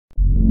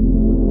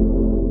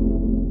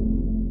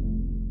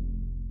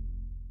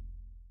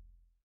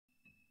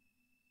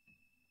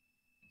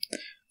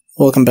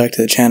Welcome back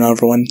to the channel,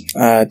 everyone.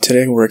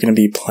 Today we're going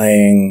to be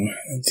playing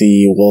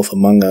The Wolf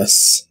Among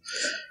Us.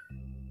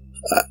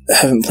 I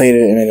haven't played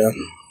it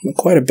in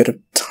quite a bit of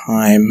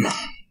time.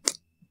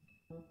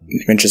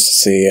 I'm interested to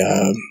see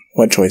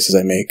what choices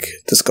I make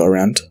this go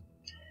around.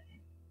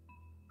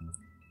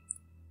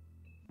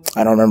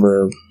 I don't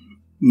remember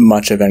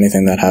much of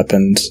anything that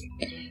happened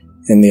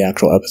in the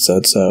actual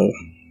episode, so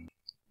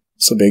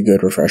this will be a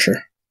good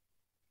refresher.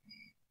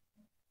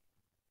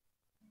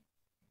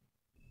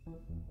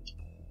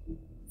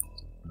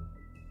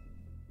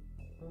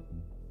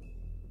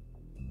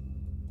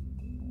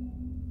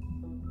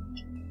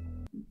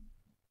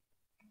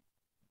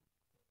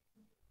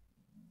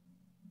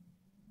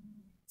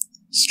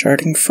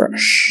 Starting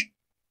fresh.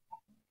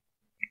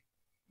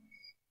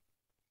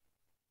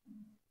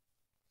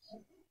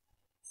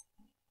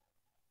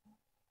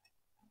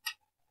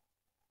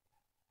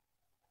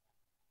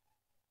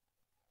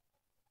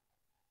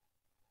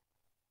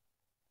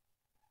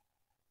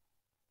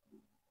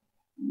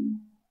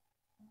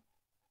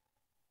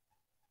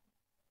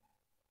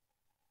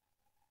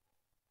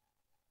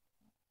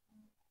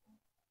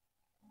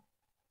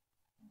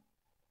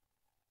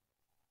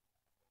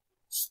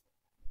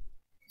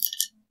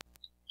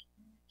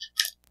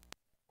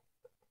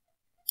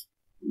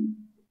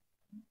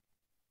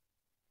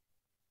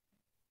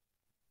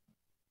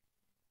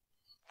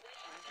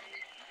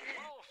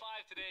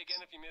 Today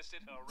again, if you missed it,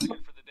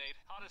 record for the date,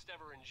 hottest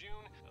ever in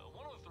June,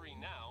 103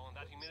 now.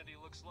 That humidity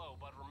looks low,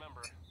 but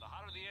remember, the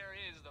hotter the air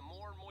is, the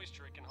more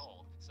moisture it can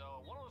hold. So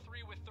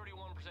 103 with 31%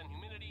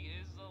 humidity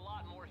is a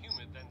lot more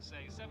humid than,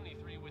 say,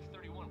 73 with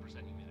 31%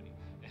 humidity.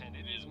 And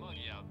it is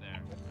muggy out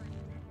there.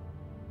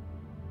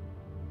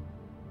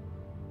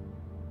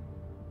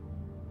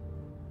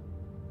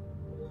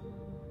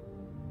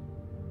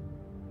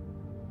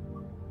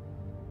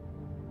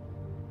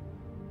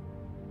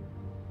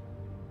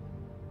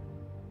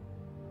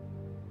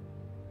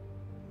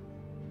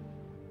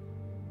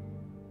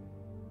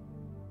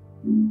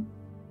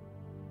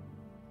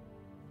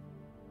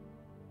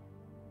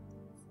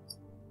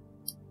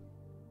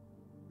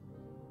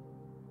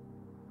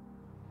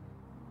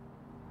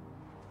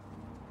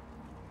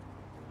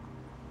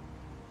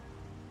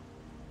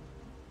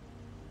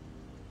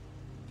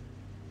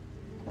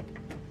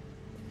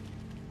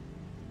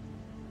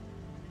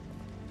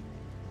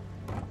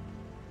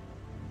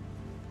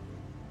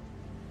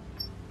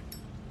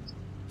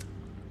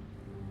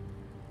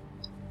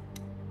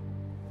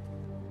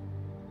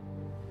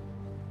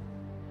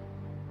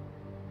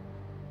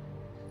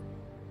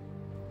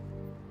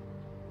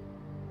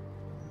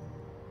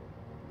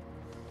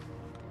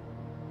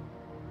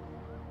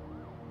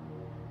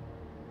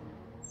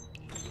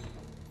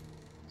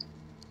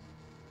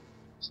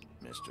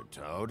 Mr.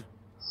 Toad?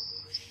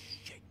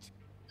 Shit.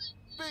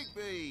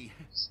 Bigsby!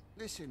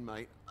 Listen,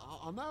 mate,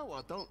 I know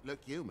I don't look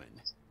human.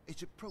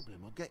 It's a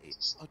problem, I get it.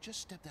 I just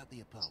stepped out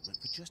the apartment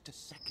for just a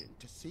second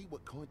to see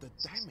what kind of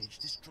damage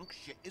this drunk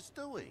shit is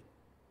doing.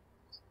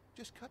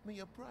 Just cut me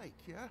a break,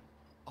 yeah?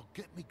 I'll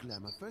get me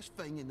glamour first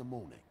thing in the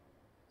morning.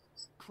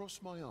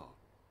 Cross my arm.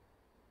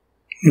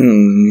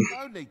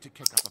 No need to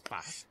kick up a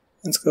fuss.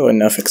 Let's go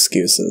enough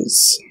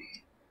excuses.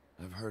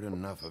 I've heard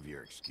enough of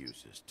your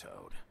excuses,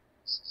 Toad.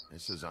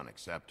 This is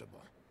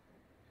unacceptable.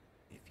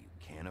 If you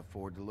can't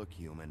afford to look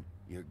human,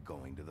 you're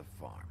going to the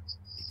farm.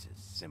 It's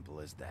as simple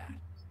as that.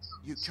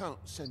 You can't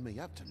send me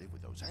up to live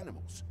with those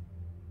animals.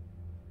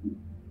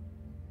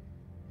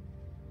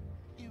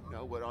 You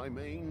know what I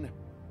mean?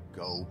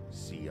 Go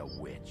see a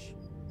witch.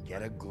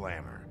 Get a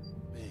glamour.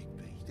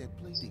 Bigsby, they're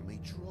bleeding me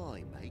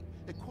dry, mate.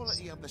 The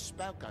quality of the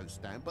spout goes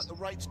down, but the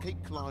rates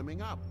keep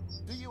climbing up.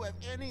 Do you have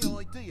any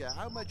idea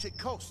how much it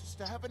costs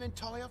to have an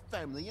entire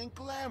family in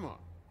glamour?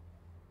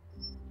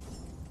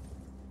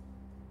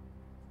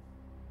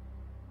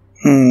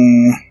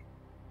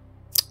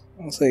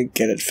 I'll say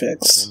get it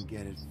fixed. Then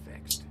get it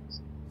fixed.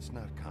 It's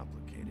not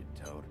complicated,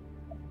 Toad.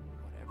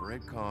 Whatever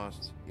it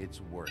costs, it's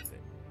worth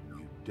it.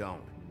 You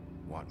don't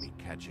want me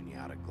catching you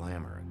out of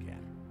glamour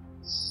again.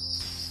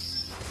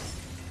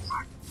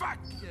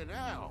 Fucking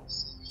hell!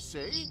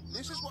 See?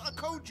 This is what I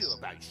told you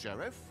about,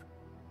 Sheriff.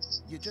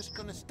 You're just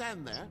gonna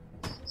stand there,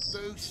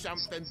 do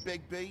something,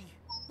 Bigsby,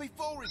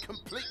 before he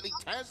completely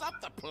tears up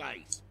the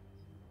place.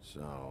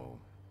 So,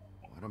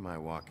 what am I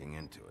walking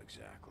into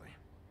exactly?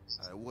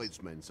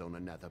 Woodsman's on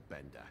another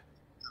bender.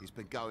 He's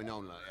been going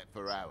on like that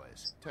for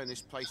hours. Turn this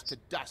place to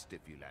dust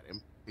if you let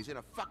him. He's in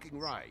a fucking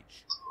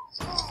rage.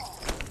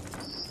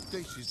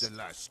 This is the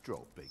last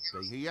straw,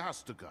 Bigsby. He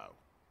has to go.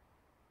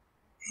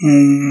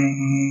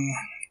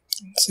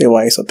 Let's see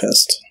why he's so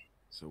pissed.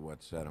 So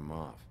what set him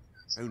off?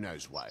 Who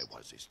knows why it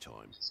was this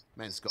time.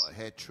 Man's got a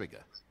hair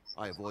trigger.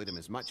 I avoid him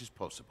as much as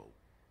possible.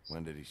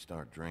 When did he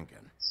start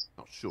drinking?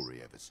 Not sure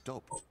he ever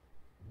stopped.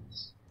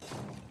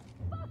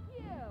 Fuck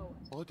you!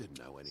 I didn't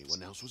know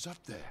anyone else was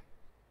up there.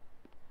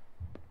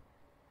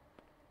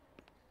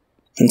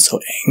 I'm so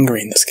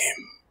angry in this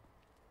game.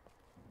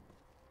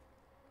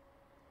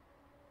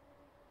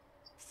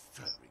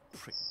 Furry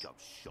prick gob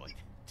shite.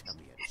 Tell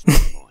me how to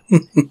spell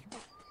mine.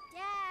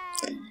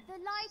 Dad, the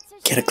lights are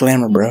Get a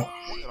glamour, bro.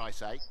 What did I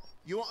say?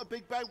 You want a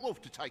big bad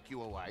wolf to take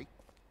you away?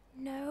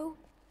 No.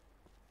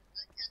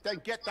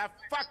 Then get the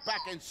fuck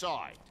back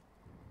inside.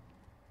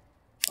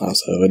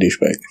 Also a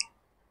douchebag.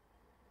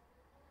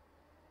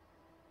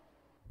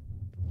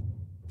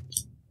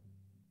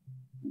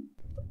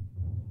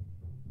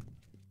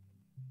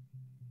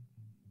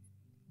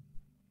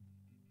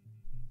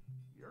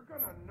 You're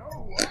gonna know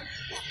who I'm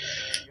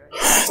fucking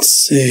with. Let's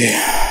see.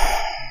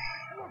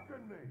 Look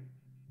at me.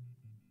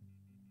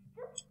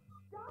 Just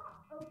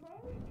stop,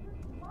 okay?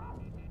 Just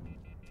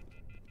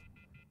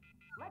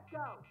let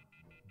go.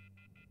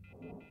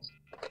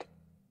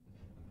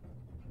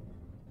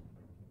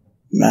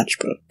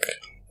 Matchbook.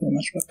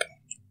 Matchbook.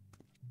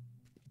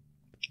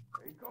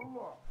 Take a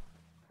look.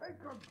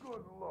 Take a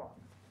good look.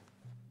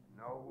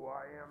 Know who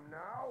I am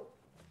now?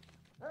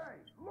 Hey,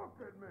 look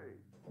at me.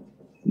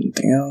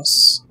 Anything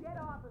else? Get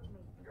off of me.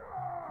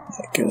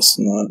 I guess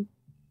not.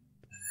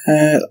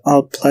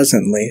 I'll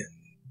pleasantly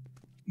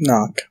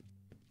knock.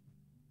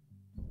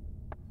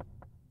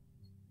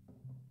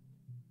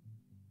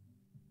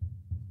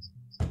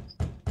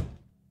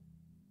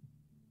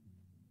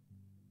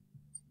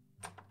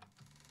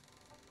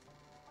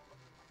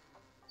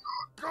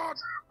 God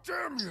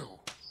damn you!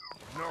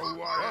 Know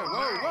who I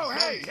am Whoa, now?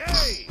 hey,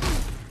 hey!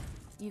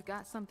 You've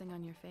got something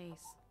on your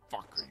face.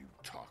 Fuck are you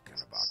talking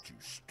about, you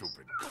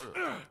stupid?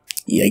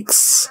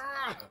 Yikes.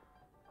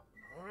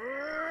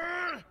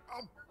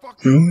 I'll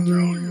fucking tell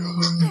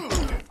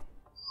you.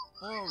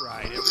 All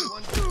right,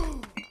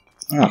 everyone.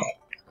 Oh.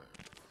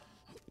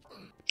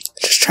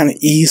 Just trying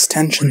to ease What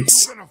are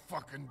tensions. you gonna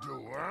fucking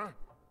do, huh?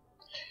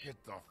 Get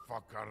the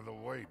fuck out of the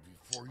way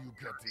before you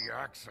get the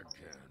axe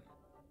again.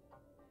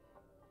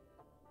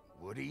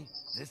 Woody,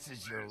 this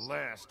is your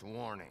last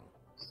warning.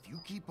 If you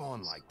keep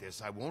on like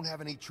this, I won't have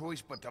any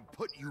choice but to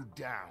put you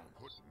down.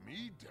 Put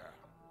me down?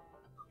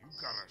 You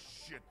got a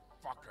shit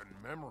fucking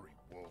memory,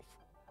 Wolf.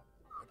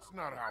 That's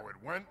not how it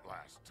went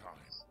last time.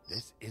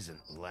 This isn't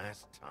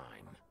last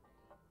time.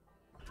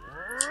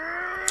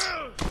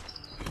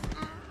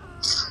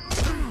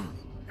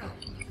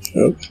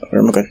 Oh,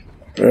 where am I going?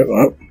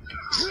 Oh.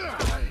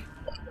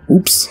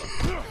 Oops.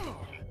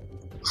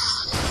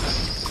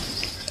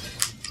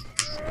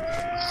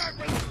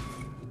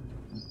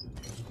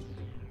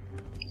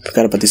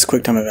 Forgot about these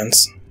quick time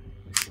events.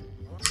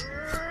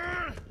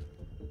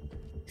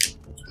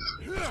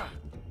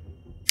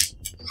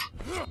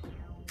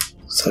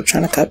 Stop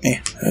trying to cut me.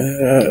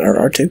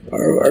 R2?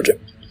 R2.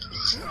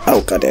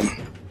 Oh, goddamn.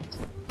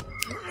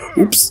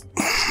 Oops.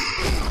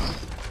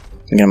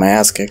 I'm getting my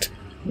ass kicked.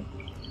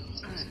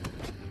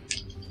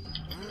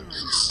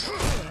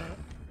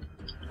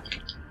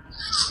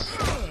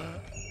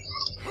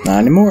 Not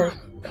anymore.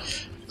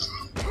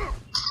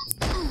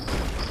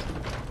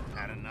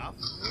 Had enough?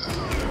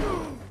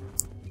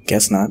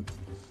 Guess not.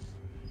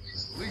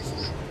 At least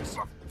it's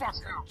a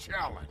fucking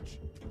challenge.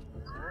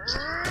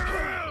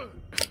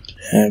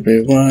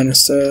 Everyone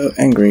is so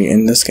angry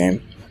in this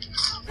game.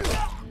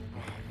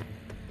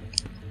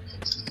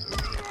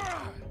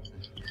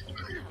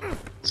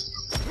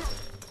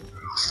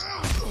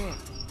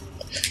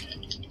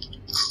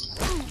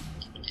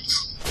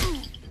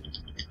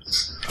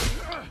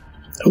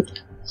 Oh.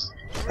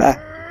 Ah.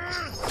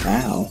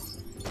 Ow.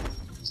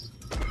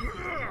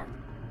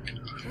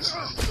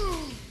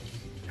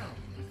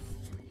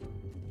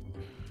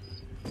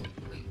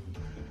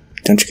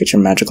 Don't you get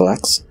your magical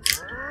axe?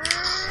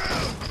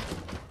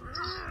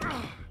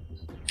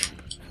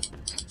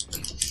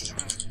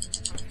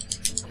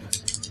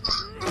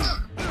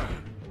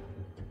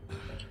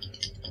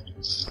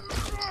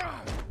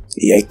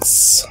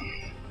 Yikes.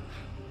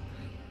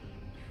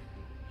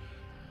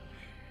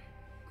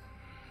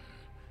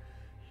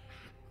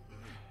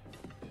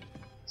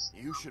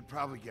 You should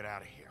probably get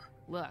out of here.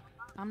 Look,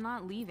 I'm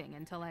not leaving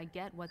until I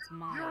get what's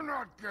mine. You're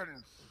not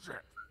getting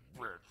shit,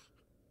 bitch.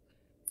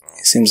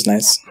 He seems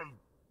nice. Fucking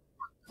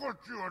put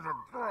you on the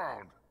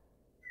ground.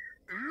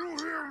 You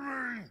hear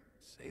me?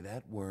 Say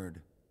that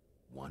word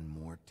one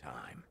more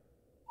time.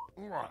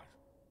 What?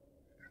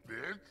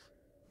 Bitch?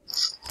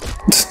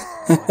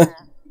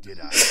 Did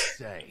I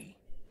say?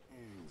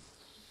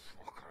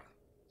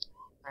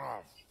 Oh,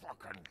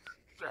 fucking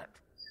shit.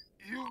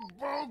 You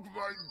bugged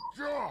my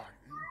jaw,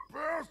 you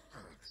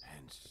bastard.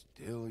 And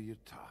still you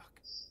talk.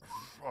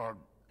 Fuck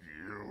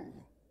you.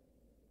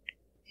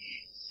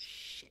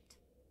 Shit.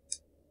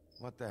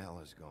 What the hell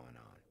is going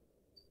on?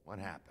 What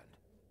happened?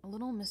 A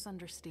little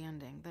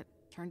misunderstanding that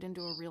turned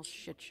into a real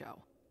shit show.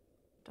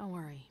 Don't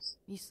worry,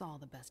 you saw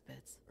the best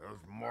bits. There's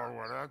more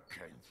where that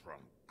came from,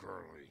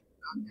 girly.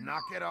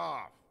 Knock it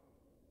off.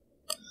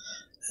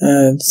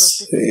 Look, Let's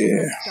this is see.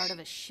 just the start of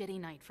a shitty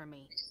night for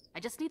me. I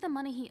just need the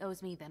money he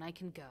owes me, then I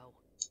can go.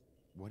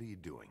 What are you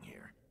doing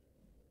here?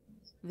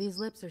 These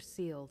lips are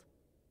sealed.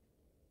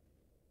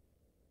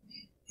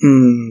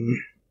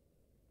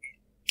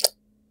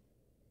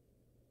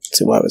 Let's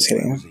see why I was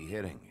hitting Why him. was he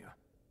hitting you?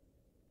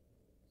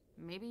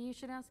 Maybe you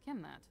should ask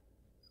him that.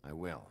 I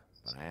will,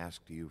 but I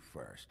asked you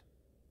first.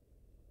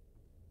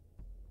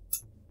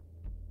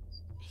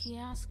 He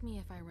asked me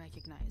if I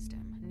recognized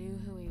him, knew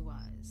who he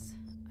was.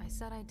 I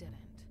said I didn't.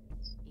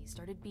 He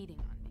started beating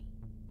on me.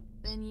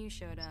 Then you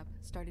showed up,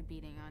 started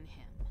beating on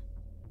him.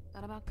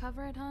 That about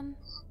cover it, hun?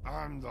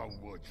 I'm the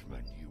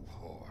woodsman, you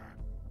whore.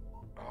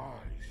 I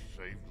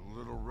saved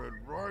Little Red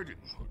Riding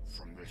Hood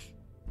from this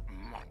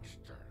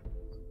monster.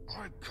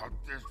 I cut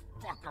this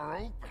fucker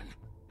open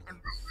and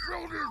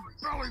filled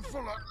his belly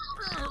full of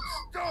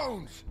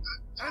stones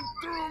and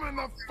threw him in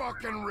the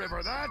fucking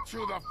river. That's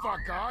who the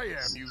fuck I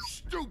am, you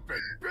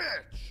stupid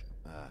bitch!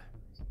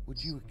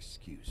 Would you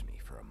excuse me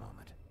for a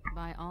moment?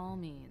 By all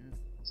means.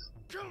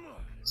 Come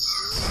on!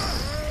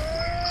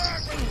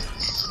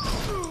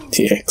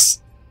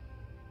 TX.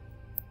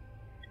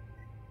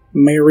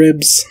 My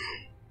ribs.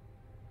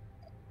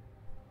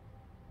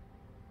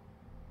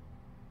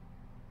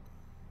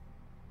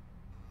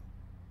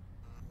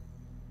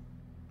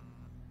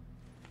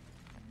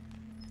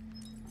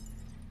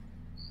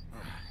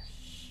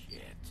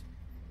 Shit.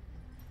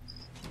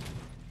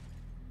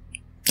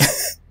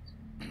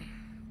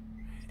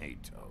 Hey,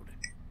 Toad.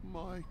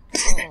 My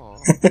car.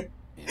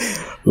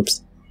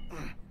 Oops.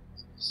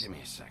 Give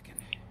me a second.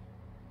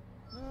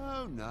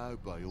 Oh, no,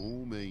 by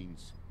all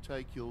means.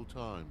 Take your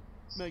time.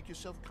 Make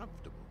yourself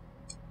comfortable.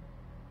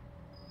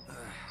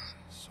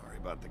 Sorry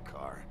about the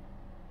car.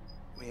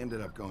 We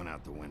ended up going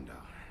out the window.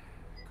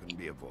 Couldn't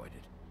be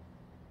avoided.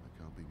 I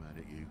can't be mad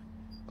at you.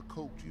 I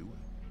called you,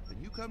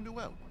 and you come to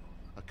help.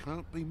 I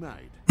can't be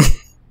mad. But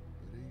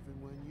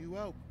even when you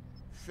help,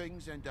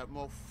 things end up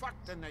more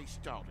fucked than they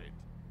started.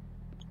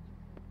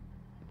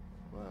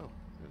 Well,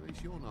 at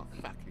least you're not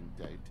fucking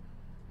dead.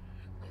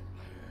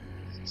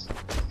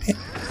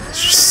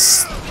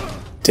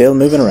 Still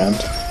moving around.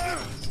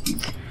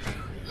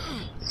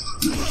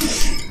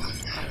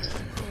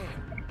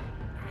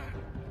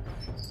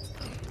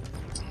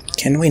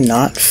 Can we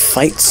not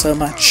fight so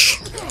much?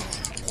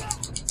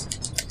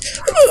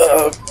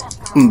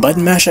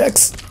 Button mash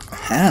X.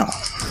 How?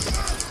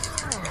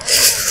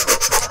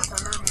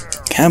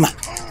 Come on.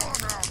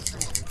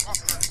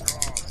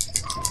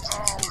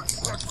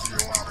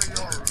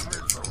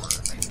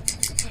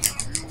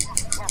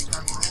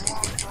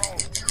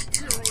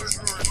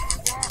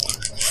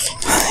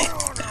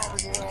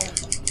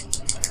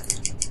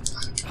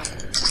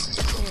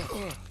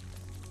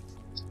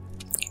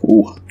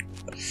 Ooh.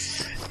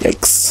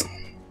 Yikes.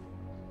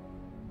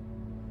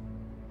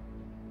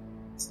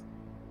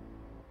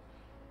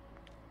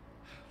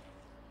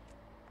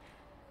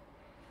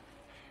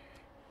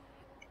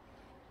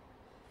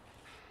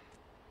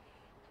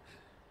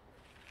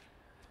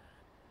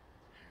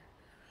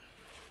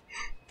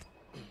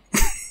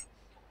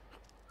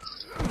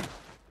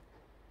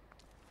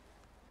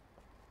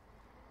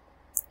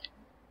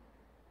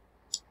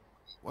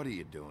 What are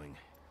you doing?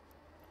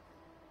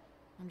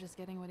 I'm just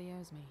getting what he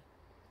owes me.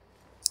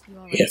 You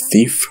all right Be a back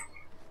thief.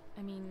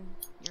 there? I mean,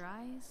 your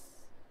eyes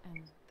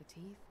and the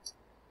teeth.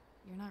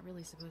 You're not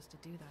really supposed to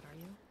do that, are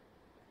you?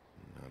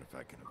 Not if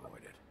I can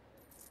avoid it.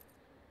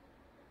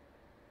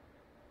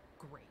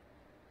 Great.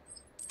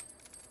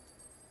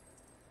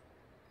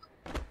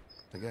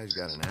 The guy's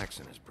got an axe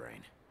in his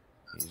brain.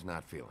 He's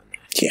not feeling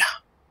that. Yeah.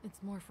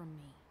 It's more from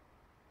me.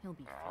 He'll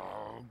be fine.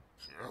 I'll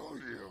kill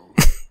you,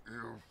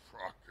 you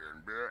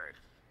fucking bitch.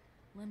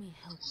 Let me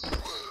help you.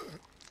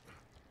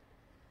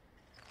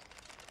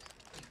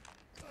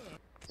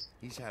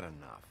 He's had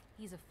enough.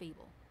 He's a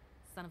fable.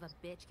 Son of a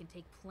bitch can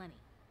take plenty.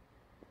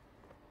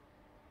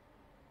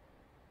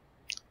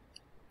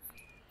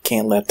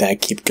 Can't let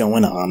that keep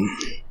going on.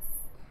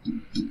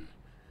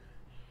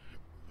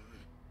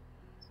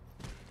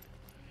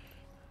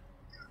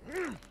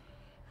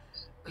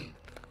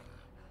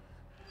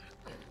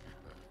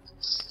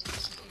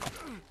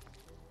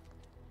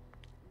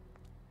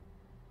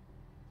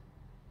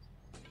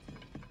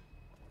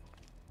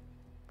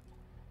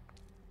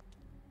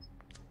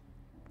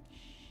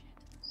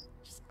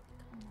 Just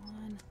come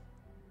on.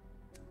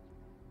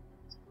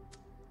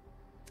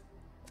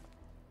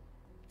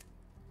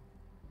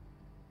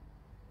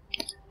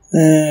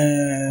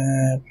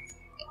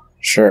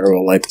 Sure,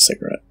 we'll light the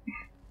cigarette.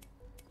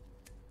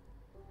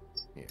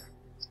 Here.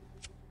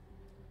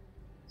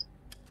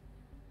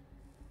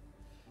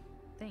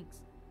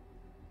 Thanks.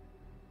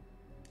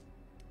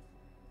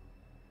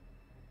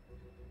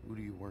 Who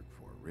do you work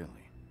for, really?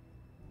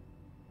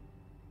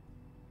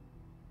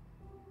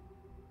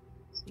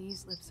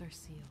 These lips are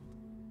sealed.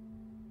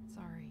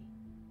 Sorry.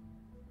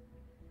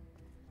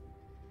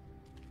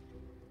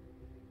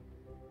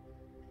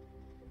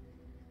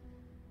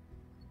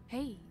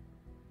 Hey,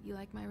 you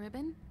like my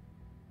ribbon?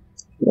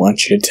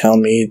 Want you to tell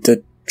me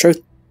the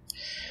truth?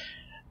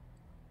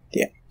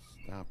 Yeah.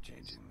 Stop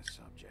changing the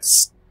subject.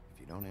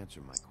 If you don't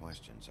answer my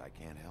questions, I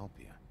can't help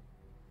you.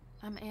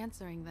 I'm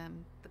answering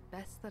them the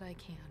best that I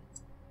can.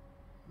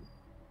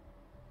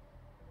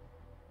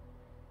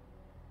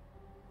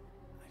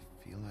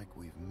 I feel like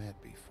we've met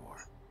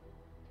before.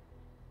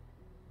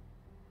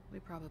 We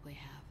probably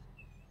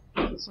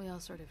have. We all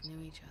sort of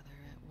knew each other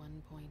at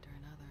one point or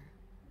another.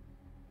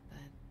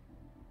 But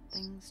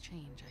things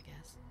change, I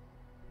guess.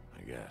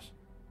 I guess.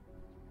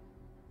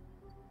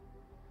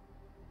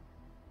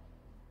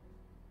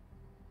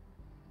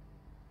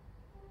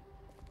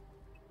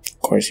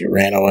 course he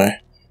ran away.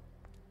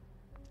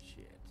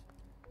 Shit.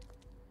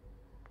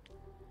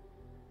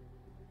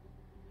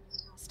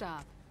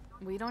 Stop.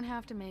 We don't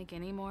have to make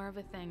any more of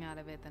a thing out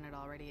of it than it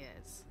already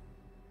is.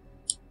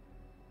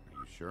 Are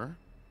you sure?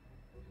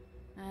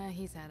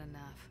 He's had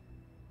enough.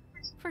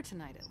 For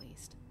tonight, at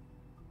least.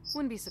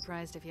 Wouldn't be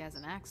surprised if he has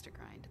an axe to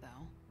grind,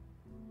 though.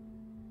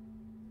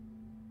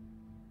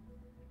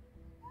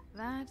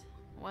 That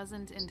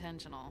wasn't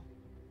intentional.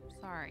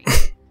 Sorry.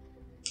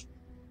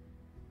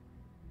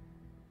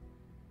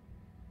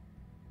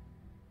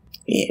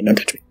 Yeah, don't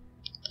touch me.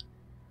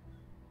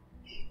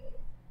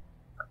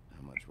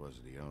 How much was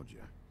it he owed you?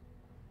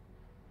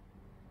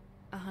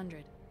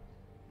 100.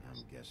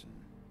 I'm guessing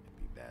it'd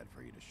be bad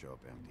for you to show up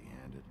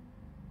empty-handed.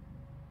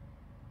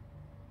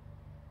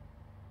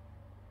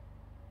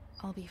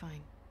 I'll be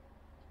fine.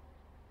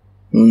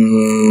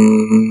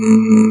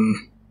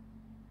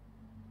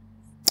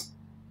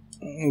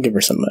 Give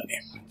her some money.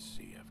 Let's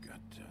see, I've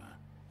got,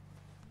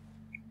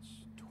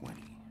 it's 20, 40,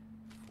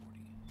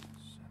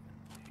 7,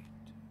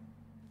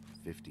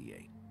 8,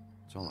 58.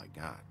 That's all I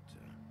got.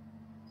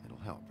 It'll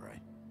help,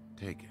 right?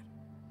 Take it.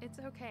 It's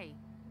okay.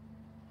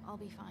 I'll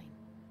be fine.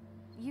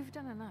 You've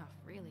done enough,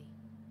 really.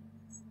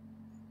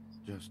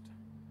 Just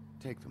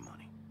take the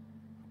money,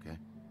 okay?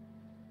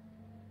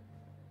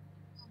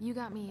 You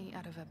got me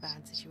out of a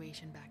bad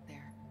situation back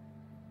there.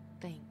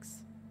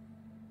 Thanks.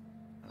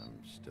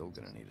 I'm still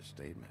gonna need a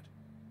statement.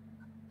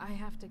 I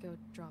have to go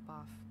drop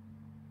off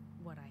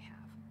what I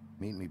have.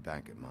 Meet me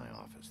back at my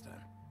office,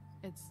 then.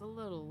 It's a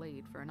little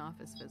late for an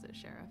office visit,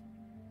 Sheriff.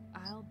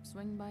 I'll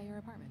swing by your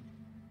apartment.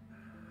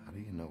 How do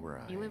you know where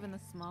I... You live in the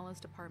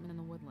smallest apartment in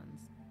the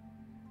Woodlands.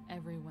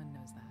 Everyone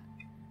knows that.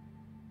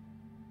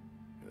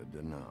 Good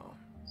to know.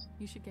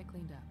 You should get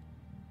cleaned up.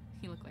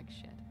 You look like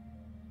shit.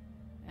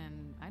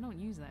 And I don't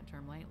use that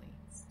term lightly.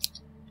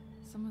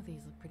 Some of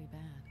these look pretty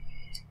bad.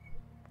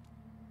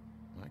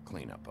 I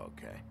clean up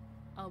okay.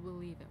 I'll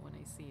believe it when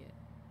I see it.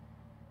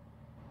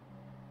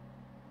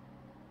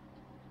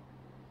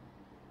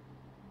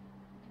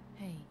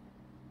 Hey.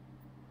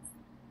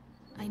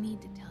 I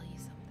need to tell you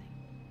something.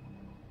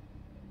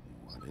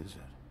 What is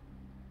it?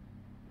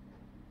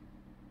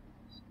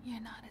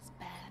 You're not as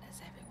bad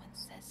as everyone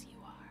says you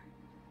are.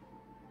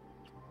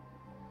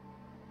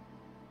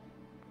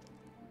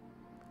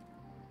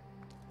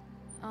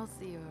 I'll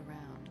see you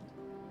around,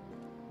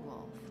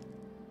 Wolf.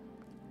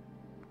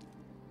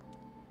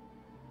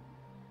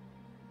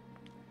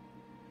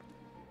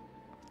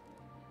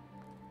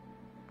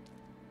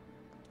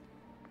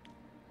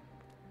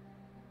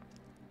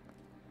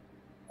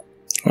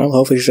 Well,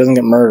 hopefully she doesn't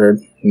get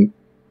murdered.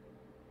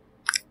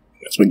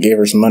 Because we gave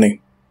her some money.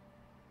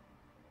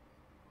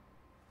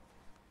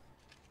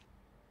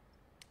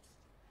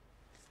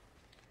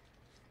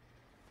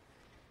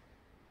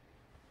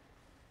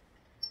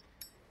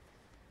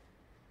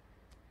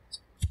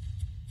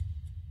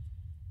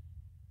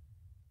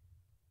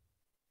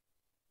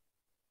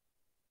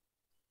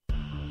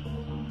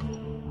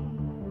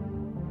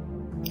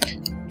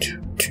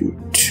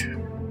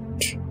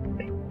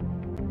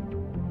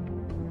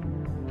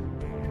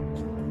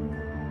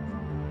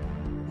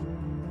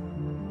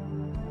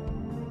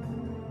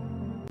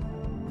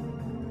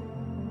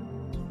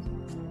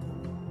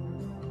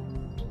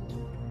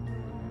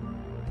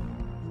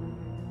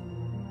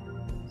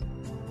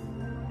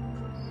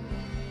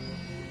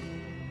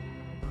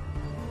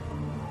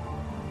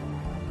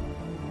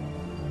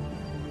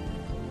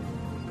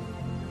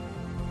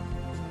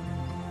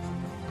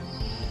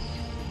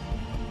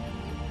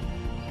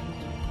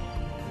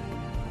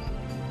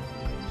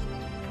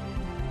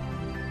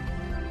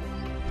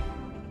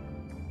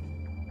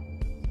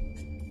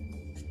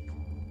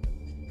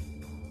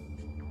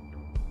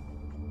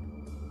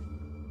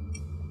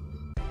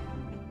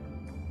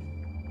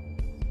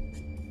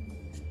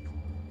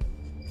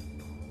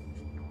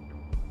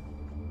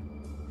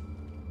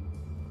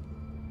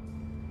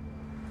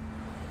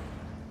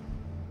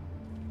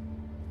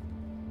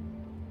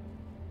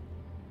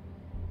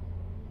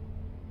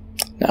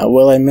 Now,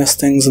 will I miss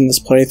things in this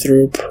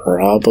playthrough?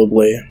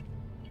 Probably.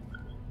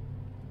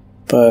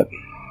 But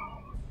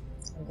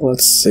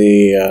let's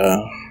see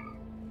how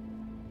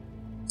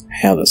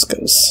this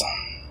goes.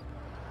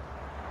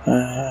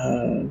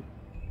 How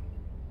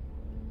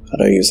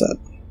do I use that?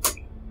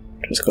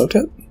 Just go to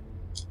it?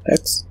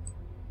 X?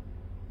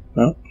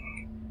 No?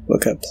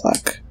 Look at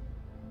plaque.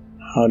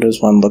 How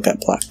does one look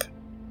at plaque?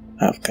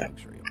 Okay.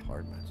 Luxury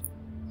apartments.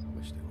 I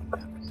wish they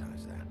wouldn't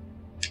advertise that.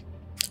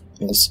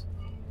 Yes.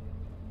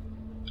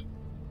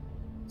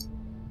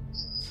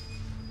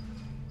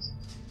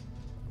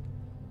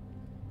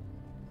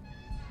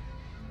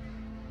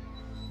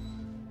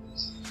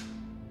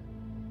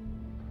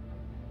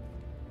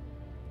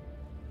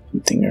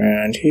 Something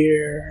around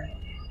here.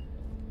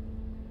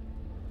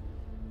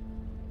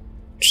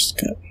 Just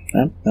got.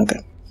 Oh, okay.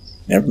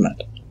 Never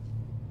mind.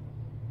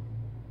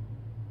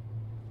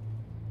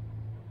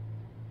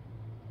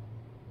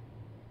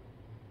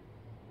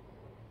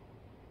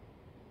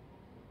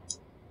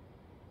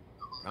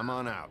 Come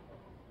on out.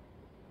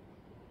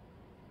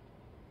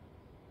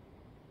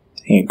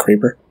 He ain't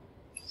creeper.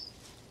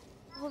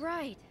 All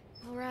right,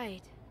 all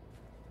right.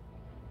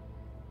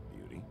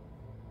 Beauty?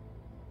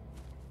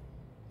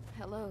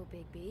 Hello,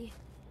 Bigsby.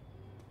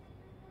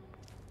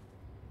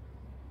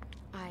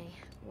 I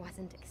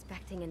wasn't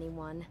expecting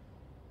anyone.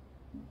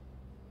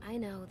 I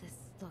know this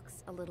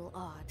looks a little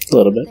odd. A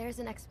little but bit. There's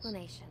an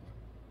explanation.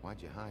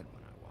 Why'd you hide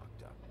when I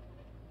walked up?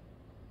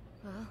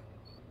 Well,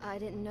 I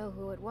didn't know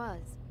who it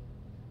was.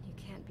 You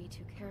can't be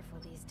too careful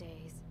these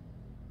days.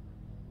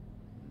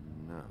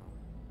 No,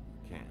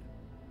 you can't.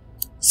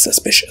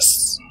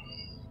 Suspicious.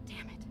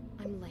 Damn it,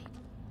 I'm late.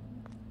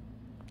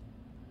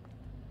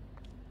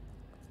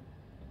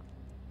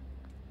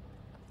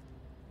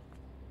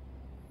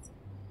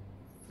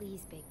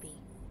 Please, Bigsby.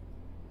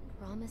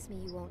 Promise me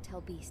you won't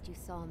tell Beast you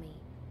saw me.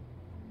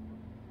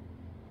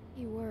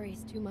 He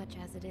worries too much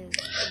as it is,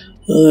 and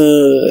make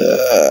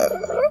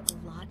life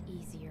a lot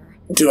easier.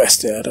 Do I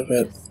stay out of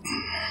it? Just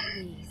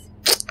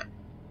please.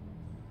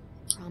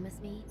 Promise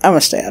me? I'm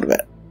gonna stay out of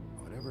it.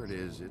 Whatever it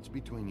is, it's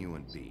between you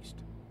and Beast.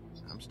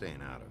 I'm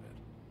staying out of it.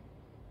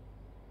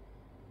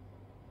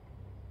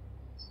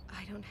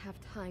 I don't have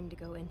time to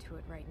go into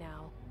it right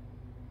now.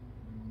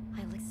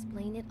 I'll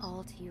explain it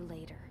all to you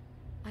later.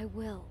 I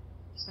will,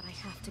 but I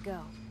have to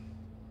go.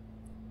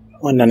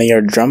 Want none of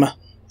your drama?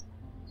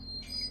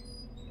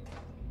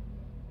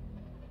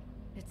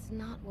 It's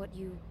not what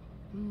you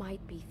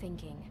might be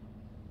thinking.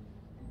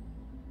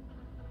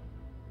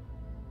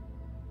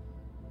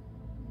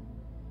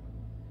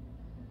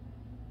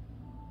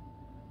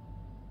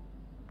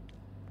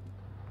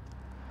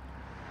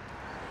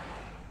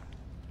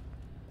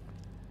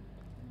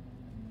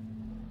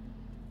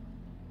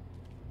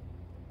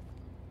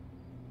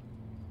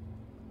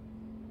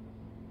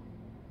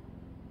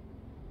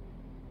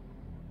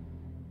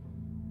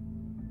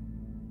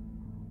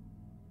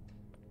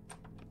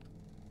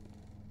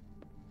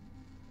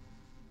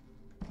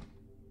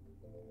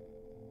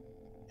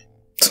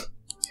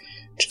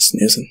 Just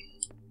snoozing.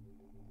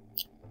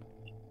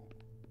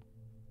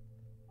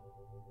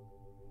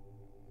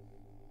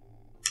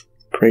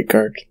 Great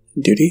guard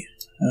duty.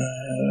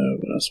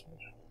 What else?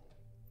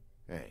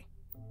 Hey,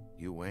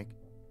 you wink?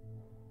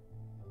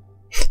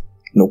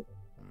 Nope.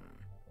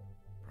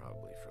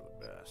 Probably for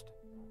the best.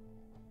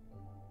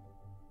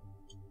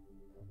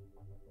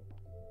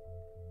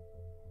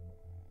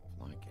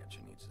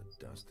 Flycatcher needs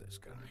to dust this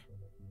guy.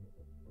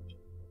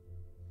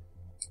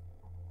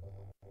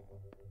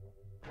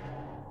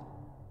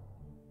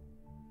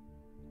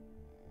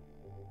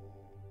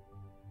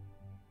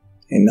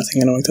 Ain't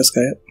nothing gonna wake this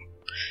guy up.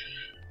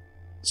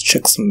 Let's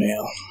check some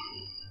mail.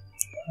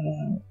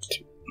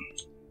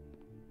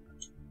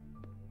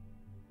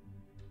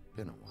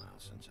 Been a while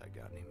since I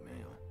got any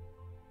mail.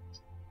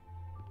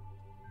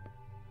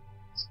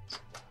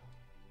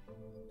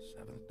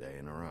 7th day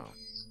in a row.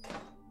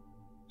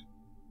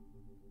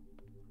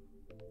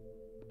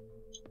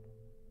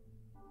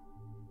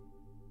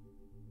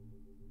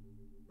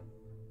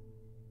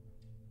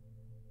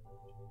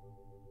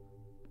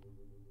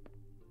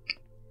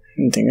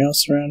 Anything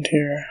else around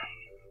here?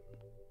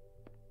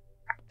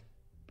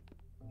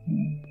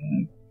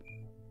 Can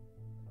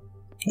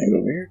I go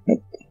over here?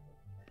 Nope.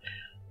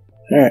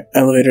 Alright,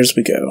 elevators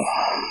we go.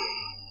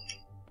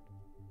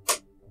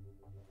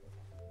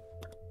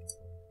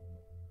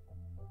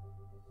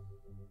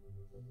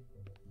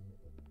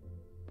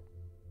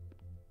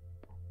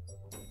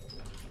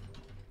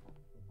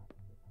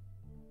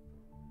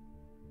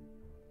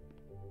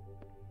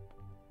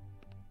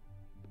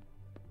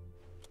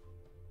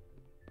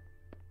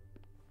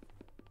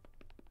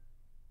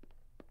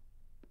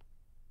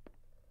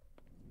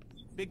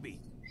 Bigsby,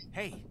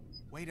 hey,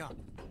 wait up.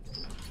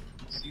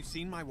 Have you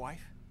seen my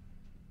wife?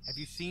 Have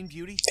you seen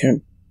Beauty?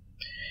 Here.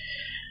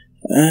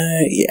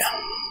 Yeah.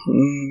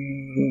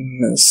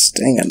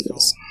 Staying out of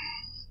this.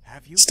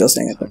 Have you? Still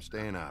staying out of I'm it.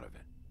 staying out of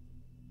it.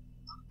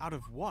 Out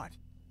of what?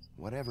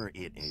 Whatever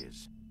it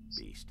is,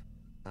 Beast.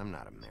 I'm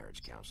not a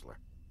marriage counselor.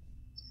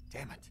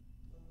 Damn it.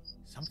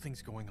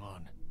 Something's going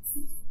on.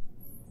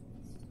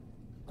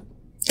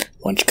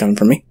 Why don't you come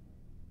for me?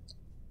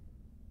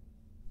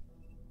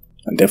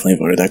 I definitely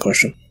avoided that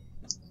question.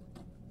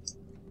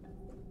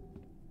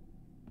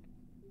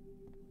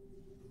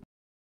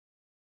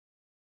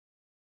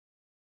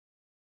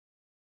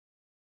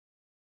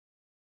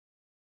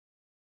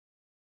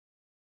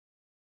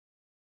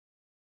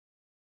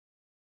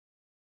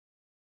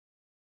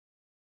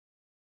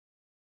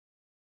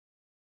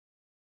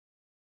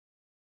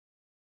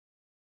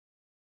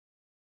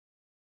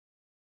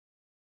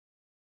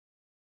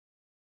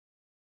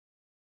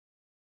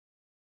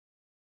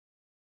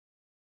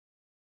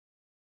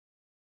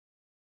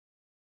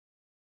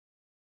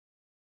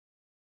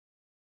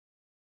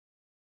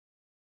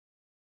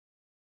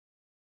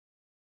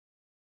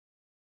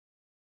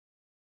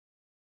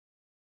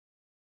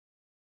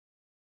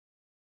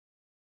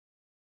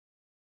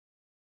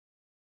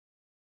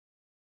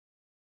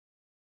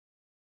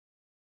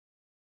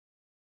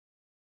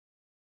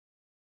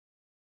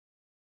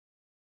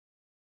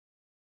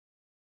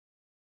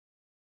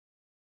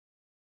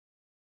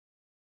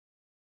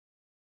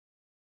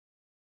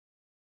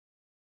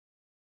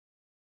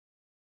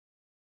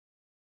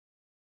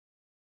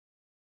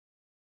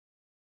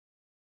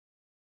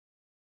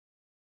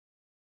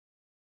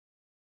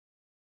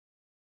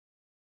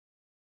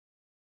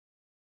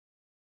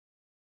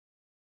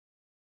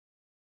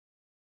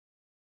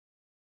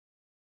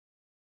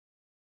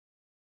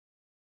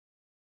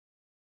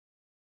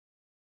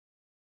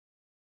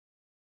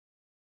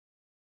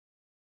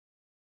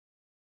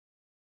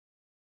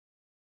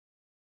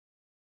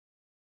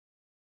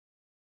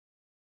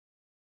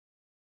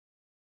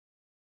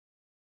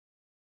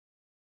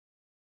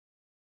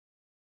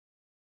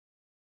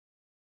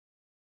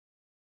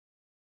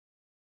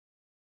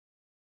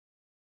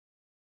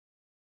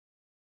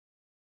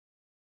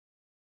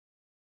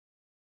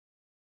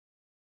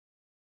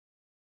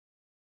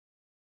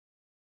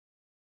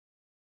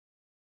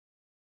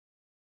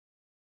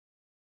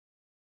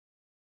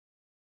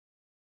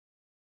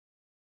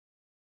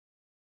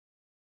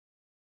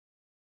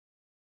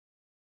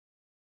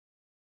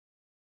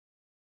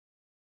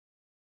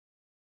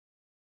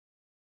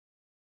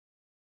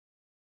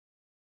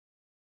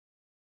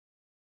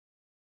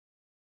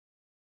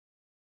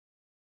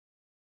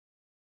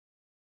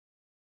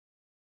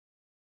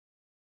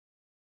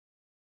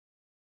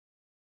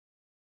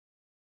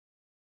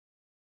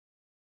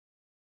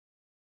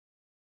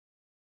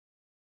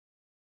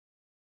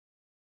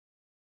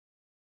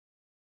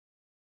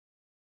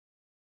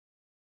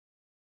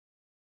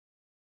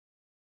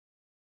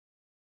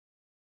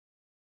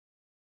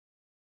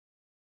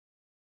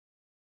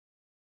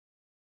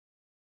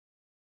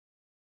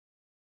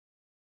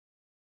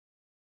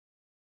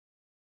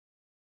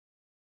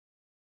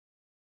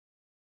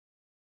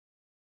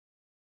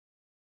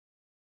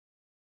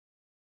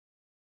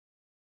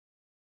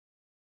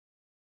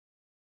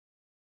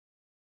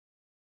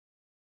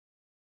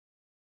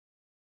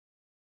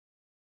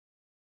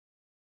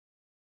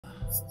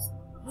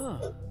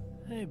 Oh,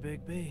 hey,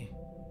 Bigby.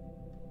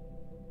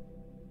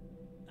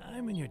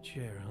 I'm in your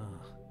chair,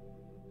 huh?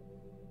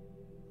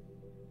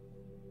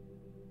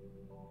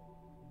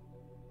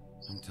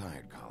 I'm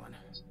tired, Colin.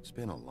 It's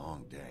been a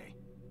long day.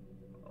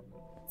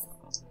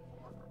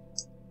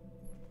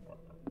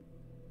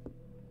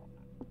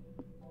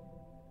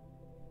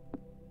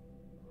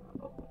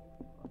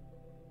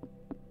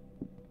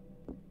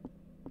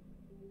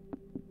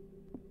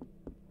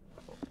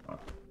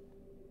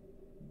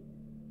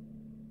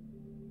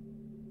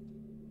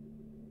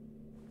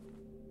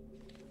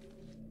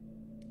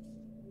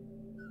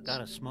 Got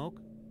a smoke?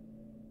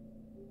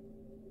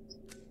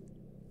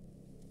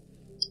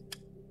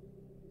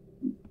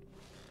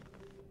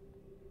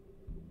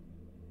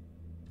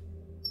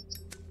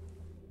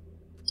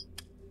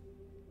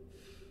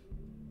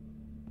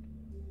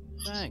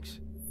 Thanks.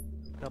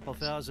 Couple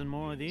thousand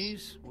more of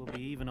these, we'll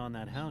be even on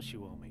that house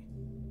you owe me.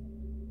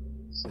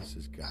 This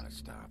has gotta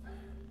stop.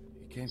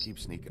 You can't keep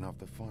sneaking off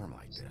the farm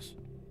like this.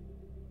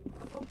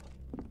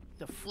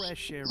 The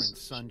fresh air and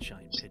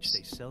sunshine pitch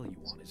they sell you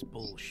on is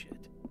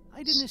bullshit.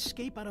 I didn't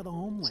escape out of the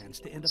homelands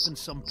to end up in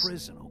some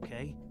prison,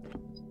 okay?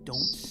 Don't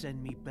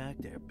send me back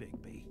there,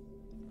 Bigby.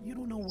 You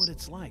don't know what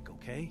it's like,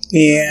 okay?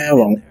 Yeah, I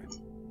won't.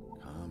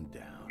 Calm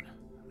down.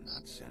 I'm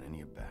not sending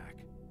you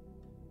back.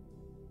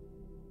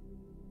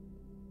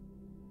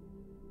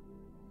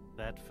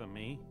 That for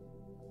me?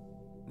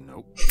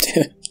 Nope.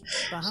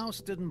 The house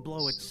didn't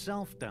blow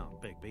itself down,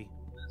 Bigby.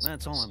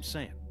 That's all I'm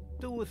saying.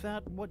 Do with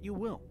that what you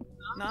will.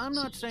 Now, I'm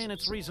not saying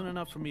it's reason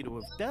enough for me to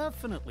have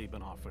definitely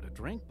been offered a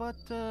drink, but,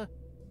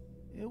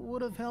 it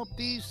would have helped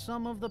ease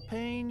some of the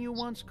pain you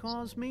once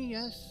caused me,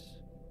 yes?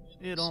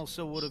 It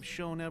also would have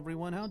shown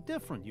everyone how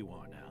different you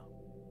are now.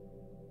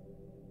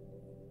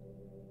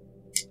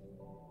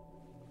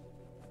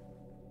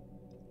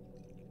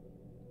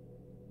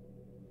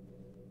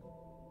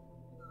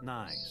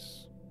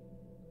 Nice.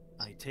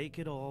 I take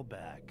it all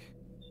back.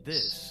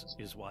 This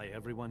is why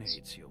everyone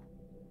hates you.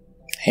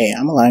 Hey,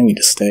 I'm allowing you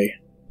to stay.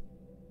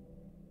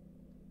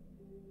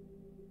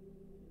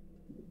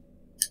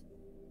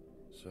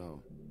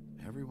 So,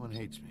 everyone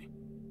hates me.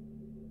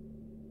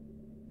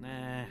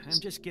 Nah, I'm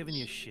just giving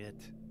you shit.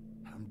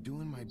 I'm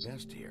doing my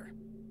best here.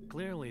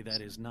 Clearly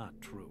that is not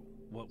true,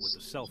 what with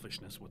the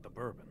selfishness with the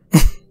bourbon.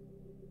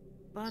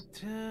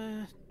 But,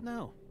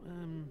 no,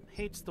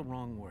 hate's the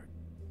wrong word.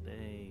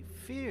 They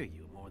fear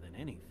you more than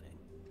anything.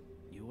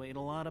 You ate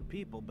a lot of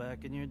people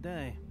back in your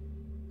day.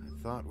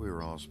 I thought we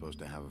were all supposed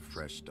to have a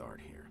fresh start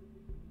here.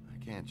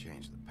 I can't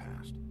change the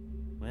past.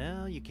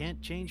 Well, you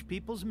can't change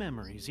people's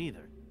memories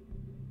either.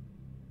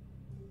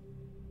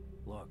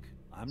 Look,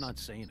 I'm not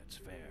saying it's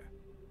fair,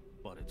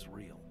 but it's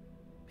real.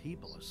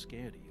 People are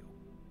scared of you.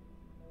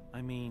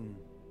 I mean,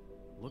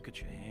 look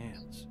at your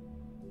hands.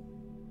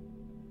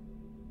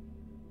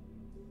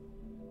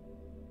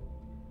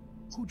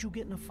 Who'd you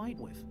get in a fight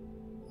with?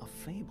 A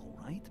Fable,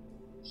 right?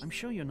 I'm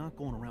sure you're not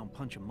going around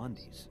punching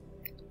Mondays.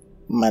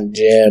 My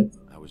jab.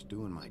 I was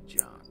doing my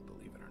job,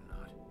 believe it or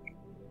not.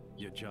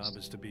 Your job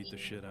is to beat the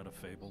shit out of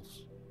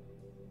Fables?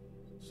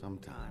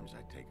 Sometimes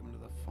I take them to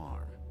the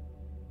farm.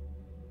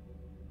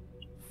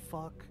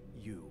 Fuck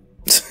you.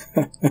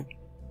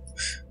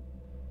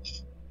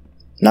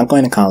 Not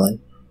going to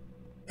Colin,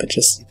 but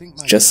just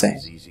saying.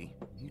 Is easy?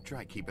 You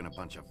try keeping a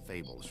bunch of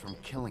Fables from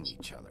killing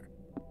each other.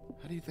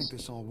 How do you think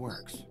this all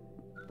works?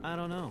 I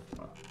don't know.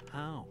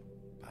 How?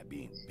 By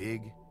being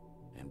big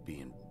and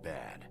being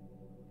bad.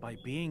 By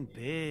being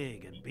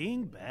big and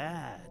being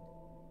bad.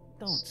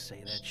 Don't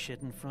say that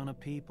shit in front of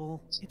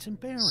people. It's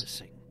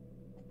embarrassing.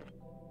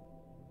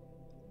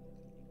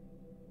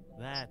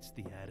 That's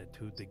the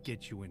attitude that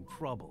gets you in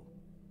trouble.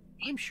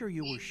 I'm sure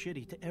you were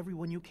shitty to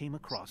everyone you came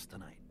across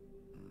tonight.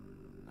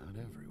 Not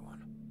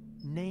everyone.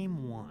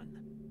 Name one.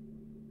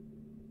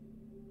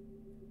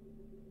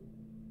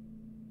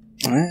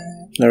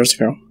 There's a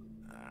girl.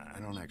 I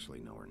don't actually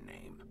know her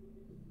name.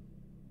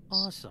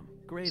 Awesome.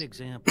 Great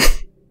example.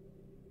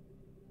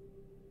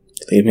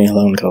 Leave me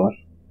alone, Colin.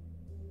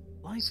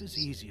 Life is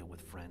easier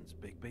with friends,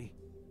 Bigby.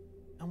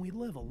 And we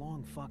live a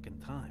long fucking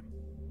time.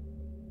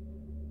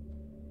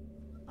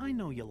 I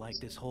know you like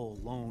this whole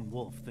lone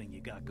wolf thing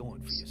you got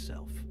going for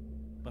yourself.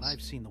 But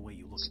I've seen the way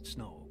you look at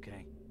Snow,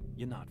 okay?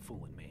 You're not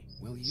fooling me.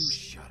 Will you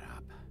shut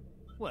up?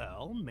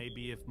 Well,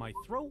 maybe if my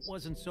throat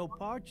wasn't so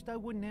parched, I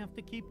wouldn't have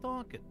to keep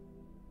talking.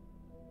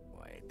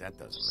 Wait, that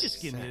doesn't make sense.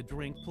 Just give me a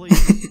drink,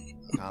 please.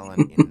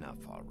 Colin, enough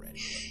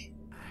already.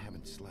 I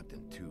haven't slept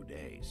in 2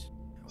 days.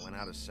 I went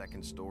out a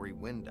second-story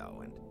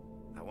window, and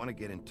I want to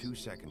get in 2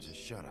 seconds of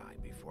shut-eye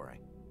before I...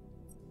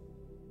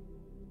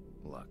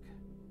 Look,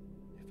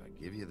 if I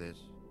give you this,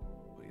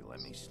 will you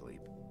let me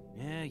sleep?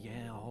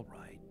 Yeah, all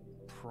right.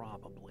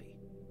 Probably.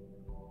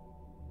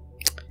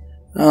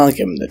 I'll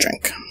give him the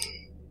drink.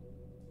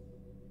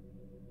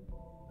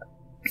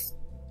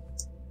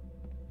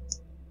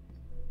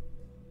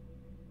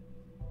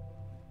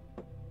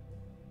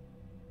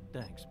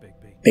 Thanks,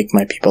 Bigby. Make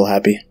my people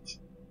happy.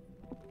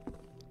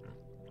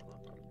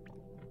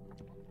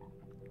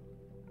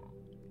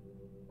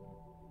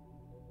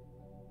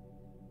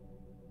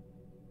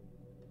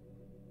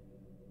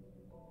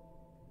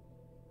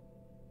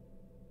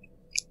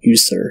 You,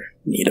 sir,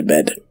 need a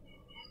bed.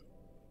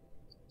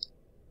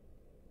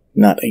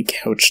 Not a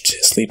couch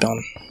to sleep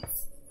on.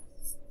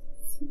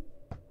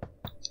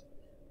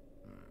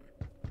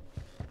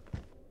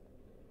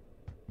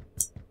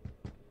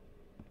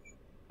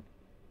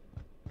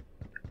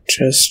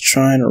 Just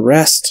trying to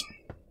rest.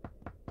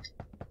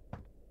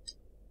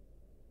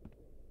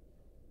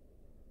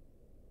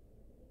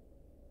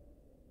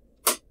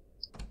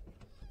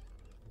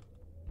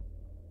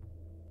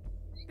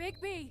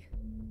 Bigsby!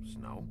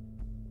 Snow?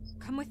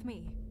 Come with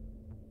me.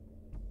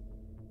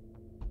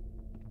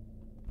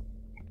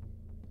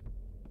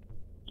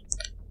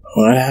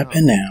 What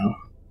happened now?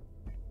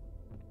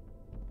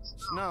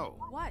 Snow!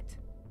 What?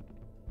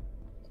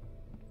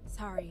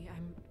 Sorry,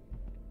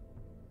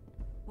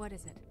 What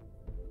is it?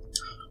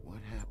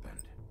 What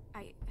happened?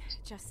 I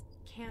just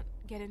can't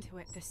get into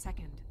it this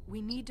second.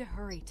 We need to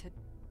hurry to...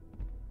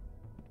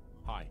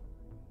 Hi.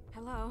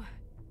 Hello.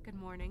 Good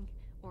morning.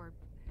 Or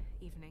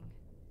evening.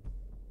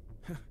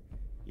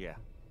 Yeah.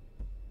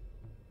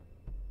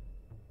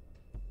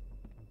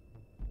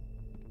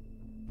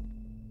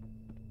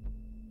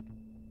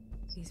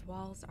 These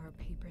walls are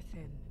paper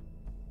thin.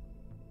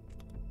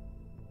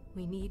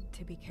 We need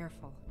to be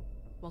careful.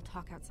 We'll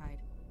talk outside.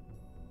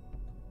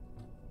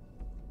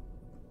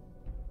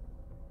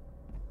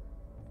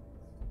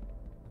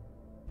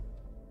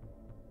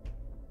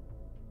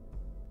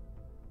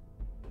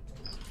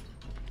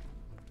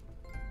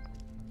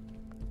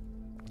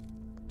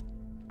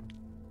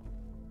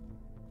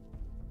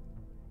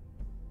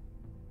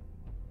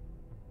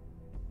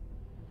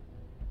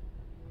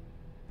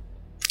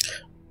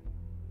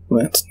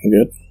 That's not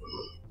good.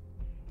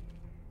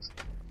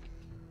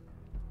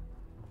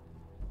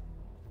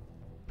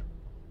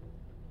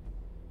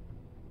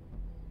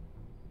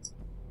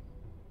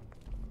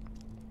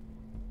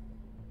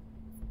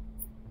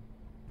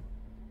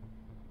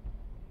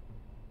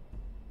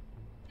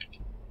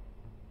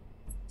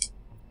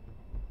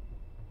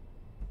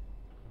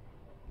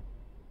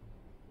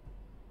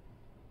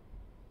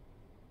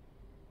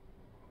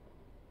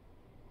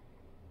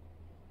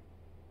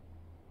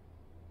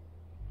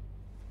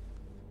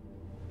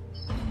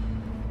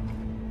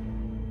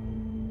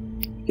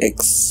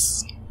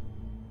 Yikes.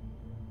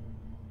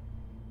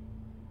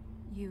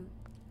 You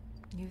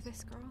knew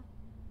this girl?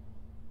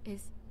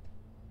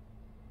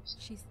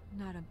 She's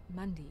not a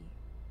Mundy,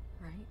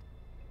 right?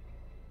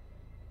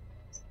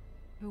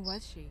 Who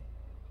was she?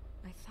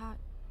 I thought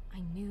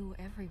I knew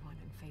everyone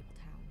in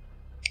Fabletown.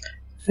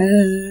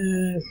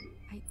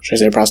 Should I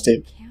say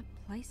prostitute? I can't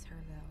place her,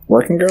 though.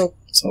 Working girl?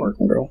 It's a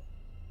working girl.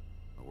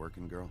 A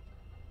working girl?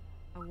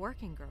 A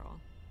working girl?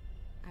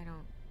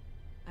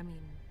 I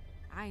mean,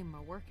 I'm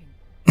a working...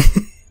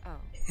 Oh.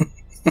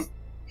 The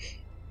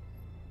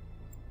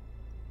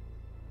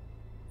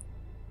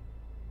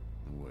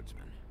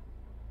woodsman.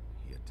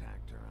 He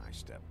attacked her, I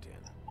stepped in.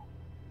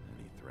 And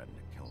he threatened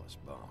to kill us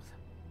both.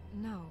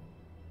 No.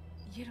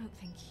 You don't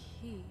think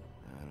he...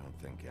 I don't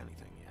think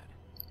anything yet.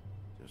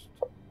 Just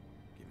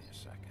give me a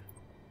second.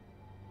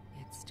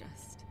 It's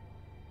just...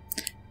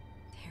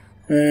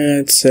 terrible.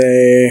 Let's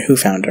say, who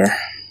found her?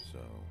 So,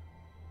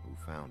 who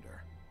found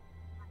her?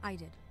 I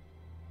did.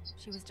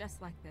 She was just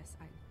like this.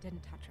 I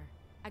didn't touch her.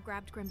 I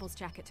grabbed Grimble's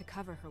jacket to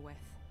cover her with.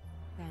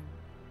 Then,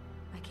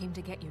 I came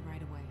to get you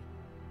right away.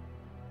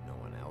 No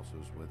one else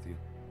was with you?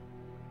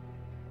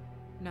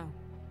 No.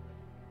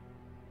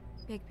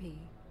 Big P,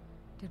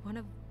 did one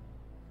of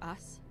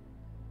us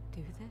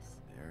do this?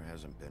 There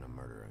hasn't been a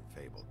murder in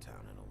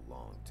Fabletown in a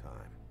long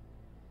time.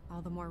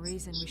 All the more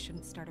reason we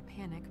shouldn't start a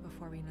panic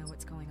before we know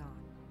what's going on.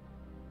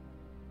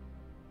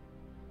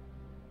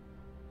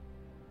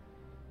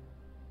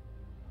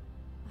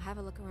 I'll have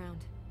a look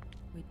around.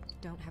 We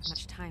don't have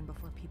much time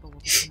before people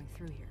will be coming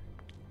through here.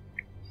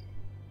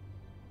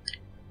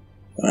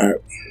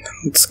 Alright,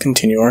 let's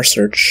continue our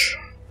search.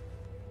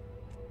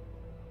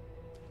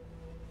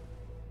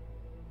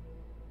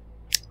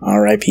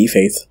 R.I.P.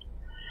 Faith.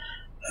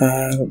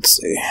 Let's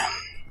see.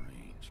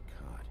 Strange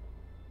God.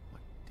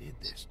 What did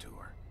this to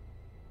her?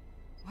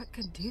 What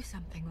could do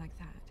something like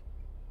that?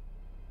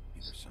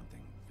 Either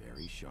something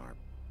very sharp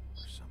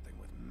or something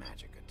with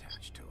magic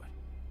attached to it.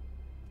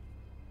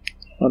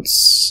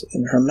 What's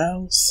in her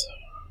mouth?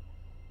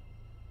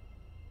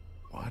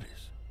 What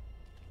is?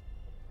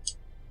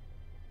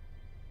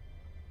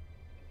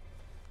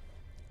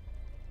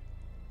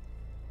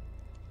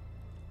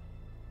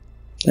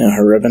 Yeah,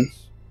 her ribbon.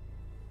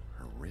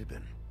 Her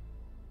ribbon.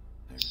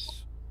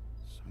 There's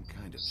some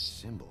kind of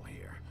symbol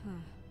here.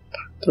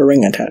 The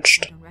ring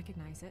attached. I don't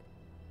recognize it.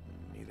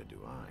 Neither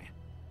do I.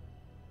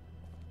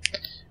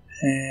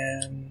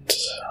 And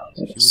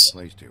She was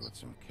placed here with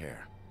some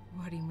care.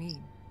 What do you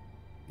mean?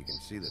 You can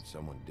see that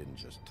someone didn't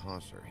just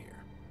toss her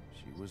here.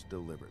 She was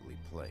deliberately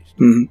placed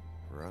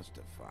for us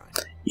to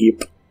find.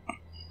 Yep.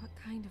 What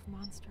kind of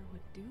monster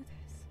would do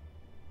this?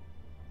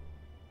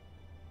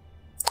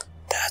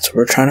 That's what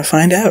we're trying to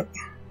find out.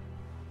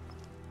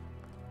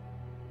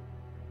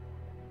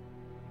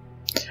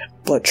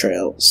 Blood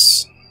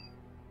trails.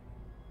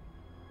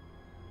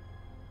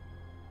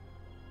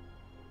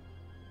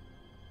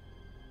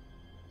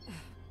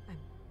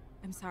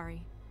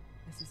 Sorry.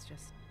 This is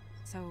just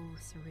so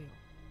surreal.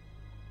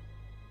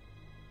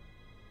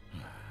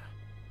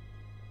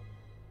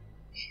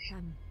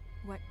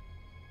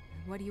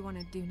 What do you want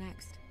to do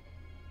next?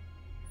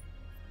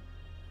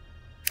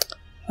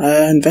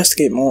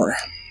 Investigate more.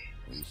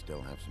 We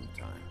still have some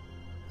time.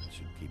 I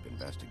should keep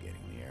investigating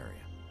the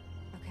area.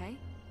 Okay,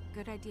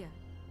 good idea.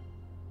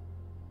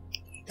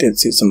 Did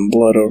see some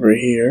blood over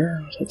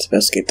here. Let's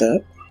investigate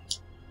that.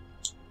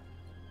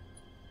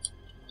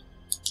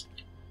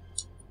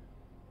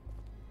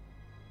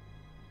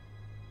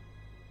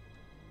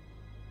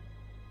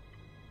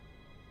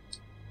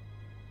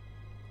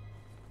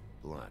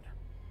 Blood.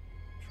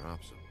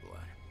 Drops of blood.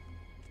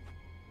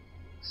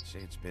 I'd say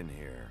it's been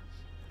here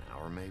an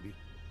hour, maybe?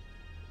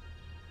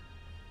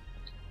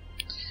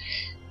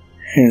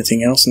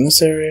 Anything else in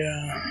this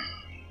area?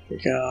 We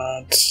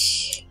got...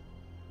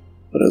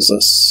 what is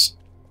this?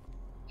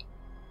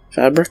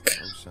 Fabric?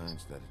 No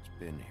signs that it's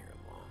been here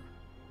long.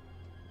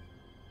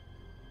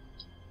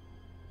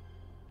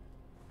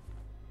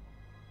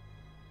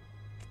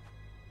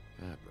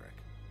 Fabric.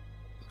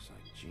 Looks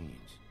like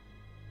jeans.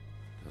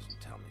 Doesn't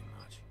tell me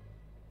much.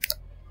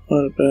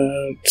 What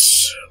about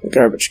the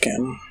garbage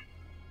can?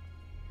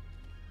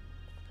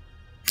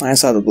 I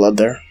saw the blood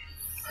there.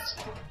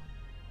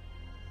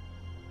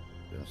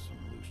 Just some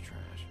loose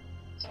trash.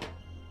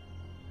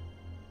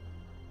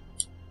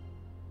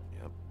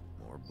 Yep,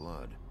 more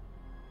blood.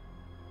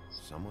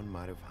 Someone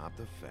might have hopped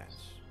the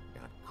fence,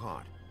 got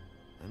caught,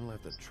 then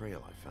left the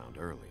trail I found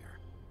earlier.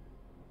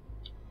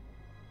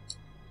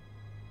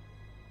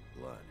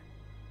 Blood.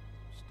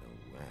 Still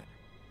wet.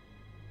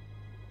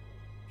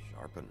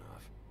 Sharp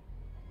enough.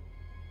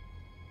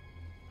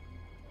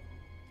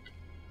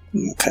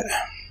 Okay.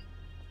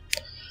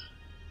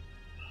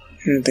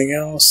 Anything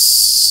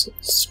else?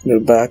 Let's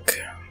move back.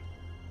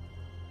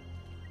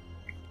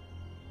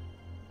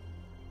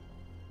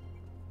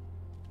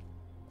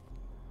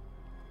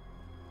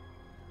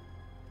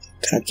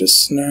 Tap to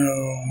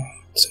snow.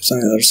 Let's see what's on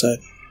the other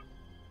side.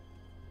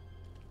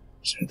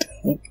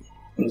 Oh,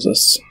 what is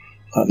this?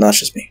 Oh, no, that's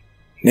just me.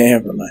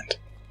 Never mind.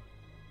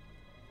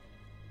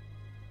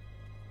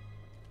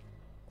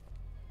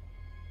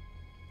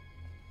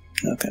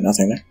 Okay,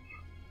 nothing there.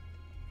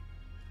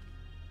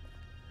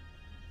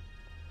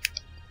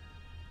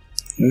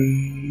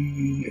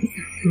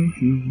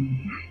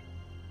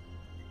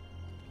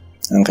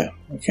 Okay,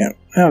 we can't.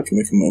 Okay,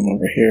 we can move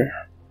over here.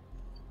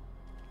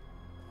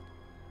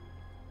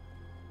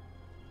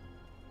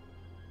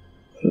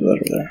 Put it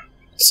over there.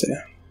 Let's see.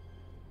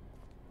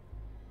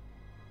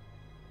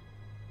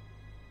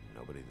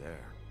 Nobody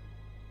there.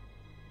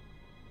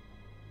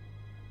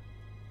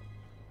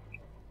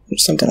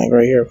 There's something like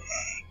right here,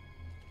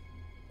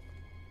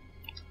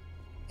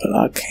 but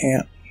I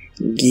can't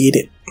get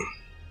it.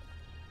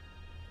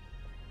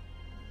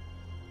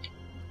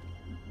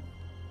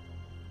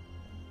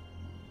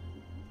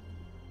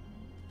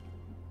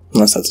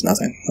 Unless that's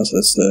nothing. Unless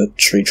that's the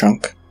tree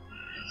trunk.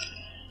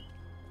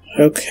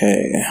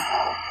 Okay.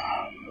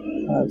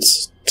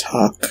 Let's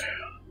talk.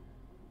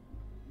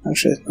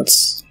 Actually,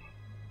 let's...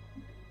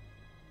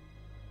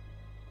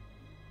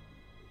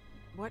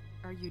 What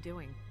are you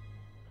doing?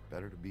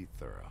 Better to be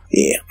thorough.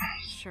 Yeah.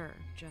 Sure,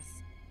 just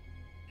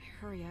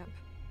hurry up.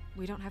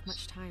 We don't have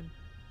much time.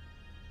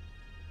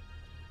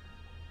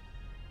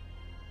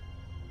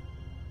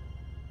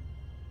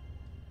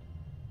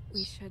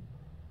 We should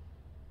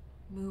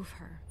move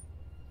her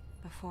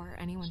before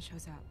anyone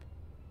shows up.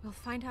 We'll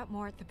find out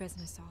more at the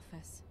business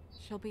office.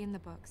 She'll be in the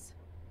books.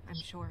 I'm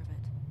sure of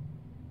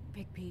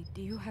it. Bigby,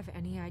 do you have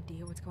any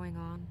idea what's going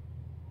on?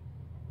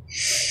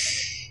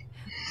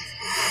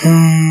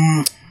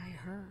 Why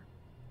her?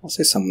 I'll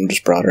say someone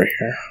just brought her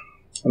here.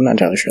 I'm not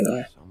entirely sure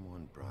though.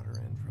 Someone brought her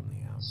in from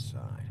the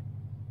outside.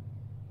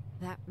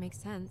 That makes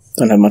sense.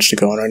 Don't have much to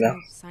go on right now.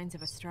 No signs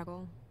of a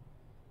struggle.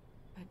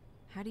 But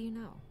how do you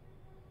know?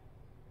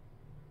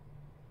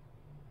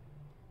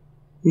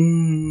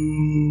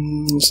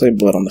 Let's lay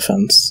blood on the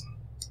fence.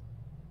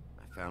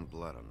 I found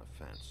blood on the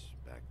fence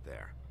back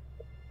there.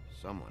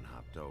 Someone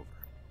hopped over.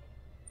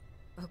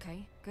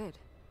 Okay, good.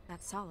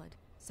 That's solid.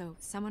 So,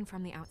 someone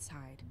from the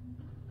outside.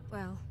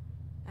 Well,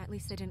 at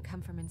least they didn't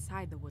come from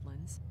inside the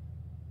woodlands.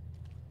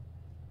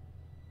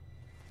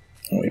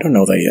 We don't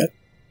know that yet.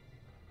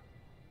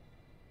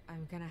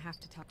 I'm gonna have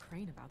to tell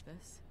Crane about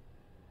this.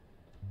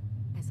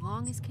 As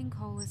long as King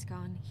Cole is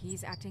gone,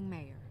 he's acting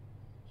mayor.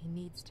 He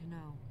needs to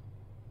know.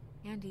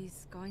 And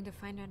he's going to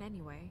find out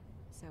anyway,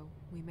 so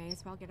we may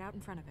as well get out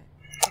in front of it.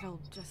 It'll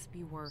just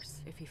be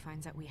worse if he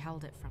finds out we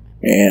held it from him.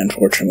 Yeah,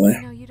 unfortunately.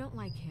 I know you don't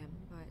like him,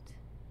 but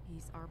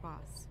he's our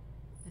boss.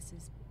 This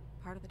is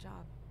part of the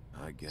job.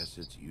 I guess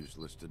it's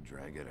useless to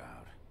drag it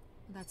out.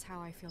 That's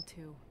how I feel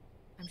too.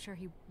 I'm sure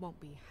he won't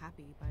be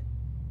happy, but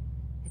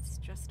it's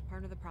just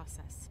part of the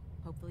process.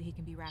 Hopefully he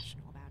can be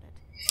rational about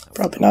it.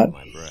 Probably not.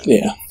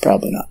 Yeah,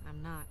 probably not.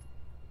 I'm not.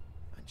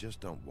 I just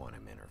don't want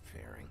him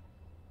interfering.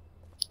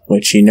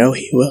 Which you know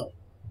he will.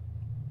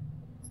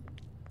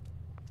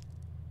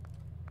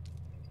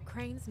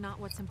 Crane's not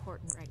what's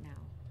important right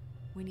now.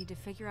 We need to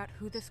figure out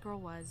who this girl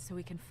was so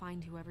we can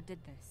find whoever did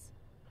this.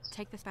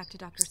 Take this back to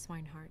Dr.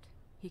 Swinehart.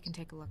 He can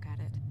take a look at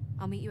it.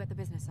 I'll meet you at the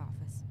business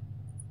office.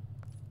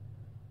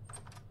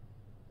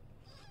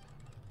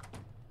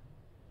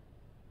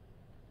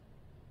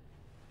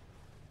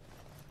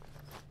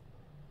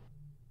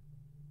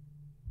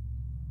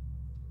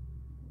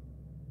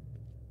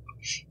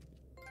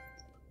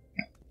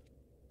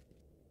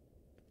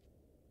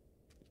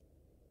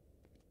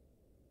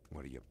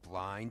 What are you,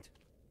 blind?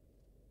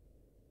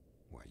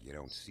 What, you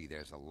don't see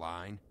there's a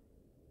line?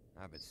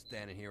 I've been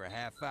standing here a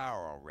half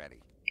hour already.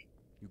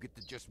 You get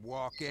to just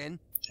walk in?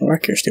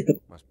 Work here, stupid.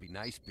 Must be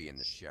nice being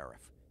the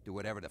sheriff. Do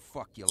whatever the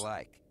fuck you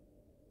like.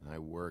 I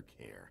work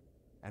here.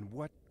 And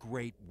what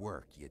great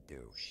work you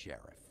do,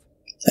 Sheriff.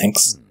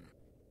 Thanks.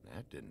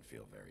 That didn't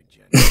feel very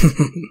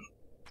genuine.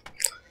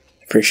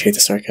 Appreciate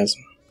the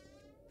sarcasm.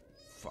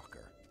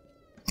 Fucker.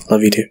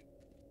 Love you too.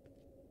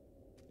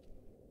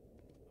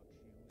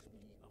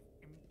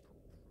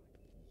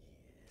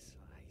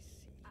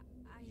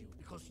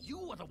 Because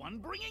you are the one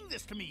bringing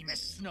this to me,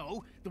 Miss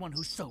Snow. The one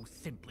who so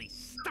simply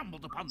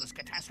stumbled upon this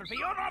catastrophe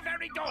on our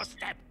very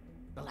doorstep.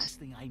 The last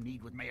thing I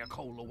need with Mayor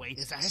Cole away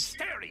is a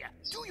hysteria.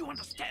 Do you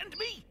understand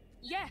me?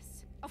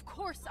 Yes, of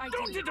course I do.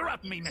 Don't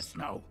interrupt me, Miss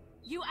Snow.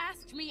 You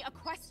asked me a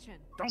question.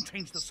 Don't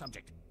change the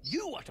subject.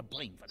 You are to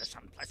blame for this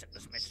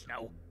unpleasantness, Miss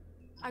Snow.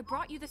 I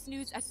brought you this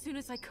news as soon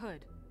as I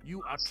could.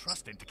 You are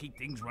trusted to keep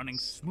things running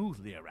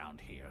smoothly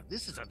around here.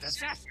 This is a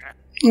disaster.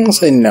 I'll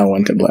say no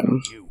one to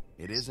blame.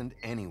 It isn't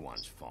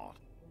anyone's fault.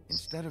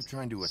 Instead of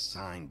trying to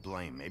assign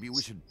blame, maybe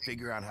we should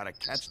figure out how to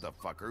catch the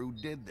fucker who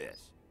did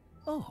this.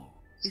 Oh,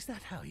 is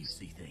that how you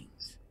see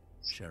things?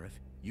 Sheriff,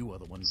 you are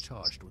the one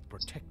charged with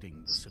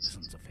protecting the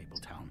citizens of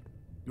Fabletown.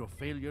 Your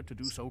failure to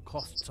do so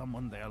cost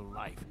someone their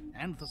life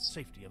and the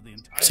safety of the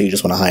entire... So you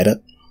just want to hide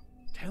it?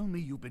 Tell me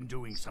you've been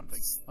doing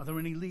something. Are there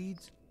any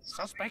leads?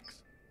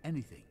 Suspects?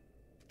 Anything.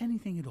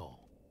 Anything at all.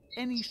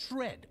 Any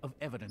shred of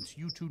evidence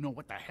you two know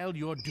what the hell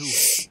you're doing.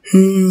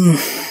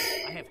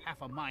 I have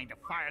half a mind to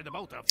fire the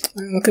both of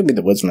you. It could be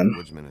the woodsman.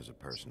 Woodsman is a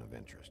person of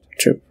interest.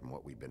 True. From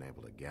what we've been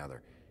able to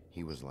gather,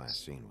 he was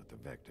last seen with the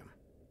victim.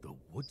 The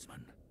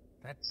woodsman?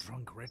 That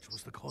drunk wretch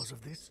was the cause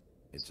of this?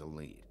 It's a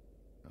lead.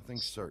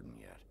 Nothing's certain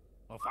yet.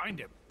 Well, find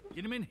him.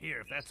 Get him in here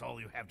if that's all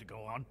you have to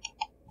go on.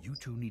 You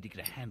two need to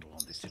get a handle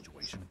on this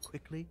situation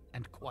quickly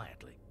and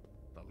quietly.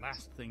 The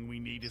last thing we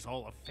need is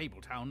all of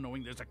Fabletown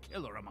knowing there's a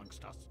killer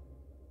amongst us.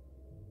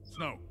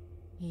 Snow.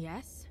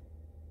 Yes?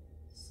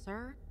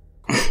 Sir?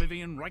 Call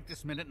Vivian right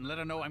this minute and let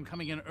her know I'm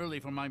coming in early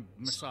for my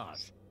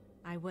massage.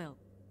 I will.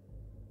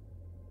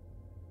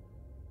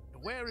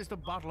 Where is the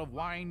bottle of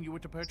wine you were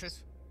to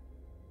purchase?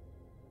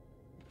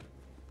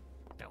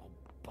 Oh,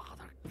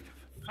 bother.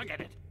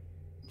 Forget it.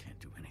 Can't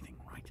do anything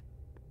right.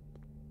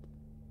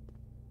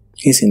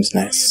 He seems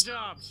nice. Do your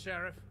job,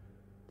 Sheriff.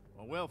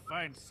 Or we'll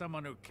find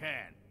someone who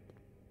can.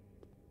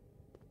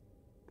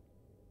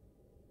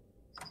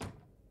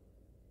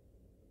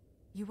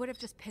 You would have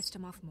just pissed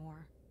him off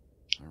more.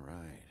 All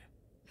right.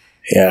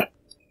 Yeah.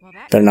 Well,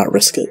 that Better not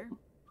risk it.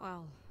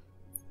 Well,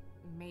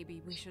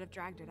 maybe we should have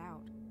dragged it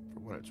out. For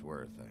what it's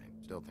worth,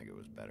 I still think it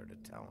was better to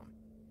tell him.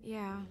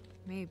 Yeah,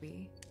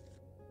 maybe.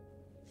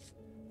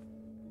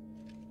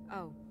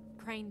 Oh,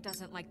 Crane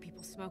doesn't like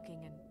people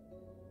smoking and...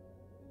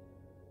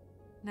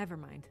 Never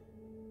mind.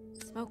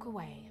 Smoke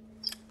away.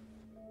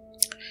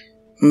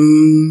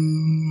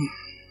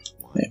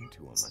 Why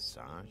to a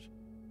massage?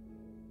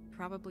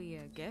 Probably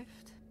a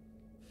gift.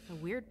 The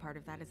weird part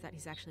of that is that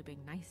he's actually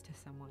being nice to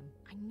someone.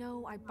 I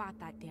know I bought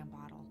that damn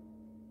bottle.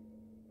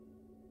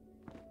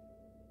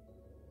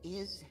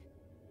 Is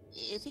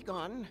he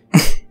gone?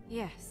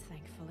 Yes,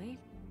 thankfully.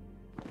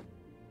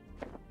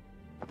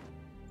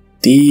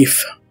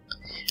 Thief.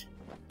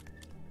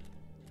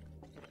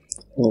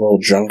 A little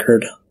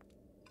drunkard.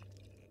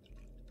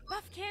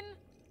 Buffkin!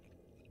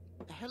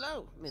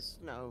 Hello, Miss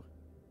Snow.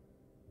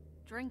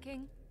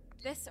 Drinking?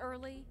 This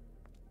early?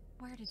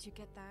 Where did you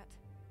get that?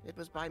 It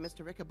was by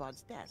Mr.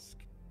 Ichabod's desk.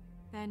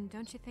 Then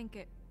don't you think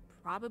it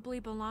probably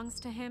belongs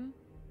to him?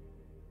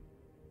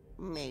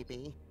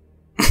 Maybe.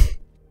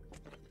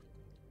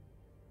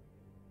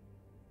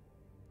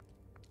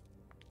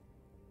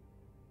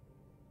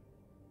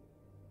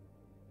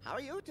 How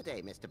are you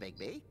today, Mr.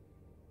 Bigsby?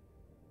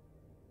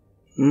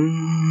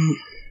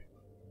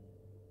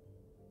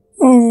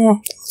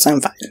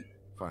 I'm fine.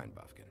 Fine,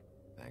 Buffkin.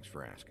 Thanks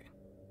for asking.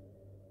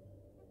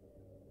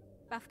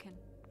 Buffkin,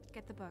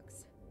 get the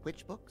books.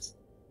 Which books?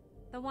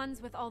 The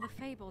ones with all the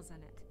fables in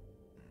it.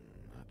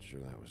 Not sure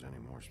that was any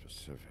more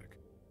specific.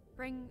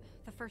 Bring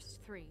the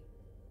first 3.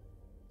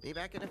 Be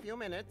back in a few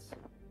minutes.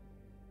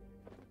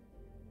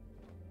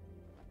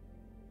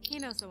 He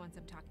knows the ones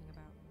I'm talking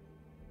about.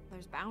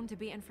 There's bound to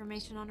be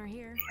information on her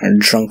here. Our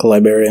drunk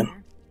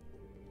librarian.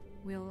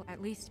 We'll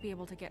at least be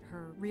able to get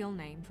her real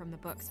name from the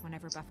books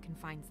whenever Buffkin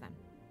finds them.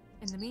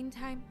 In the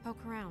meantime,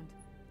 poke around.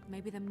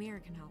 Maybe the mirror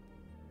can help.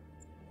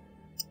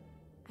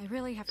 I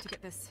really have to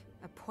get this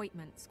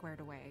appointment squared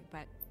away,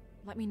 but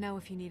let me know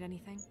if you need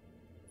anything.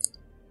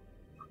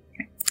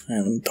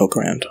 And poke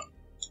around.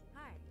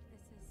 Hi,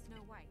 this is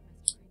Snow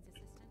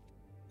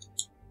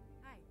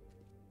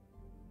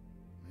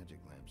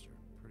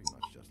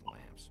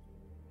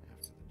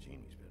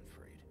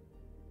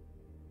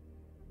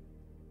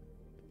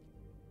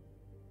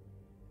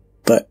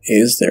But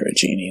is there a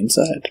genie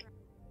inside?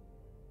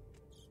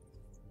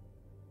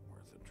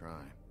 Worth a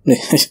try.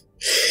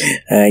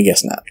 I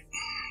guess not.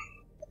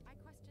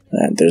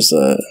 There's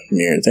a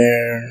mirror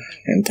there.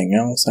 Anything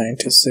else I need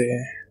to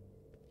see?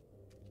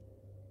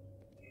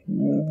 I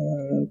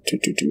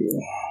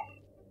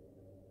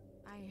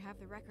have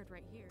the record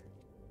right here.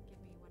 Give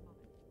me 1 moment.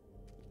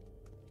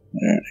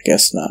 Alright, I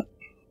guess not.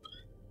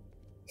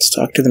 Let's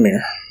talk to the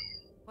mirror.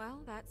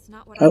 Well, that's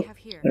not what Oh, I have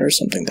here. there's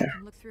something I there.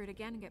 can look through it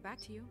again and get back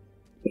to you.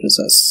 What is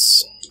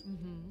this?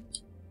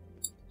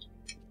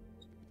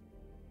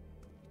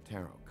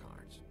 Tarot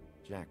cards.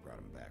 Jack brought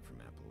them back from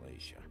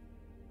Appalachia.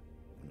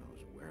 Who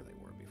knows where they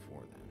were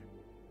before then?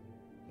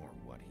 Or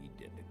what he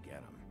did to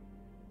get them.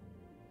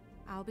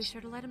 I'll be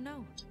sure to let him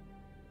know.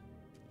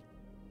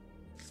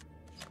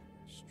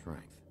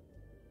 Strength.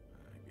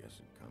 I guess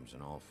it comes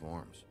in all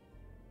forms.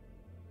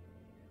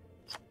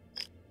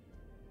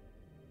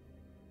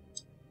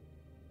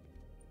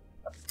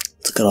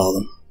 Let's look at all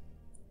of them.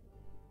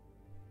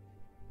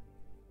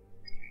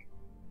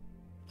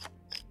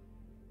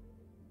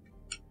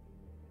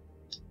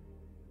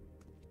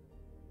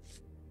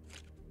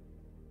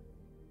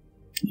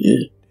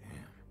 Yeah.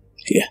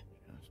 Yeah.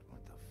 Just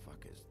what the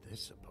fuck is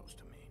this supposed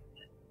to mean?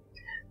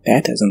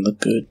 That doesn't look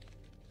good.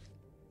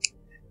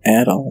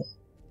 At all.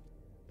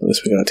 At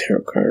least we got a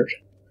tarot card.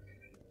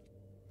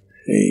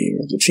 Hey,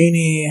 the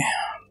genie.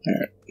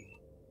 Alright.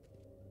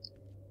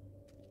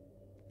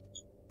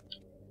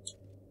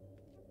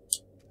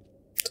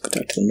 Let's go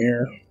back to the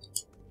mirror.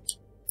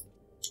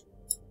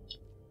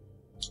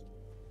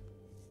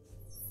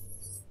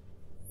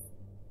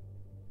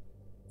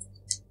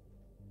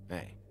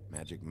 Hey,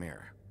 magic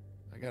mirror.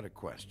 I got a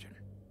question.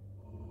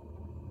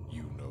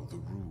 You know the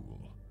rule.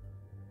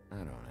 I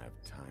don't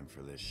have time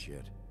for this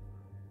shit.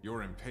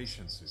 Your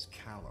impatience is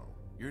callow.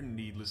 You're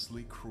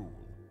needlessly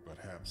cruel, but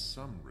have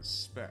some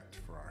respect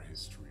for our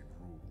history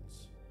and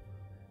rules.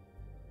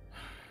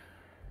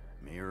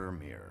 Mirror,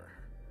 mirror.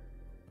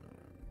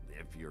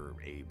 If you're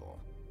able,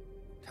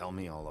 tell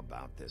me all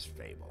about this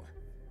fable.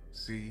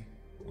 See?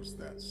 Was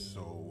that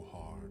so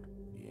hard?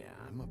 Yeah,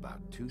 I'm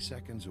about 2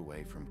 seconds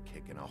away from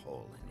kicking a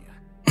hole in you.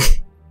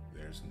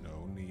 There's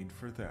no need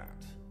for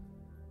that.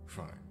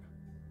 Fine.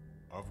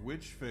 Of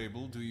which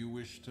fable do you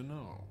wish to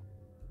know?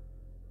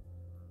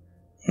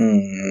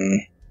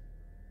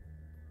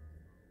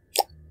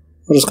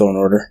 We'll just go in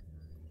order.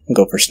 I'll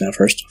go for Snow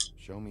first.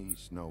 Show me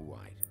Snow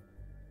White.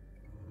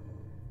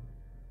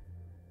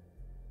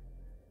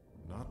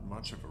 Not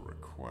much of a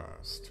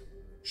request.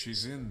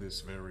 She's in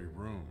this very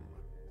room.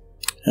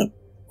 Yep.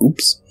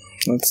 Oops.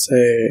 Let's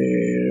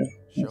say...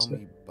 Show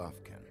me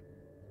Buffkin.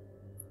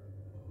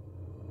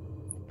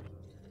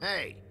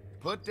 Hey,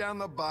 put down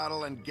the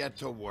bottle and get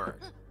to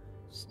work.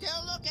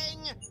 Still looking.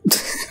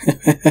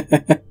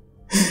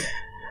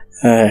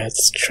 Alright,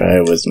 let's try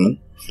Wisdom.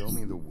 Show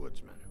me the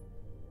woodsman.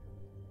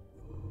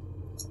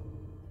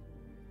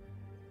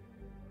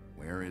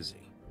 Where is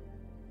he?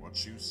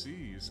 What you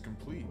see is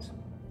complete.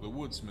 The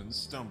woodsman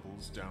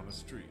stumbles down a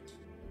street.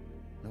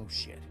 No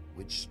shit.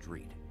 Which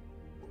street?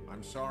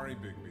 I'm sorry,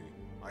 Bigsby.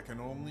 I can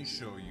only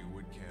show you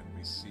what can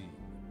be seen.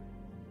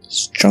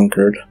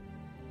 Strunkard.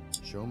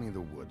 Show me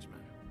the woodsman.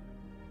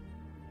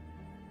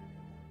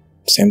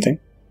 Same thing.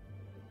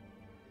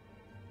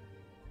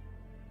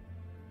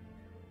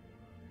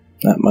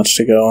 Not much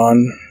to go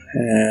on.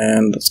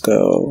 And let's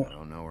go. I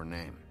don't know her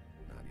name.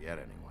 Not yet,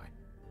 anyway.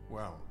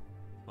 Well,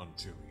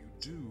 until you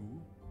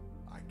do,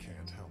 I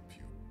can't help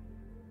you.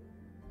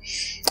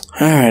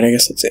 Alright, I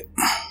guess that's it.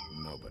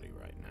 Nobody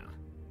right now.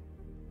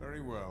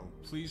 Very well.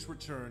 Please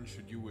return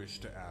should you wish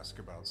to ask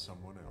about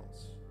someone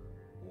else.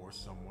 Or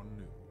someone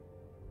new.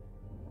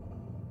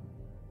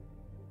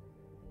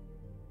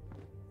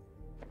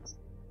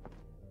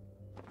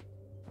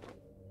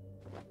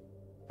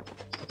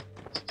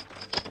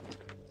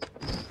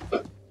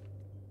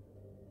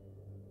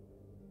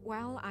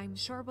 Well, I'm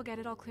sure we'll get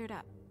it all cleared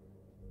up.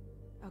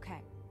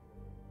 Okay.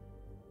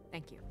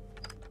 Thank you.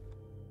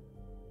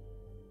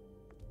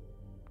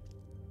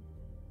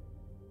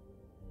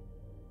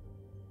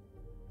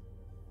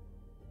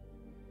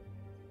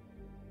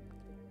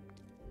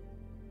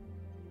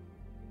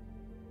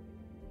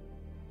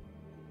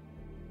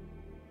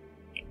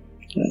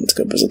 Let's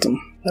go visit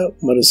them. Oh,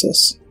 what is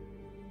this?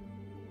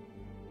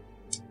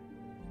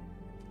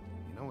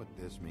 You know what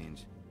this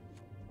means?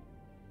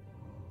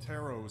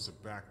 Tarot is a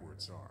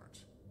backwards art.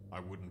 I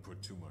wouldn't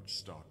put too much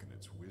stock in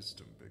its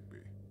wisdom,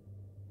 Bigsby.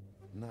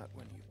 Not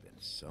when you've been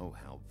so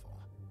helpful.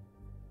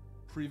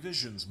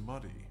 Prevision's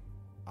muddy.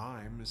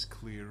 I'm as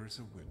clear as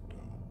a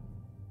window.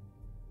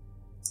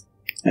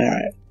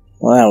 Alright.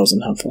 Well, that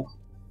wasn't helpful.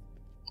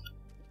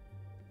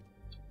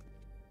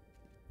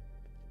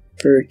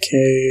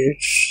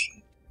 Birdcage.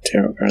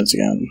 Tarot cards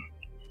again.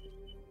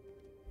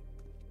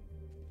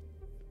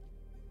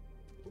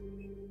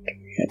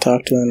 Can't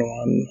talk to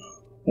anyone.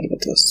 What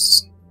about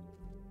this?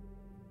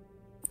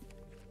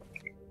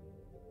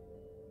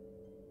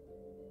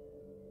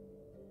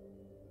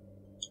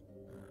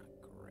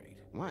 Great.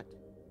 What?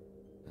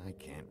 I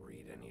can't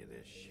read any of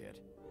this shit.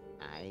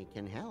 I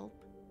can help.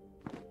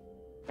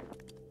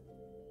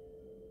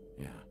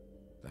 Yeah,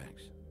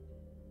 thanks.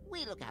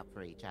 We look out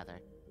for each other.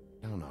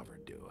 Don't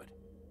overdo it.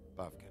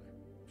 Buffkin,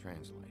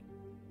 translate.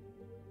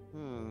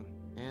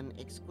 An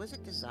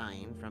exquisite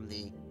design from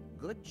the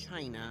good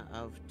china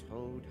of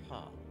Toad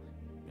Hall.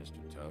 Mr.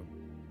 Toad?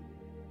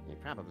 He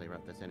probably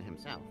wrote this in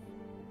himself.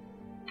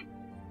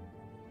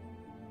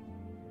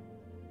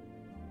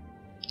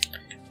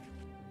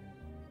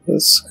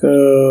 Let's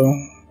go.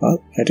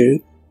 Oh, I do.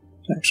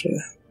 Actually,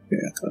 yeah,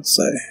 let's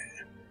say.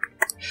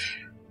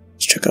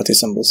 Let's check out these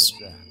symbols.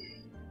 What's that?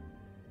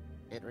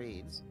 It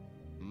reads,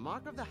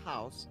 Mark of the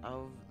House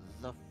of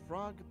the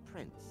Frog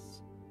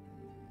Prince.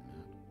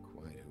 Not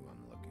quite who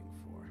I'm looking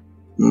for.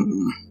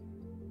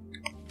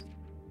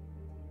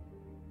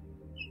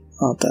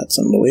 Not that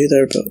symbol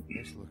either, but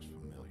This looks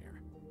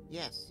familiar.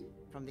 Yes,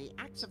 from the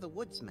Axe of the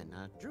Woodsman,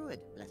 a druid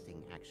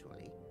blessing,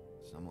 actually.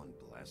 Someone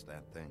blessed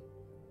that thing?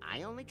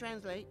 I only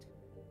translate.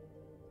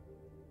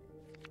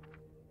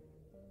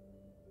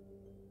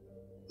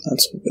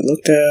 that's what we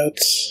looked at.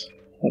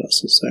 What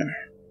else is there?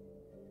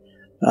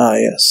 Ah,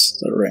 yes,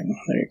 the ring.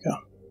 There you go.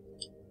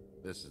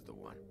 This is the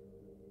one.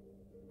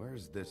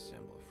 Where's this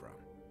symbol from?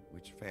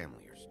 Which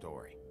family or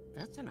story?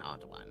 That's an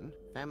odd one.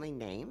 Family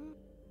name?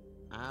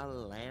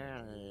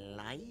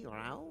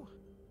 Alerlairao?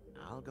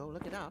 I'll go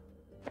look it up.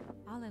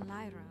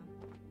 Alelaira.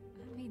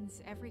 That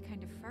means every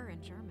kind of fur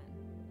in German.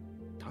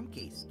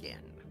 Donkey skin.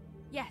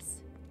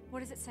 Yes. What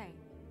does it say?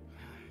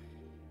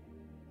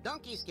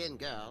 Donkey skin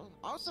girl,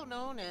 also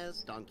known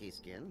as donkey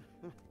skin,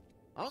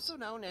 also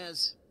known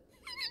as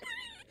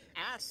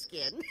ass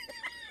skin.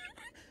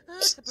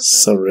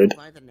 So rude.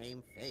 By the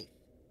name Faith.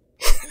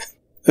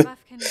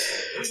 Buffkin,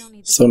 we don't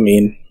need the So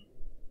mean. commentary.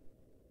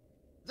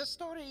 The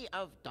story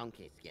of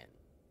Donkey Skin.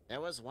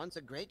 There was once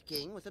a great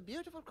king with a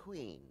beautiful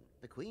queen.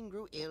 The queen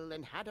grew ill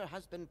and had her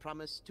husband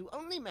promise to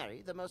only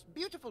marry the most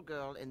beautiful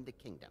girl in the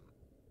kingdom.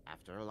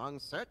 After a long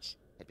search,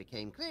 it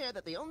became clear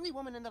that the only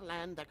woman in the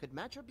land that could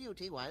match her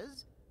beauty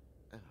was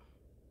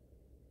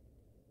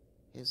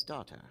his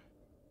daughter,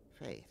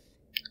 Faith.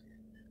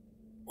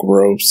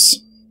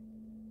 Gross.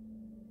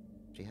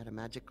 She had a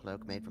magic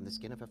cloak made from the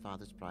skin of her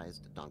father's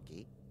prized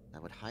donkey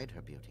that would hide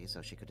her beauty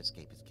so she could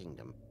escape his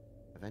kingdom.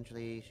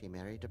 Eventually, she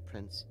married a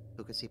prince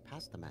who could see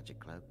past the magic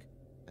cloak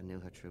and knew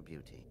her true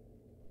beauty.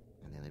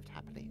 And they lived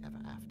happily ever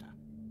after.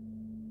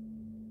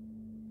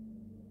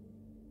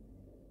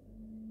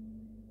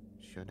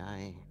 Should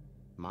I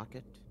mark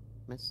it,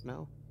 Miss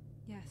Snow?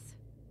 Yes.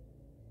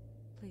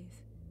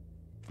 Please.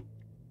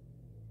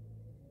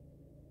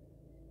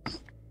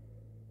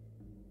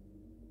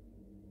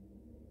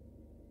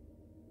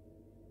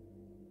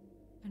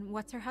 And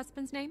what's her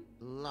husband's name?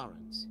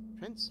 Lawrence.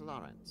 Prince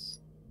Lawrence.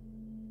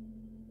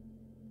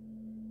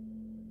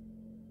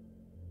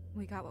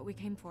 We got what we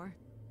came for.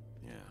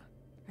 Yeah.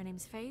 Her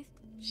name's Faith.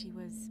 She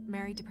was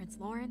married to Prince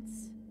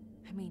Lawrence.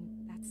 I mean,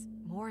 that's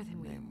more than Her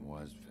we... name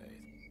was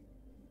Faith.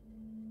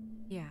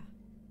 Yeah.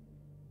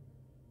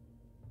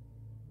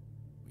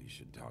 We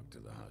should talk to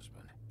the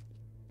husband.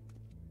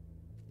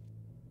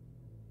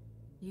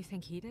 You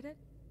think he did it?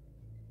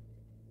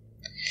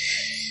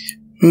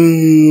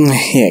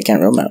 Yeah, I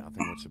can't rule him out.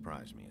 Nothing would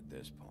surprise me at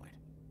this point.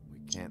 We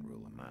can't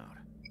rule him out.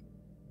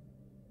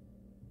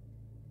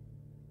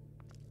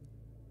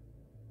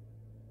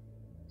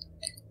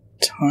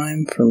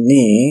 Time for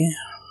me.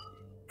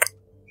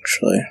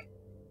 Actually,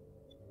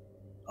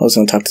 I was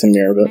going to talk to the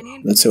mirror, but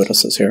Any let's see what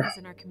else is information on here. Faith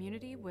in our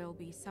community will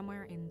be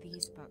somewhere in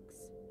these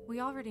books. We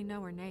already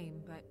know her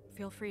name, but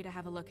feel free to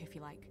have a look if you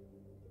like.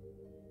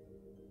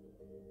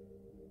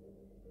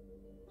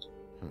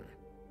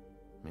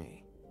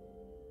 Me.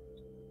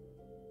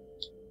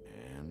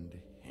 And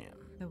him.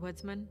 The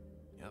woodsman?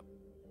 Yep.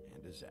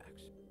 And his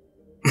axe.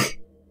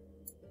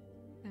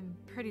 I'm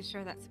pretty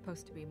sure that's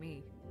supposed to be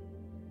me.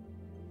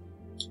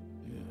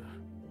 Yeah.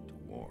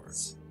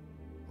 Dwarves.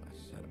 Less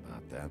said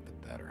about that, the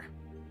better.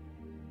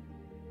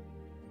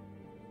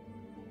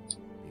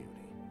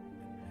 Beauty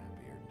and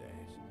happier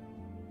days.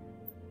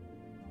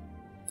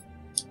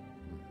 I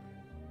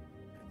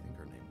think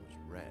her name was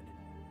Red.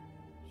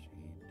 She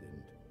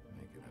didn't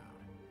make it out.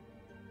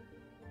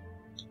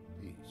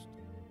 Beast.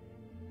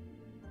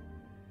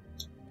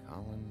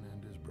 Colin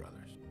and his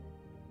brothers.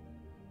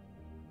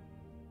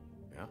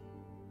 Yeah,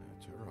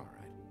 that's her, all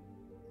right.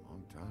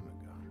 Long time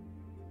ago.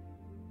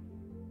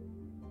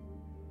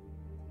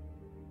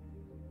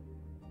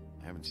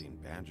 I haven't seen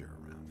Badger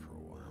around for a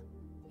while.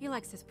 He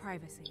likes his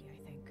privacy, I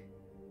think.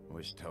 I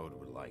wish Toad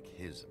would like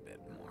his a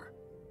bit more.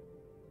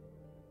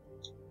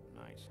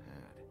 Nice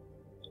hat.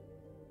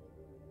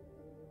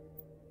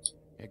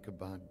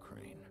 Ichabod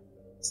Crane.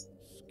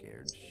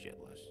 Scared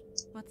shitless.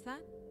 What's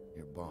that?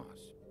 Your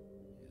boss.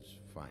 His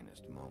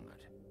finest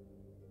moment.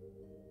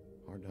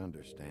 Hard to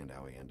understand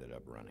how he ended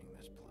up running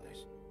this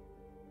place.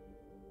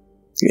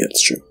 Yeah,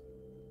 it's true.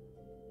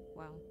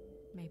 Well,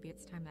 maybe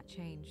it's time that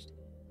changed.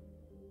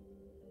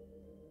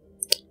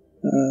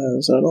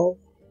 Is that all?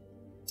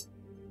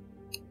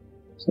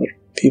 Is there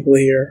people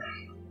here?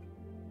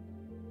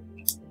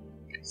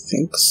 I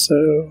think so.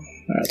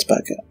 Alright, let's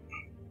back up.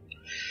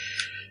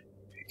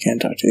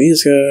 Can't talk to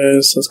these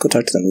guys. Let's go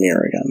talk to the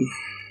mirror again.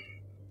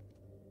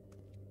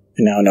 I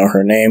now know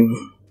her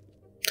name.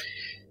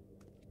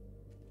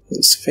 This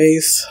is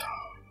Faith.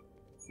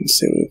 Let's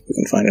see if we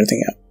can find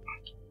anything out.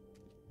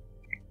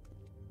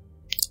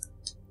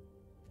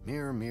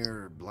 Mirror,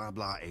 mirror, blah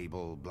blah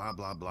able, blah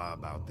blah blah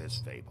about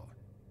this fable.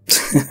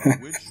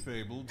 Which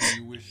fable do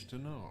you wish to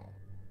know?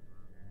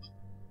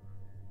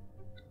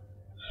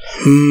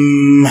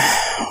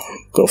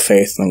 Go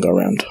Faith, then go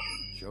around.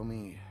 Show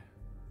me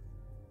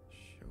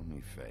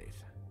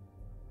Faith.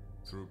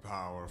 Through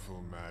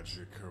powerful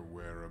magic, her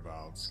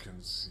whereabouts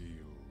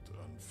concealed.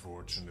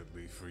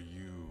 Unfortunately for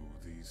you,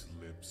 these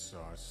lips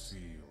are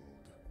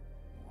sealed.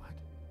 What?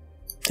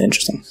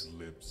 Interesting. These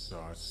lips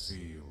are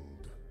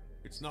sealed.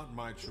 It's not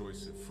my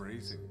choice of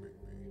phrasing,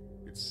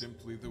 Bigsby. It's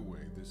simply the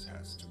way this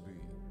has to be.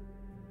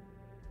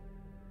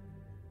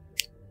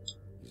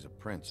 He's a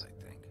prince, I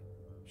think.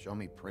 Show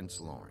me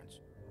Prince Lawrence.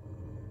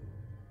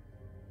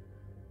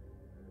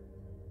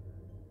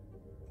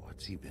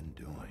 What's he been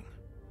doing?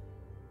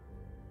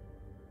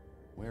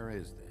 Where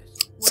is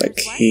this? It's like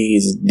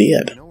he's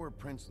dead. You know where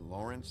Prince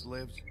Lawrence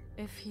lives?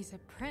 If he's a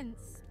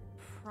prince,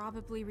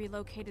 probably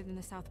relocated in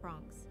the South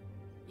Bronx.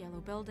 Yellow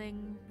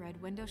building, red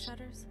window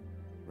shutters.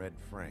 Red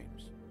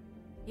frames.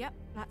 Yep,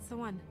 that's the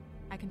one.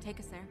 I can take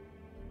us there.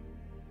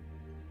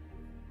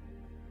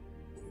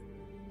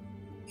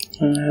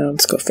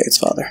 Let's go Faith's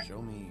father.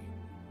 Show me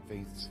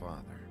Faith's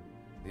father,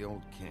 the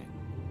old king.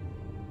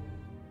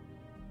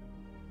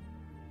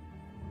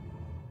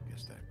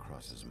 Guess that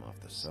crosses him off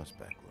the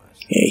suspect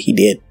list. Yeah, he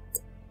did.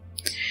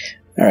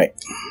 Alright.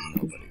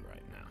 Nobody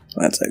right now.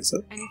 Let's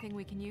exit. Anything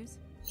we can use?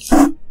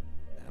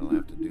 That'll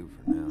have to do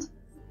for now.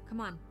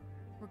 Come on,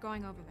 we're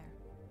going over there.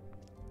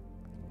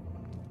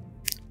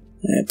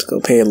 Let's go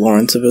pay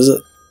Lawrence a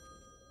visit.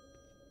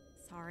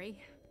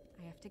 Sorry,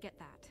 I have to get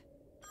that.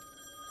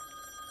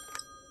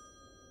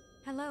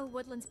 Hello,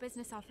 Woodland's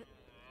business office.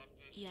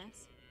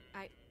 Yes,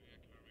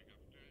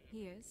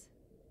 he is.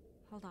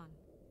 Hold on.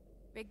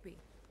 Bigsby,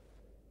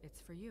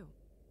 it's for you.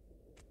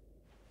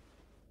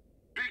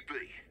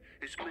 Bigsby,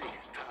 it's me,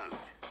 Toad.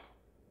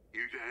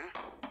 You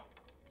there?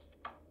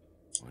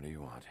 What do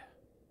you want?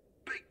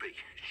 Bigsby,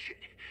 shit.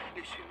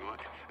 Listen, right,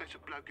 there's a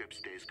bloke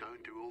upstairs going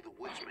through all the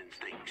woodsman's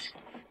things.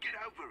 Get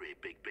over here,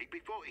 Bigsby,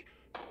 before he...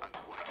 Oh,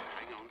 wait,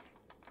 hang on.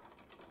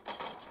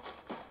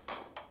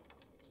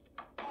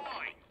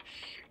 Oi,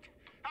 shit.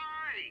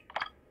 Hey!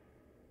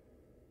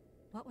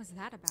 What was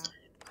that about?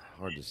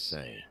 Hard to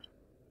say.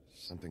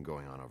 Something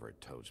going on over at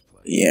Toad's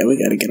place. Yeah, we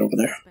gotta get over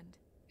there.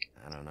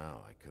 I don't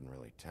know. I couldn't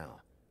really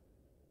tell.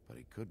 But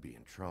he could be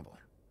in trouble.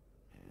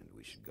 And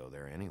we should go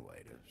there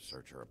anyway to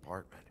search her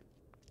apartment.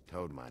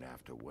 Toad might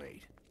have to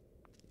wait.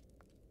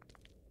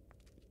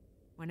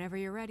 Whenever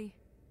you're ready.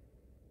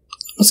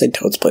 I'll say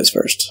Toad's place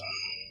first.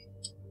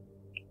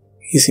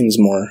 He seems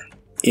more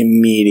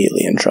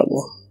immediately in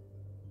trouble.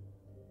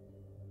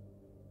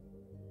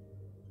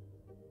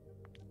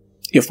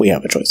 If we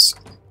have a choice.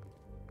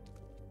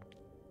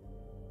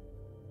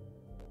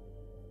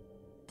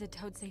 Did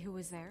Toad say who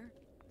was there?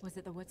 Was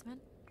it the woodsman?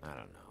 I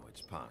don't know.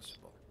 It's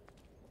possible.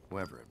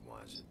 Whoever it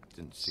was, it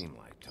didn't seem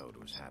like Toad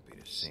was happy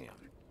to see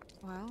him.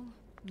 Well,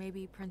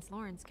 maybe Prince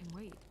Lawrence can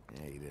wait.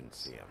 Yeah, he didn't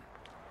see him.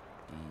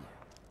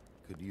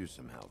 He could use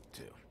some help,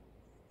 too.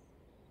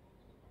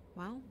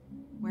 Well,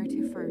 where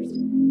to first?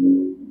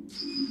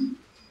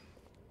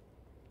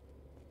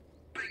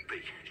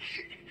 Bigsby,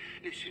 shit.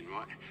 Listen,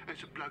 right,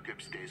 there's a bloke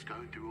upstairs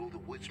going through all the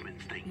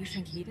woodsman's things. You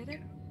think he did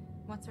it?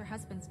 What's her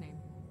husband's name?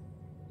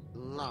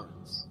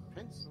 Lawrence.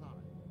 Prince Lawrence.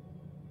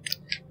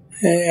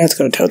 Yeah, let's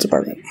go to Toad's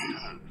apartment.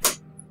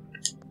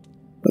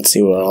 Let's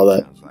see what all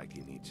that Sounds like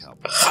he needs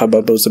help.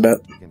 hubbub's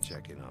about. You can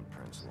check in on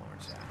Prince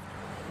Lawrence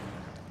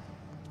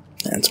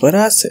after. That's what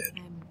I said.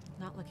 I'm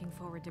not looking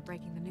forward to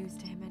breaking the news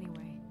to him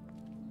anyway.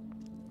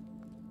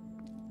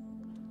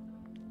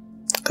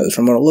 Because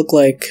from what it looked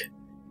like,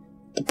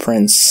 the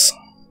prince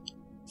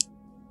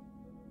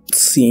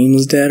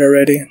seems dead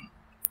already.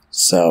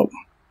 So,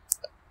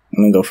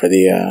 I'm gonna go for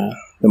the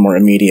more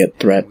immediate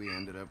threat. We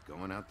ended up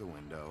going out the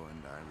window,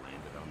 and I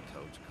landed on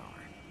Toad's car.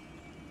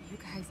 You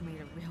guys made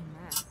a real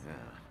mess. Yeah,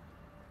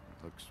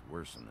 it looks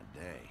worse in the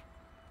day.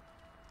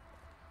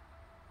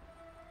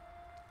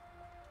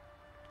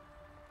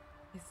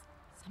 Is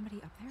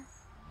somebody up there?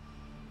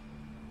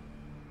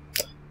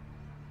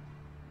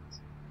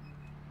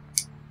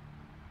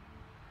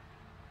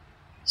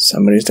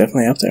 Somebody's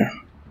definitely up there.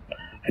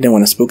 I didn't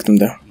want to spook them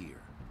though.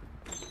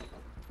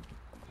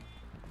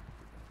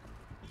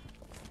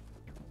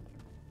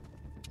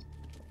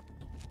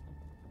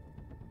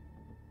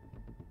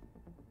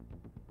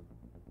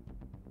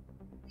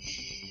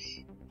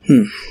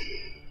 Here.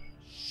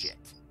 Shit.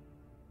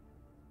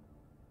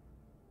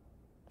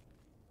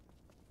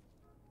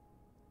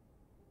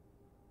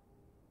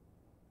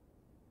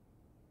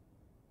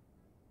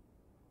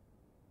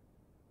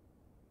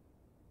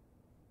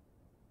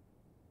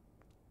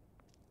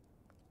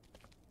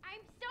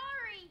 I'm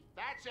sorry!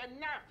 That's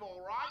enough,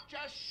 all right?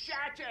 Just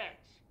shut it!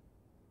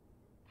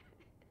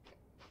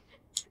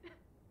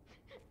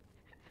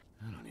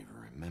 I don't even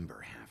remember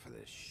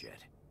this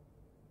shit.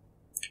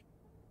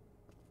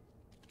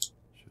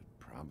 Should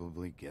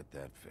probably get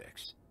that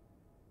fixed.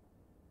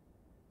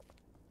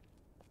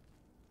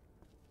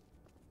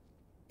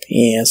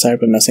 Yeah, sorry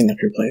for messing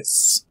up your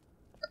place.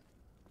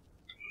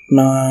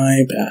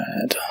 My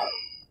bad.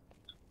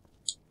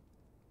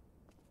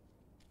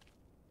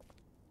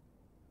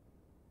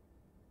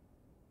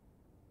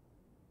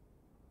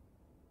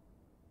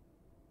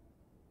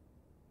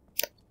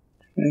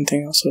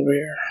 Anything else over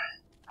here?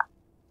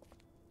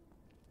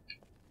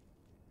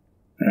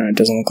 Alright,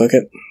 doesn't look like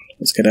it.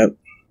 Let's get out.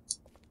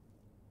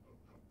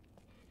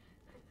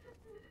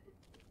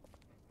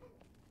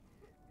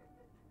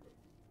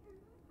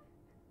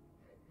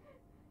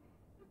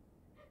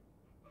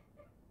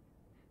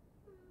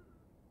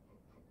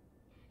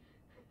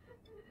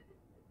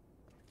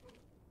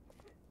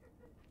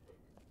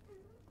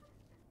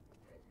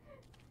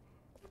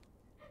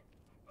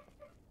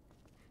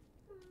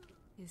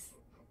 Is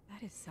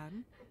that his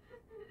son?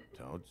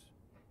 Toads?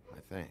 I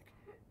think.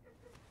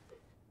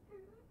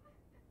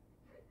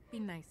 Be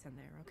nice in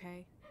there,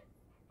 okay?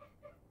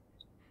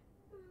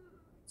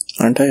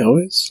 Aren't I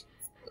always?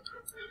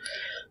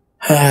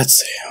 Let's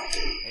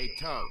see. Hey,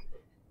 Toad.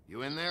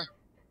 You in there?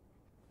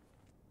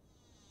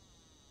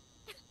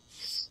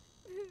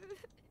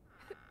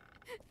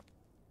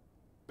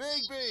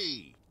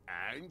 Bigsby!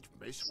 And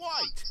Miss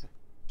White!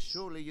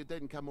 Surely you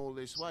didn't come all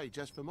this way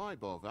just for my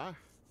bother?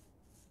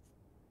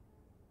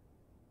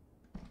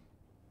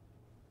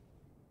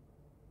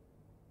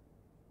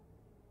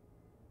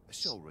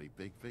 Sorry,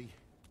 Bigsby.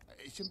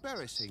 It's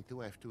embarrassing to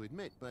have to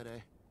admit, but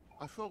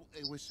I thought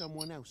there was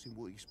someone else in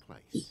Woody's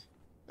place.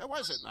 There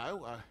wasn't,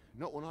 though.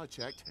 Not when I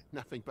checked.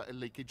 Nothing but a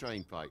leaky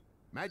drain pipe.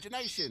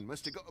 Imagination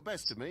must have got the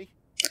best of me.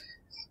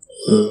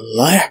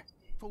 Liar.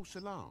 False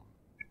alarm.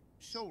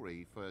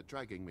 Sorry for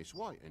dragging Miss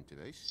White into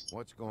this.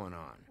 What's going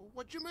on?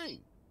 What do you mean?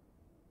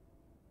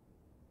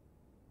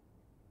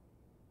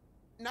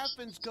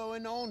 Nothing's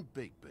going on,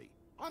 Bigsby.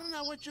 I don't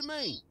know what you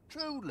mean.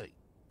 Truly.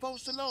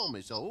 False alarm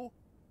is all.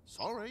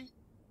 Sorry.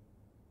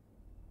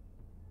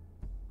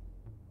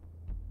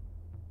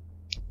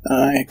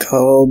 I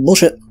call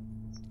bullshit.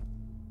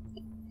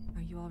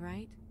 Are you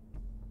alright?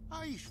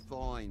 He's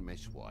fine,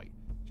 Miss White.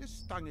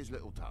 Just stung his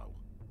little toe.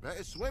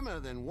 Better swimmer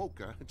than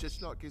Walker,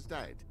 just like his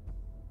dad.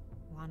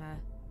 Wanna...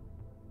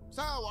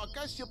 So, I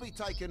guess you'll be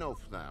taking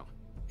off now.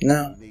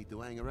 No. Don't need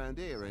to hang around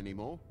here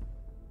anymore.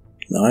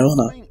 No, I will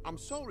not. I mean, I'm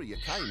sorry you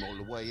came all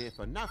the way here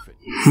for nothing.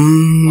 But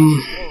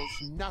it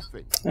was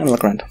nothing. I'm gonna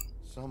look around.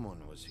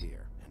 Someone was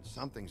here, and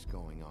something's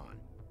going on.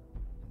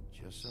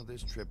 Just so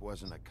this trip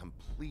wasn't a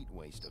complete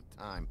waste of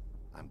time,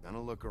 I'm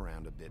gonna look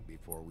around a bit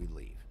before we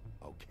leave,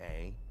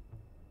 okay?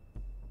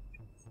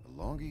 The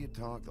longer you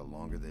talk, the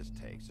longer this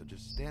takes, so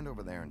just stand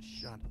over there and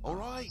shut up. All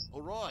right.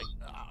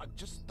 I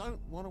just don't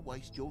want to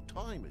waste your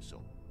time, is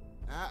all.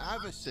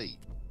 Have a seat.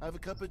 Have a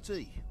cup of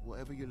tea.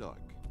 Whatever you like.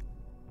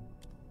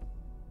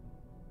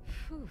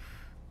 Phew.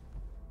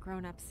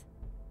 Grown-ups.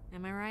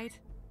 Am I right?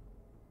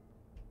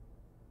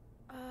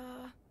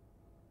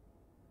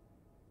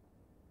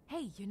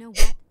 Hey, you know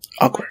what?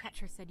 Awkward. My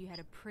catcher said you had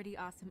a pretty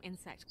awesome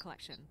insect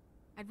collection.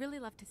 I'd really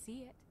love to see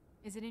it.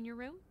 Is it in your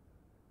room?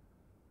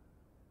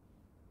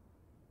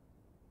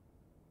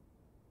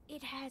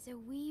 It has a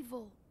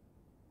weevil.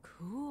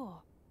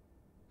 Cool.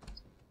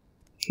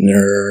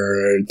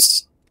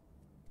 Nerds.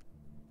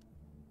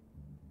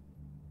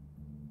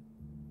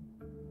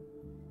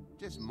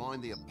 Just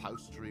mind the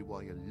upholstery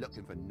while you're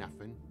looking for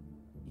nothing.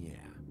 Yeah,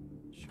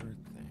 sure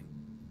thing.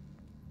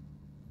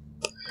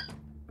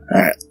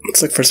 Alright,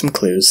 let's look for some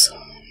clues.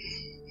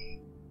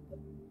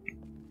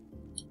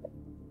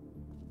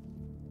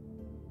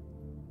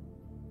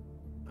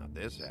 How'd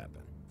this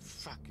happen?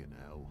 Fucking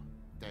hell.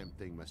 Damn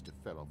thing must have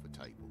fell off the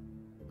table.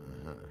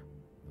 Uh-huh.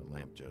 The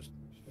lamp just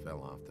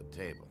fell off the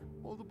table.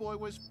 Or the boy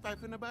was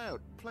faffing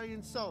about,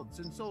 playing sods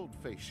and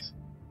swordfish.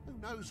 Who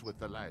knows with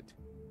the lad?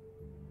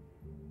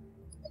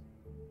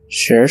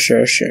 Sure.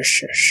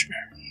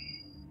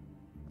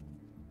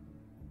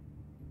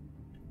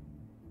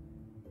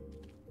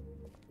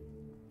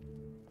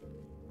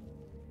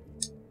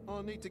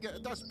 I'll need to get a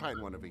dustpan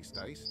one of these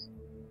days.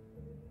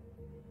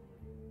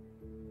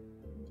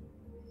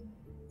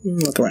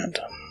 Look around.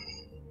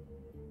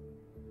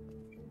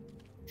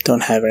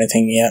 Don't have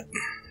anything yet.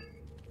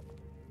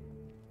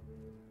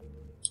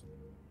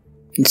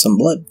 And some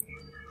blood.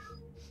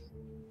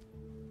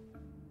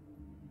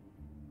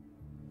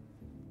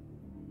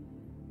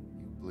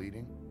 You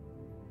bleeding?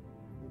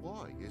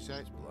 Why? Is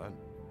that... Blood?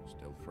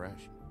 Still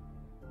fresh?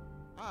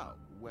 Oh,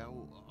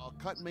 well, I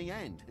cut me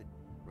hand.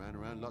 Ran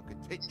around like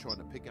a tit trying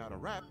to pick out a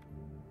wrap.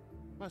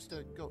 Must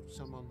have got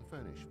some on the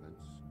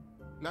furnishments.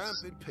 Lamp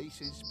in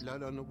pieces,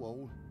 blood on the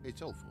wall.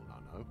 It's awful,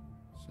 I know.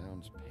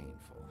 Sounds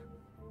painful.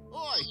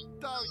 Oi,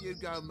 don't you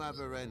go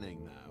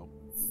mother-henning now.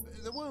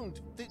 The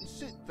wound didn't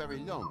sit very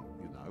long,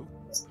 you know.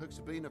 Perks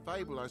of being a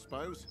fable, I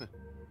suppose.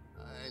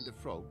 And a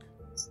frog.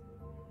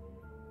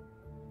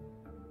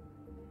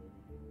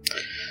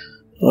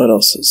 What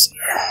else is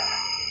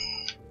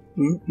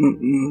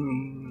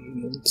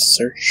there?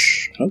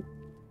 Search. Oh.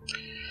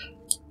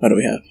 What do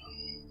we have?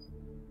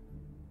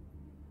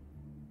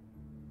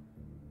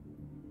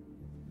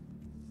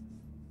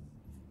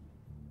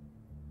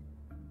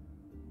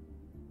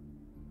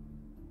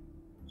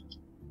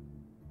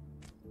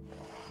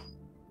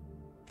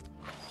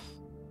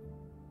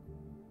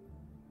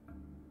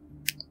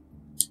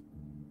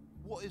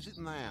 What is it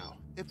now?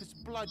 If it's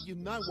blood, you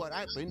know what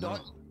happened. No,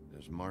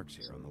 there's marks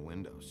here on the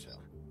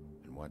windowsill.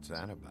 And what's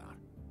that about?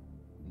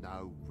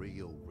 No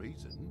real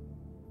reason.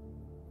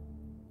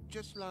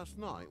 Just last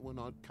night, when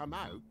I'd come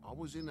out, I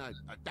was in a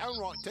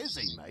downright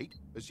dizzy, mate,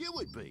 as you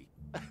would be.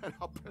 And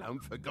I plumb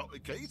forgot the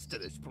keys to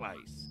this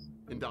place.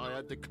 And I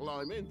had to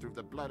climb in through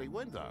the bloody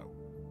window.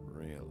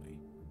 Really?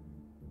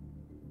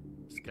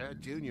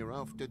 Scared Junior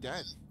off to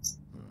death.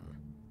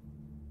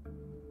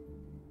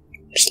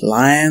 Just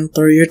lying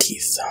through your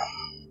teeth.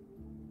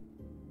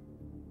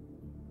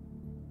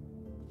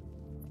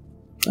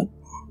 Oh,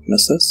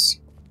 missed this.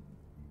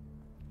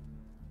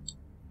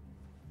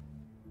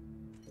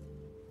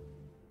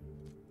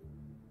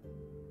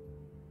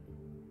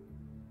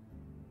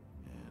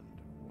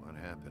 And what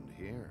happened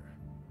here?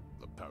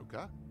 The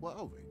poker? What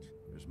of it?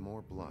 There's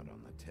more blood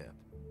on the tip.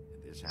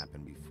 Did this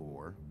happen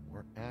before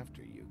or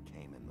after you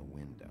came in the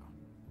window?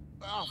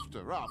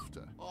 After.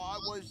 I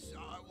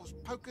was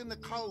poking the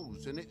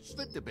coals and it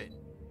slipped a bit.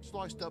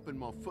 Sliced up in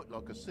my foot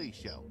like a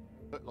seashell.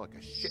 Looked like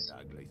a shit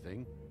ugly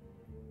thing.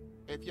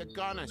 If you're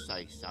gonna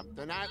say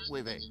something, out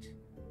with it.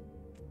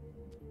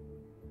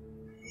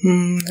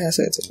 That's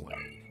it. Wait,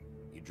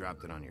 you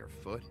dropped it on your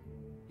foot?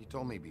 You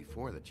told me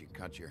before that you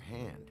cut your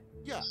hand.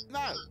 Yeah, no,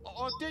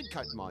 I did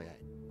cut my hand.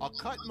 I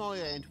cut my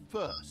hand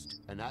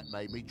first, and that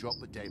made me drop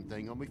the damn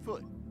thing on my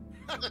foot.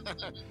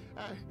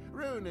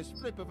 Ruinous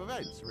flip of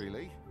events,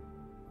 really.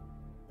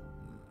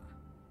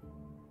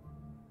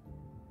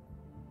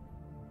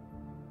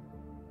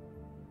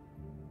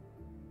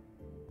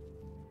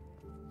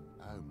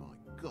 Oh my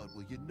God,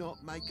 will you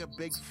not make a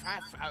big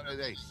faff out of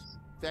this?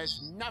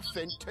 There's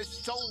nothing to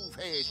solve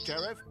here,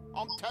 Sheriff.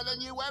 I'm telling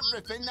you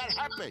everything that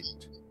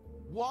happened.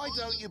 Why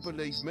don't you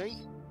believe me?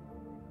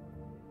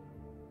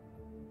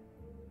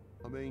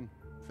 I mean,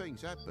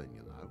 things happen,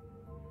 you know.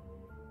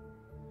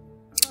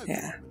 No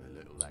Yeah. problem in a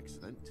little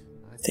accident.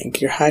 I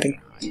think you're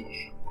hiding.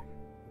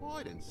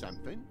 Hiding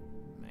something?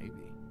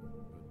 Maybe.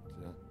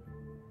 But,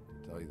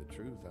 to tell you the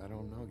truth, I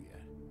don't know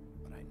yet.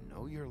 But I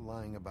know you're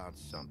lying about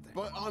something.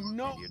 But I'm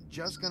not. And you're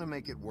just gonna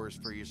make it worse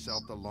for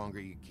yourself the longer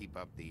you keep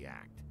up the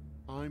act.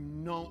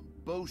 I'm not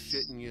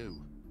bullshitting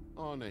you.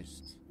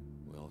 Honest.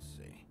 We'll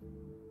see.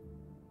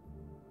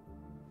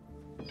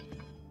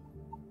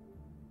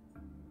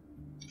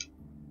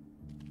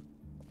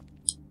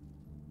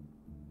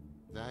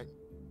 That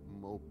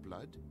more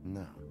blood?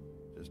 No,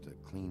 just a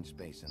clean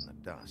space in the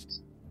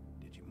dust.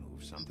 Did you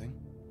move something?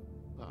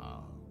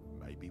 Oh,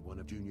 maybe one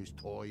of Junior's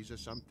toys or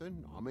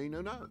something. I mean,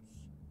 who knows?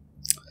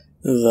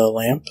 The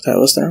lamp that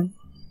was there?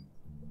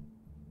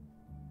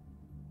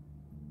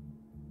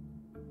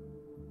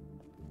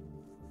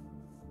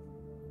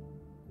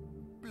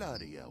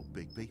 Bloody hell,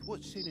 Bigsby.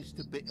 What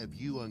sinister bit have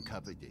you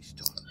uncovered this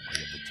time? I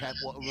let the tap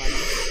water run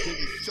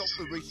didn't stop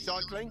the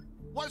recycling?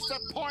 What's the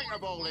point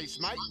of all this,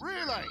 mate?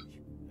 Really?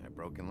 That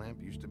broken lamp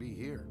used to be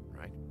here,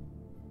 right?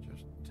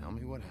 Just tell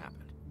me what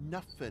happened.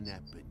 Nothing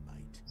happened,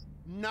 mate.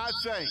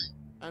 Nothing!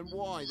 And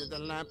why did the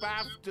lamp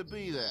have to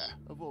be there,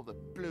 of all the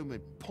blooming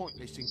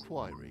pointless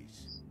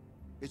inquiries?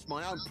 It's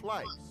my own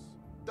place.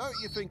 Don't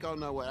you think I'll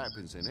know what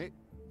happens in it?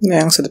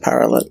 Yeah, looks like the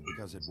power outlet.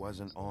 Because it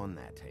wasn't on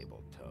that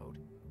table, Toad.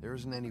 There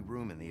isn't any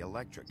room in the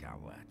electric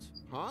outlets.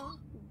 Huh?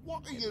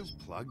 What are It you... was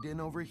plugged in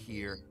over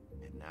here,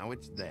 and now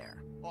it's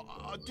there.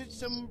 I did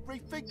some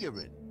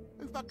refiguring.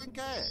 Who fucking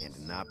cares? And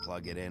to not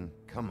plug it in?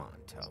 Come on,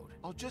 Toad.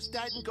 I just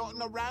hadn't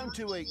gotten around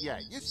to it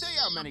yet. You see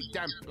how many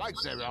damn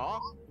plugs there are?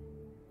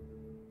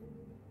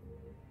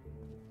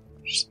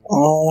 Just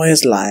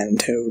always lying,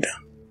 Toad.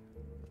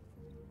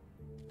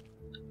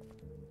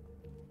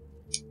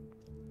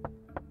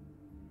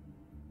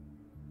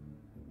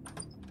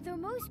 Though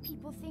most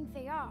people think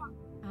they are.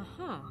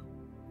 Uh-huh.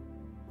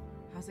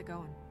 How's it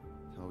going?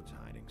 Toad's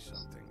hiding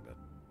something, but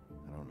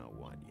I don't know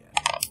what yet.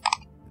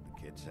 Did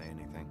the kid say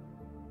anything?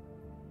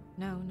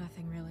 No,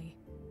 nothing really.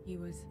 He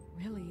was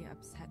really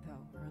upset,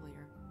 though,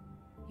 earlier.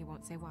 He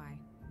won't say why.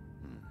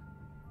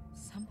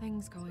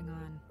 Something's going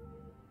on.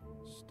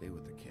 Stay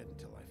with the kid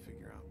until I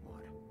figure out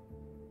what.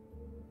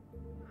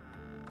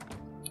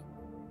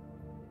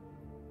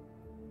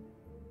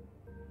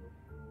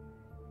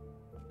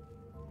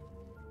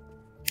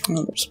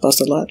 Oh, there's a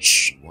busted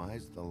latch.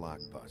 Why's the lock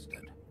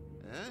busted?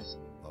 Eh?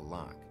 The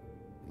lock.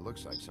 It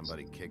looks like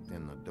somebody kicked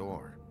in the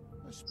door.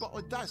 A spot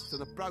of dust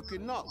and a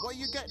broken lock. What are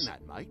you getting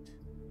at, mate?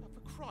 Oh,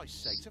 for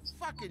Christ's sake, the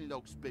fucking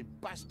lock's been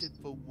busted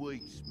for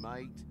weeks,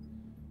 mate.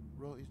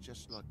 Right, it's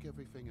just like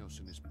everything else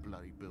in this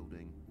bloody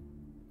building.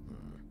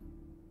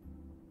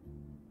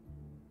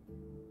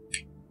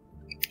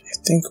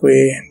 I think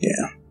we...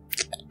 yeah.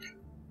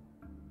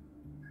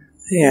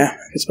 Yeah,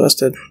 it's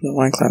busted. The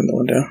one climbed the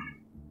window.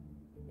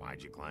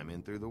 Why'd you climb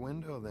in through the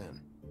window then?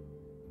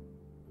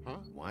 Huh?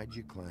 Why'd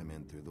you climb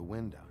in through the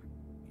window?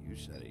 You You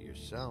said it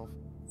yourself.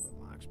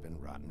 The lock's been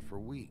rotten for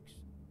weeks.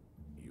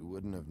 You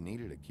wouldn't have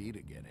needed a key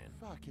to get in.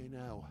 Fucking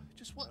hell.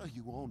 Just what are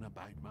you on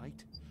about,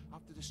 mate?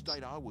 After the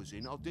state I was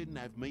in, I didn't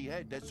have me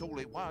head, that's all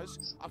it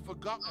was. I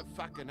forgot the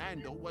fucking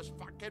handle was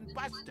fucking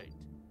busted.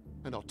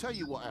 And I'll tell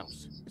you what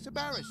else. It's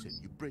embarrassing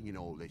you bringing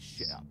all this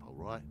shit up,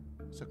 alright?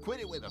 So quit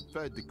it with a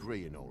third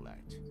degree and all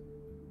that.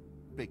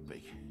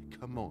 Bigsby,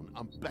 come on,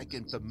 I'm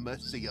begging for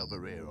mercy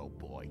over here, old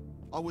boy.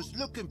 I was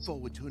looking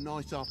forward to a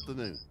nice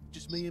afternoon,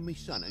 just me and me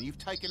son, and you've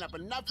taken up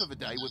enough of a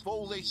day with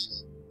all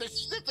this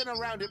sniffing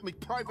around at me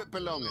private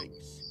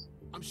belongings.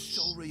 I'm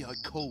sorry I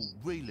called,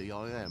 really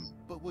I am.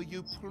 But will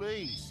you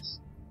please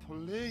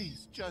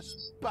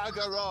just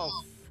bugger off?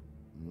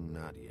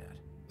 Not yet.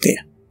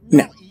 Yeah.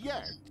 No. Not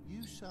yet,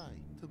 you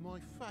say, to my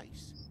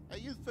face.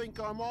 You think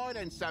I'm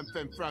hiding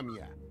something from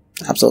you?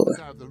 Absolutely.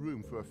 I've out of the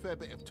room for a fair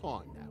bit of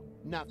time now.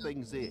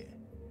 Nothing's here.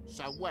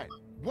 So when?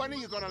 When are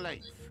you gonna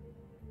leave?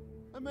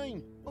 I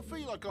mean, I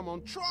feel like I'm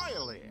on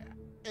trial here.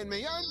 In my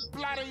own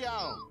bloody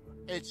home.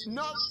 It's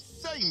not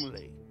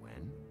seemly.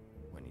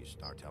 When you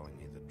start telling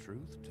me the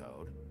truth,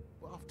 Toad.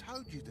 Well, I've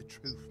told you the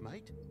truth,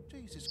 mate.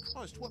 Jesus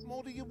Christ, what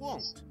more do you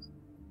want?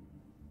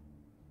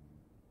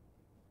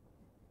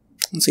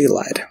 So you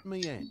lied.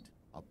 Me end.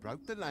 I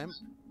broke the lamp.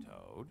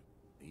 Toad,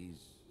 these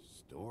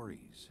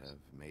stories have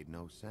made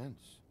no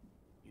sense.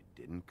 You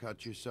didn't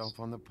cut yourself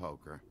on the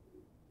poker.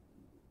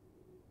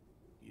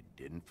 You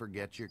didn't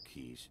forget your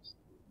keys.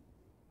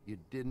 You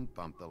didn't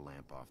bump the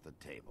lamp off the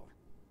table.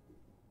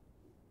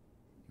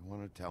 You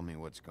want to tell me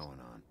what's going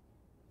on?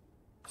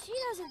 She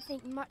doesn't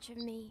think much of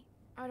me,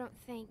 I don't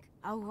think.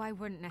 Oh, I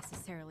wouldn't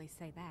necessarily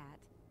say that.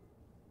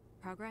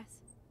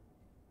 Progress?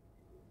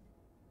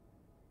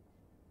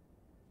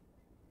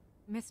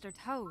 Mr.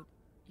 Toad,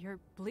 you're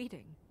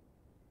bleeding.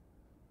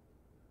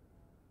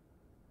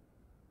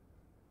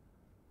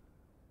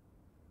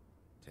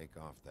 Take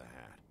off the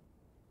hat.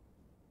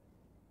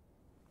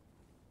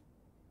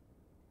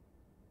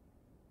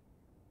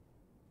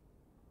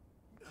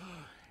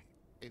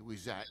 It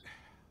was that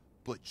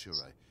butcher,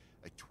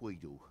 a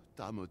Tweedle,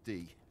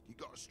 Dumody. You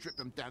gotta strip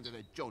them down to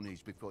their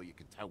johnnies before you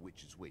can tell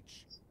which is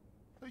which.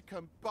 He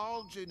come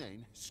barging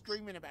in,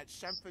 screaming about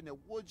something the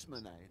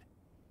woodsman had.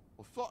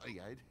 Or thought he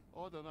had,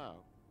 I don't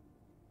know.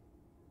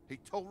 He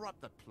tore up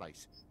the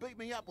place, beat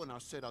me up when I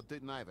said I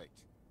didn't have it.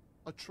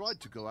 I tried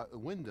to go out the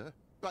window,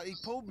 but he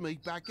pulled me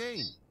back in.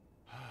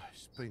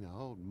 It's been a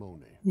hard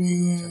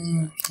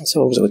morning. That's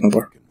what I was looking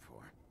for.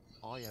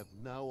 I have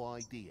no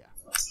idea.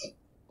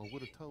 I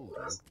would have told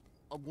him.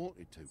 I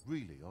wanted to,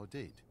 really, I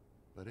did.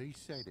 But he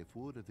said if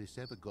word of this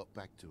ever got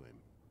back to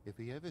him, if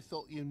he ever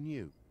thought you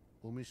knew,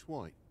 or Miss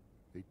White,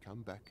 he'd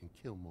come back and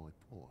kill my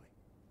boy.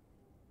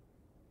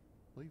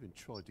 I even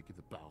tried to give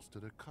the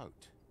bastard a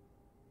coat.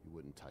 He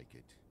wouldn't take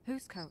it.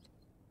 Whose coat?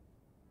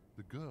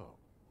 The girl.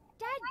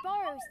 Dad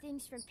borrows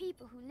things from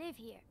people who live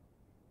here.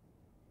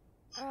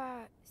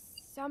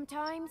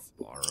 Sometimes.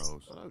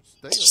 Borrows. I don't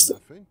steal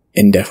nothing.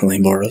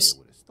 Indefinitely borrows. It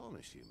would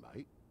astonish you,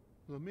 mate.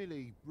 I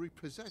merely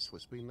repossess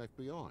what's been left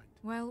behind.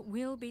 Well,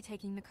 we'll be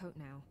taking the coat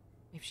now.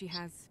 If she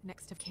has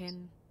next of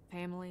kin,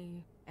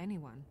 family,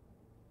 anyone.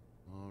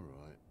 All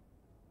right.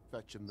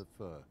 Fetch him the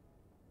fur.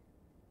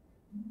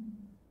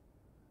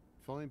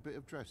 Fine bit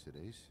of dress it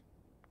is.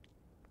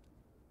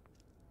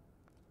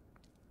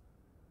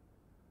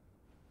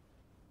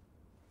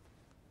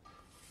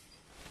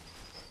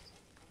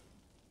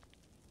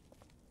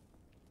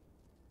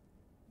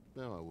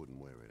 No, I wouldn't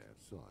wear it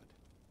outside.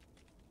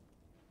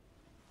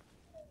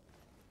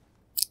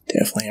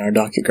 Definitely our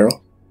docket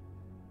girl.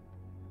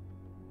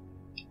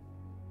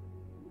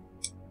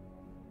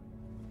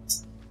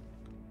 It's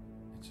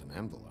an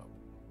envelope.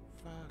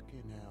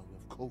 Fucking hell,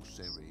 of course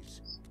there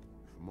is.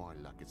 For my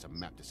luck, it's a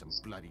map to some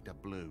bloody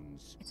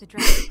doubloons. It's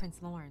addressed to Prince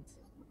Lawrence.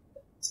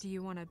 Do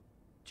you want to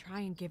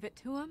try and give it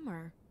to him,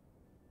 or?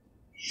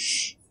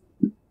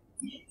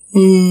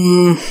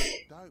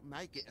 Don't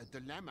make it a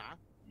dilemma.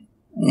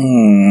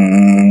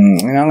 I'm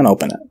gonna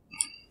open it.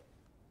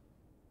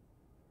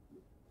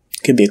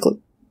 Could be a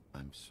clue.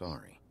 I'm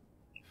sorry,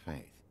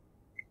 Faith.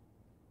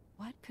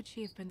 What could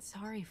she have been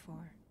sorry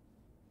for?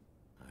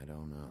 I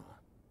don't know.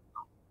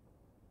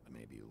 But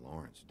maybe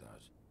Lawrence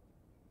does.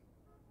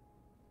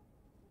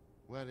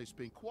 Well, it's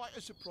been quite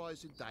a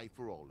surprising day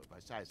for all of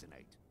us, hasn't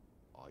it?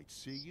 I'd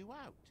see you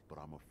out, but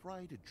I'm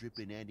afraid of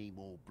dripping any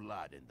more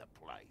blood in the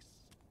place.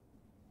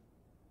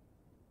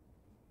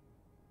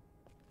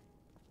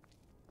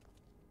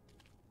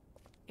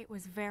 It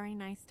was very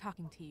nice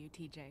talking to you,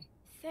 TJ.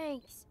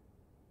 Thanks.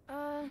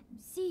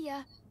 See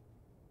ya.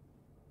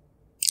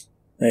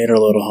 Later,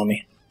 little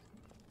homie.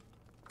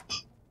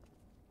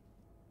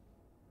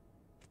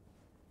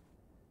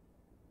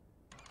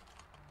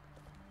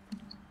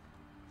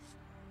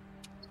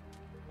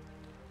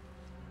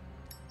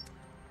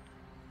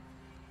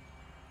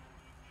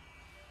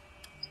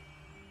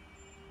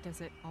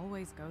 Does it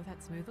always go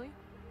that smoothly?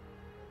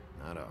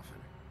 Not often.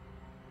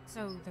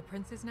 So, the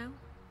prince is now?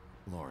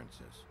 Lawrence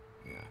is.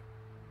 Yeah.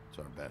 It's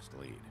our best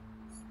lead.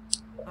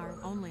 Our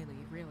only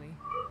lead, really.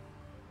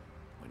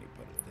 When you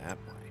put it that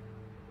way.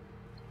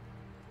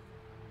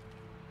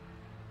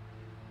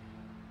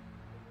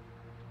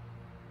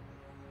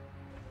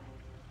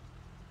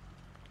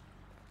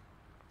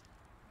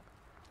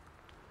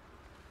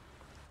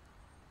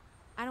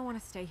 don't want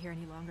to stay here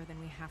any longer than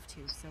we have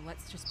to, so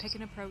let's just pick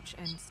an approach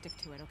and stick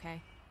to it, okay?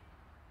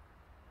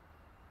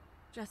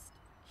 Just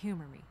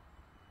humor me.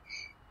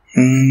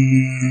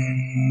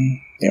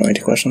 Yeah,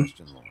 wait, question.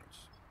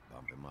 Lawrence.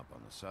 Bump him up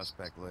on the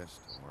suspect list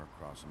or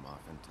cross him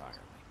off entirely.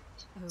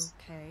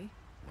 Okay.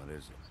 What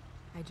is it?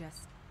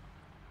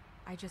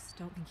 I just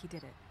don't think he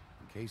did it.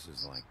 In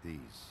cases like these,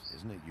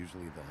 isn't it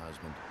usually the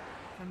husband?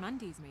 For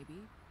Mundy's,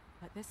 maybe,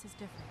 but this is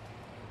different.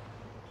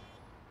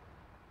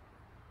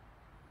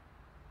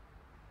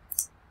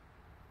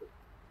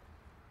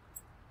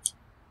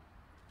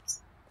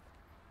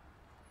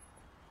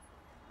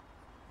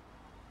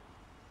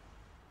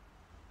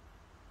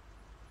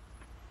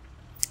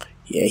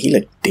 Yeah, he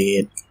looked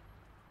dead.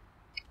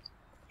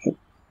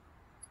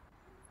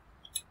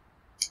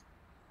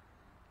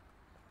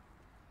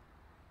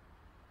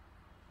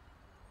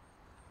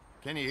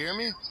 Can you hear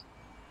me?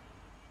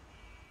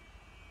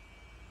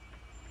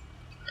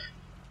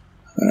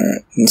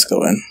 Alright, let's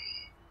go in.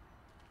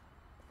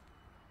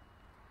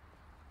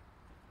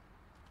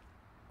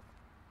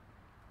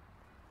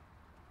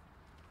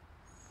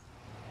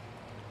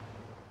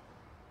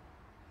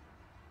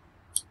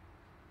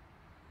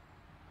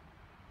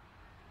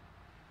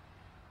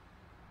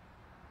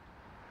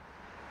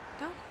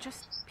 Don't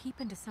just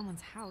peep into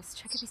someone's house.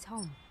 Check if he's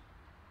home.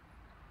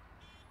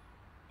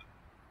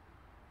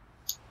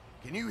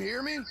 Can you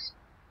hear me?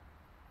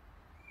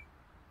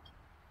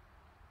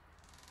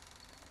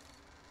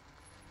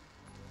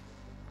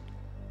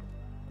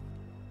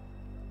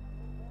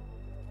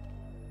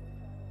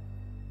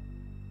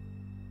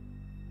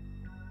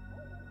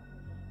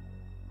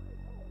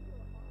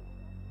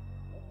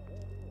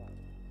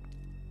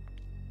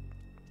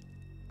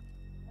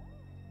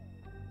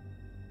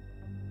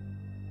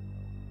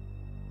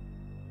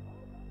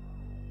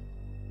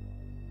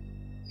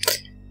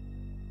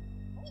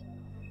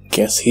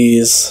 Guess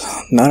he's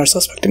not our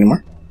suspect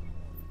anymore.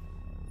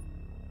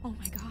 Oh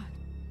my god.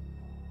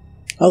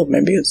 Oh,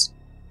 maybe he is.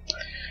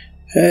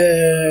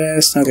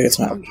 It's not gonna get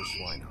smart. Dr.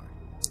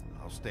 Swinehart.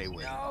 I'll stay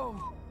with you.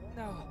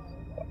 No.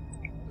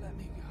 Let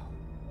me go.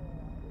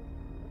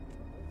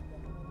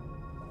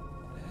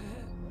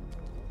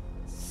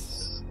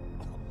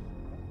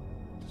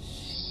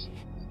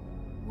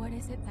 What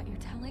is it that you're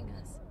telling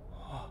us?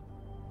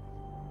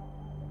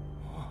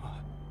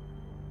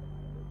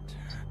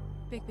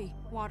 Bigsby,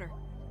 water.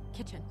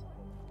 Kitchen.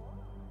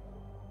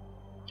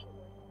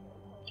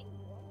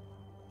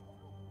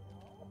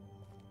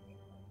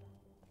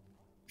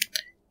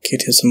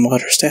 Get you some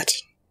water, stat.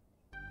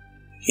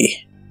 Yeah.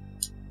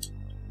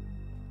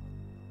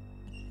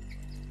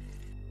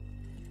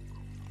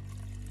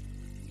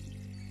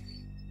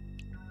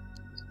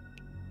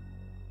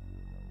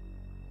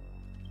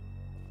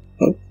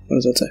 Oh, what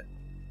does that say?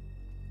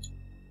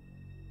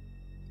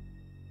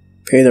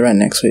 Pay the rent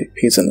next week.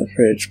 Pizza in the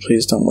fridge.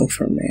 Please don't look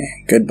for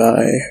me.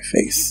 Goodbye,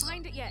 Faith.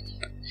 Find it yet?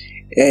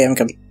 Yeah, I'm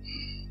coming.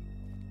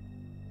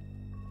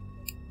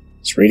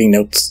 Just reading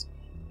notes.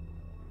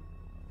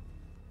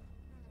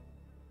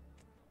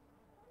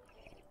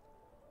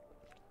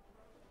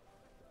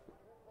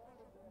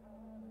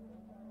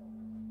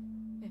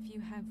 If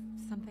you have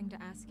something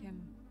to ask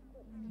him,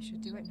 you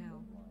should do it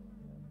now.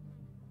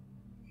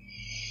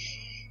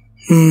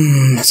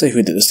 Let's see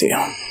who did this to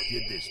you.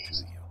 Did this to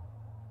you.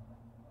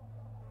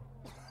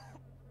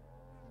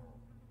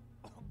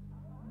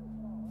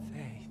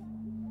 Faith.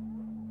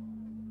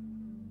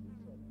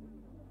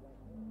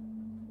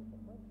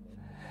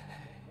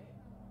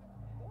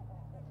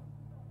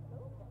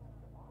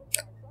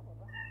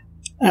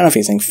 I don't know if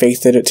he's saying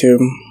Faith did it to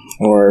him,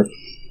 or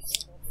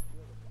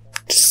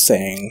just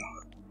saying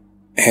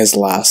his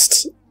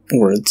last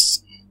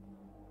words.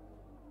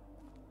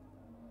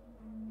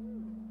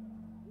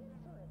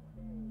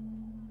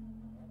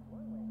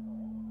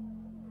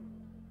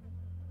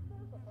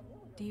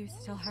 Do you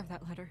still have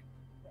that letter?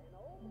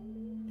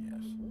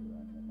 Yes.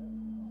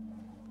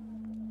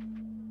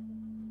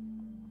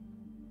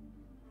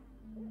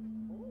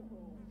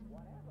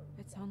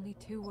 It's only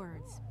 2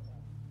 words,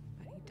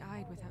 but he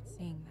died without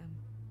seeing them.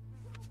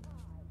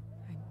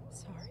 I'm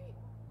sorry.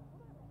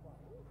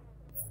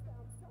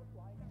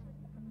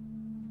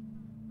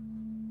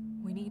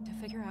 We need to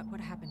figure out what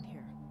happened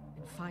here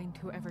and find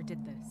whoever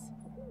did this.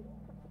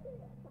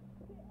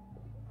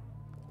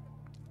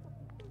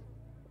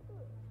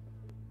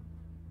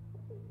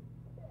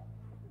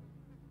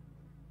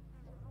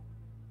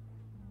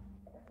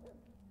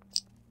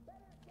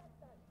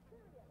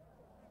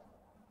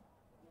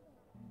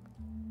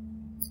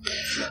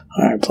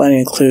 Alright,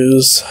 plenty of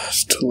clues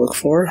to look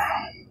for.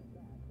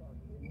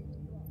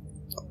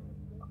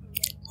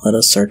 Let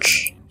us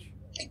search.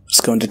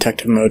 Let's go in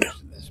detective mode.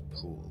 This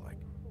pool, like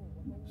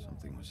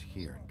something was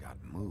here and got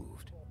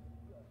moved.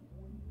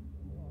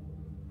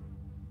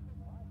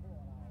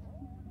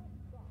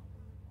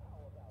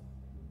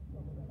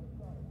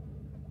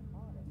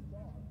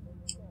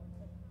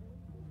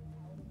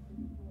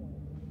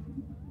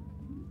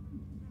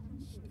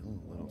 Still a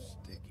little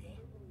sticky.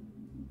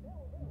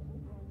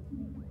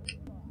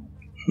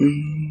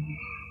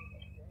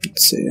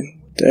 Let's see.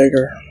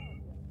 Dagger.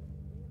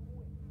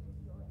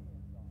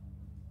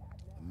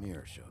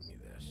 mirror showed me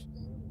this.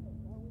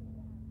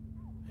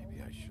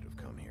 Maybe I should have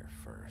come here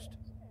first.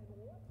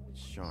 It's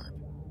sharp,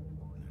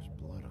 and there's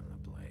blood on the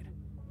blade.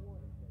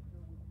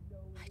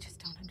 I just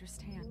don't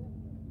understand.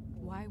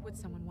 Why would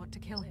someone want to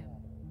kill him?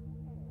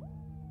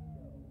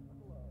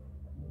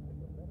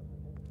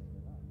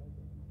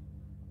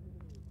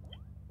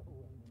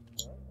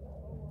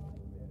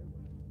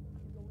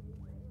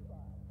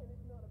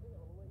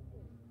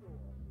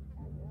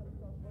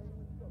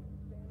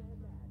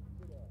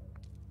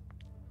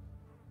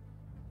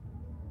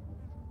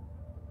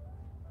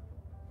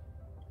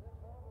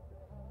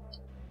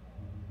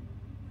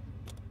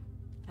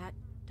 That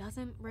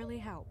doesn't really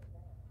help.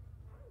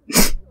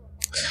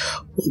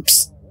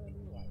 Oops.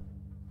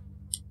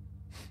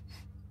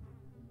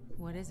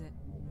 What is it?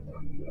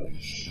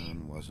 This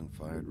gun wasn't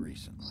fired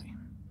recently.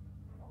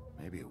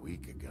 Maybe a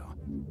week ago.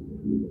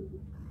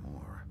 Or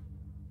more.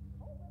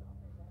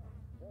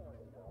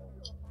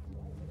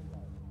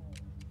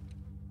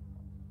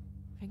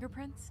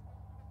 Fingerprints?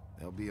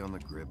 They'll be on the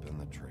grip and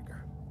the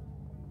trigger.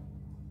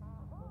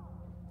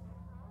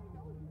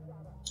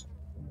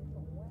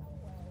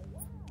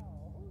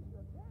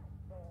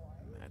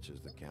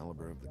 Matches the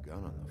caliber of the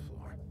gun on the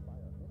floor.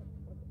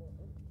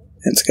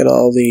 Let's get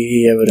all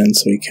the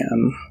evidence we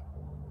can.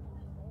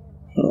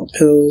 Little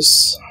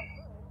pills.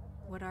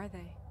 What are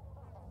they?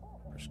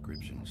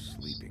 Prescription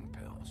sleeping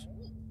pills.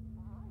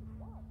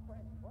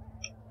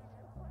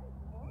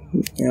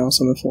 Anything else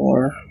on the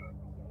floor?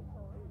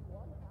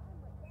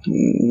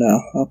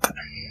 No, okay.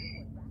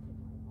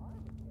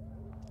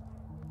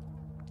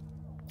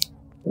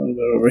 A little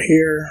bit over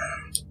here.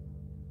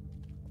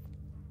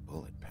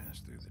 Bullet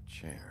passed through the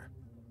chair.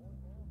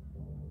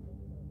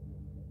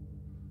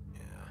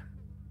 Yeah,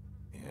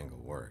 the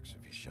angle works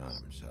if he shot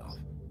himself.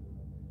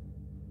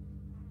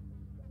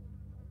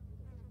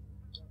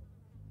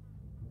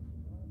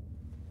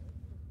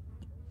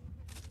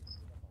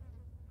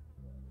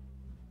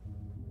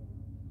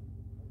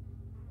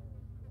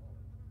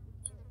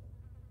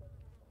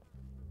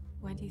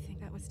 When do you think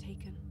that was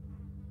taken?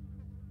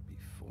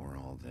 Before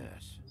all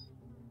this.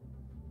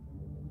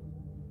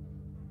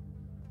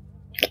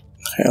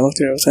 Okay, I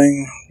looked at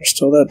everything. There's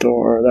still that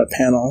door, that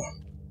panel.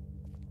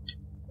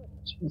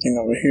 Something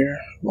over here.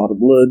 A lot of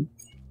blood.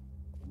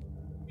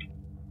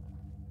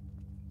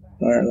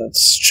 Alright,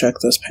 let's check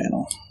this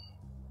panel.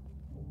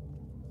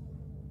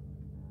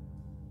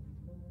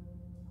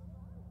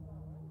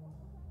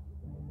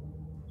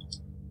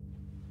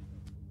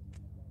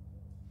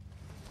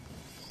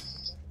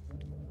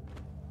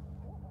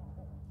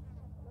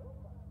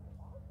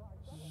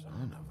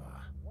 Son of a...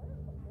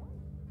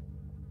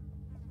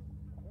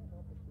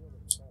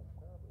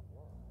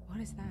 What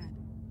is that?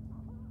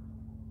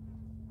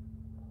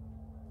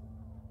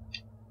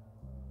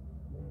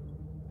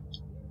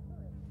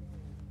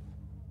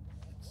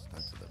 It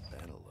stuck to the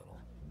bed a little.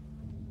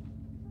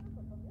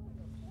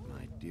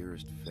 My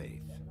dearest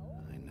Faith,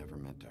 I never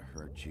meant to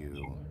hurt you,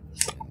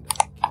 and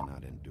I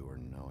cannot endure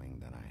knowing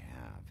that I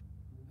have.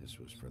 This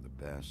was for the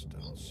best.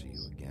 I'll see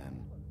you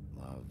again.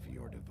 Love,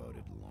 your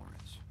devoted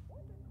Lawrence.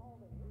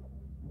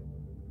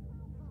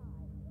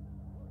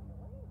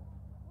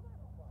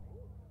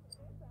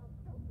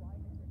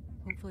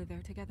 Hopefully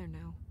they're together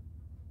now.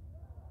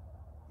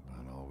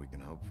 About all we can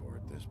hope for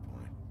at this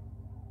point.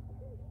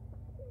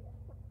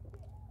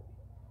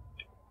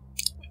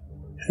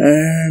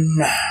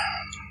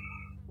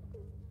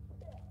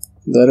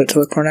 Is that it to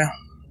look for now?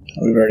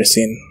 We've already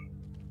seen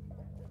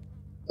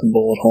the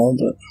bullet hole,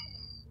 but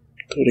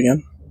do it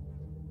again.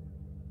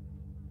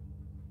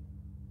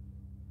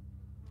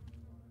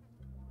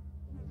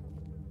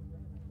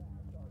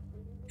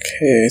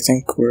 Okay, I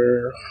think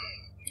we're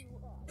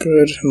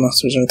good,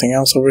 unless there's anything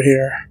else over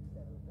here.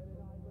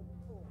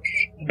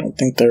 I don't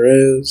think there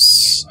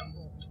is.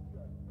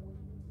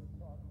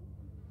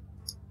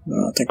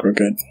 No, I think we're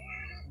good.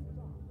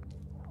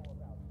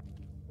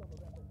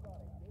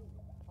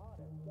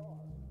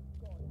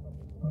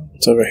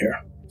 What's over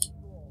here?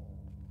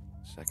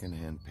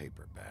 Second-hand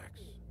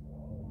paperbacks.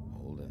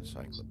 Old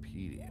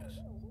encyclopedias.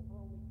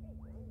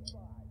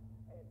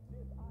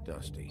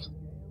 Dusty.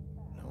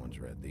 No one's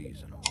read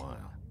these in a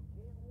while.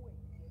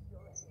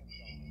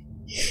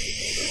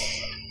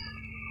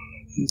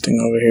 Nothing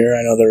over here.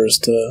 I know there was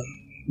the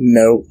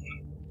note.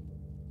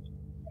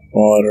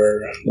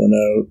 Water, the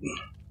note.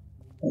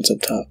 What's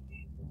up top?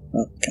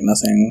 Okay,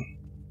 nothing.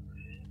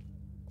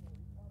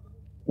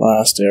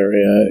 Last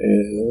area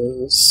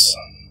is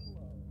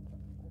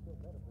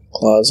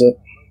closet.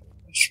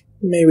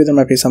 Maybe there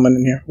might be someone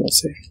in here. We'll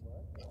see.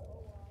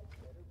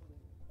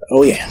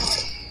 Oh yeah.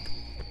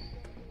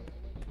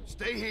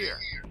 Stay here.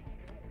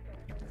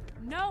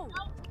 No.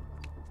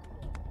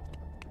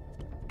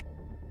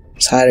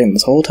 He's hiding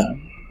this whole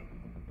time.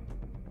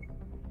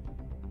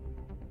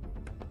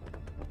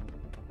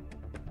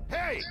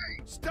 Hey!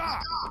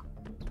 Stop!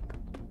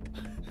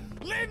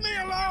 Leave me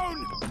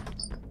alone!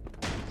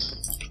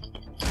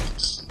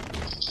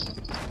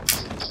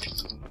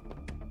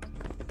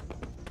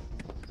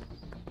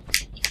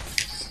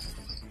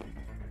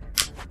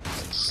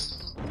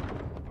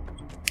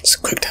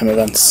 quick time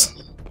events.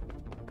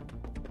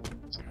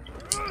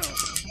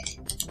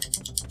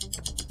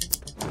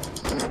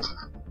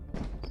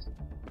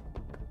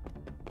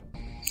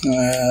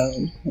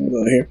 We'll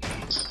go here.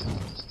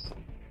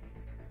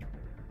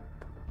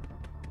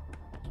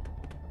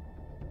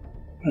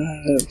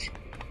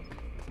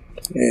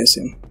 Yeah, I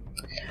see him.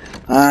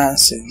 I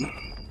see him.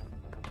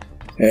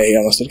 Yeah, he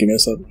almost did give me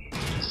this up.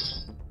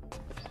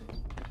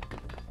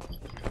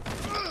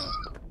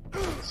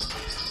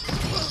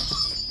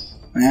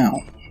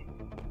 Ow.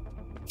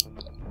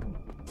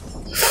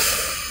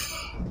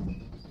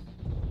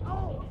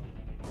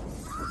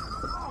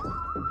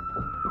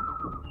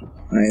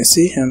 I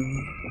see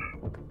him.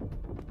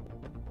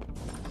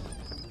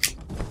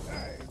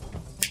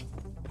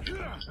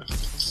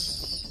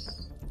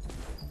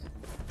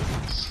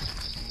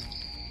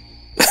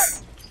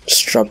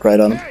 Just dropped right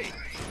on him.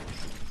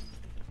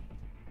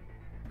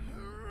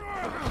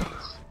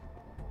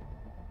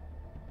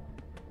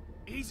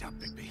 Ease up,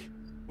 Bigsby.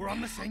 We're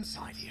on the same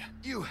side here.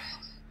 You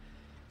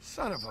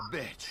son of a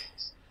bitch.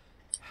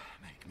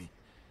 Make me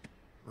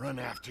run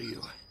after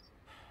you.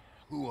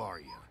 Who are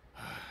you?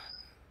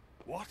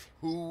 What?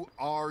 Who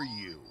are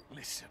you?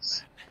 Listen,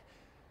 man.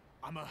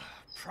 I'm a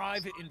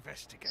private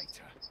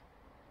investigator.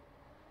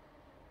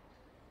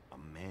 A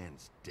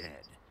man's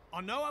dead.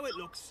 I know how it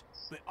looks,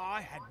 but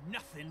I had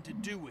nothing to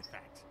do with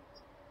that.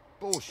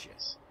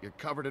 Bullshit. You're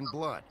covered in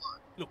blood.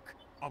 Look,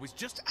 I was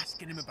just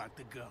asking him about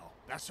the girl.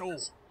 That's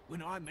all.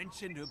 When I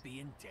mentioned her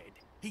being dead,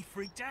 he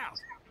freaked out.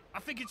 I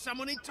figured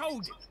someone had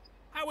told him.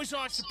 How was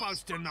I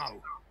supposed to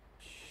know?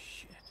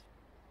 Shit.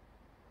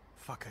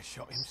 Fucker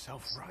shot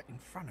himself right in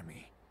front of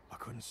me. I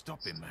couldn't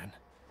stop him, man.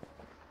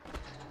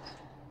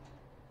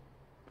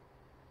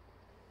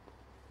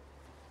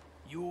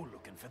 You're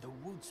looking for the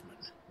woodsman,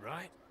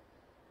 right?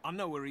 I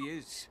know where he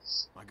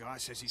is. My guy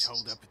says he's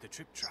holed up at the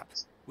trip trap.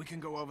 We can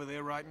go over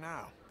there right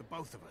now, the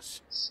both of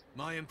us.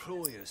 My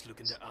employer's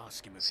looking to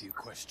ask him a few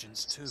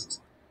questions too.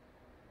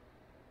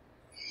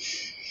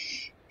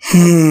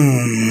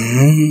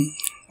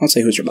 I'll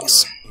say who's your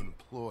boss. Your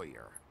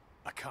employer.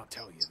 I can't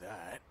tell you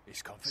that.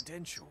 It's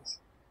confidential.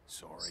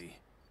 Sorry.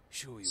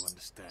 Sure you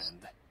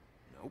understand.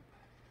 Nope.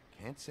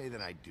 Can't say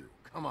that I do.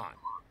 Come on.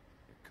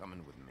 You're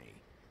coming with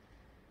me.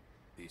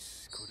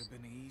 This could have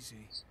been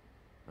easy.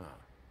 Huh.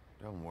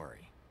 Don't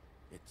worry.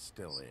 It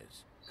still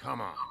is. Come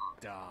on.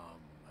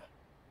 Dumb.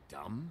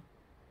 Dumb?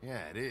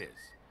 Yeah, it is.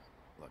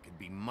 Look, it'd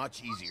be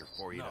much easier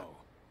for you to... No,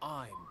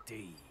 I'm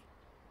D.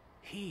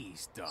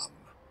 He's dumb.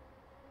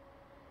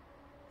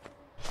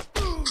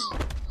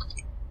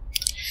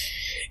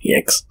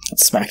 Yikes. Got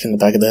smacked in the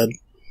back of the head.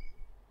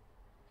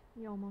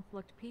 He almost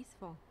looked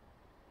peaceful.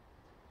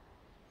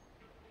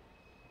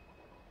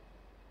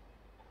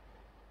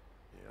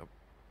 Yep.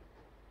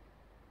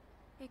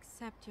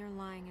 Except you're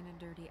lying in a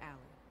dirty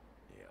alley.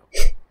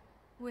 Yep.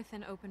 With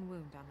an open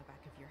wound on the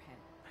back of your head.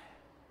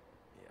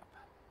 Yep.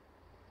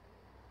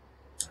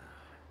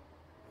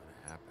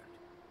 What happened?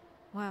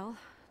 Well,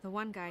 the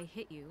one guy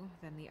hit you,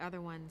 then the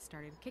other one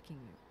started kicking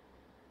you.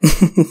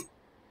 Explains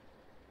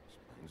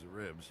the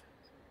ribs.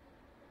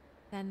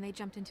 Then they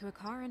jumped into a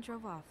car and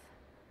drove off.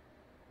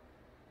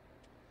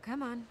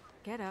 Come on,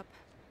 get up.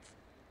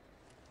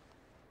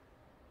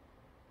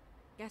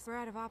 Guess we're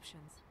out of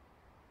options.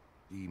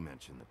 Dee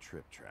mentioned the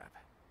trip trap.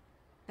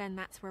 Then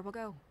that's where we'll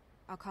go.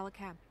 I'll call a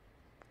cab.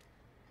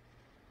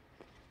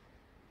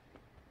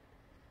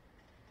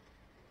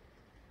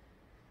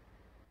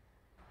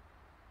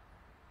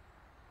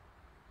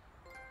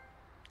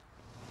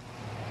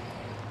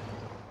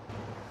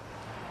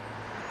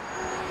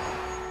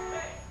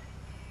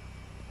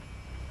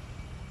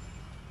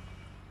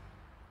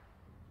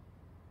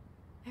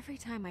 Every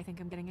time I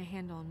think I'm getting a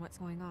handle on what's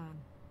going on,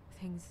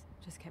 things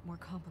just get more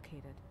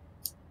complicated.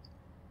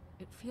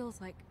 It feels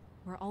like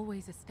we're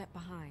always a step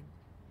behind.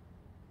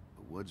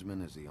 The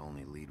woodsman is the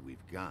only lead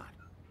we've got,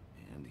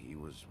 and he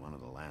was one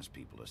of the last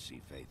people to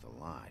see Faith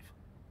alive.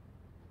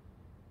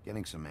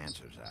 Getting some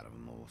answers out of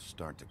him will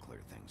start to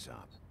clear things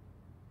up.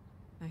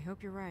 I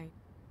hope you're right.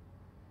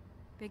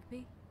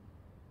 Bigsby,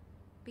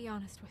 be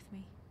honest with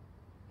me.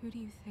 Who do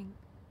you think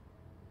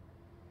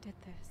did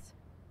this?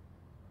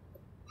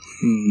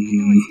 I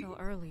know it's still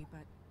early,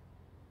 but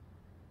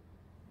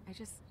I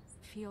just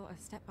feel a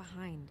step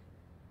behind.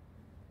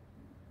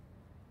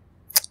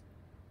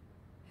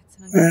 It's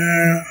an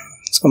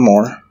let's go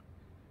more.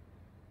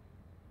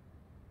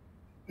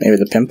 Maybe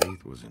the pimp.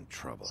 Faith was in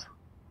trouble,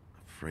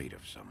 afraid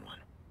of someone.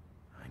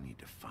 I need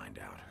to find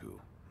out who.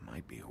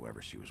 Might be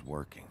whoever she was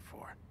working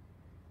for.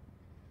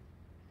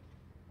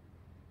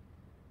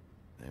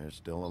 There's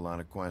still a lot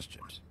of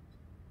questions.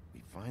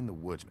 We find the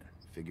woodsman,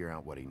 figure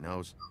out what he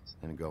knows,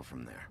 and go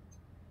from there.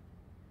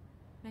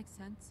 Makes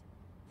sense.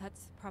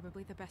 That's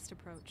probably the best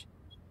approach.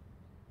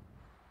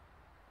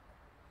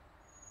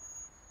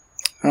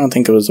 I don't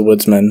think it was the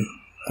woodsman.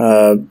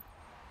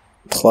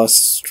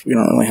 Plus, we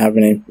don't really have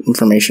any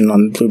information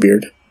on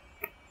Bluebeard.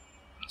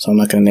 So I'm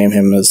not going to name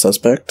him as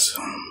suspect.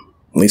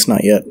 At least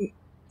not yet.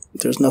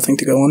 There's nothing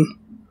to go on.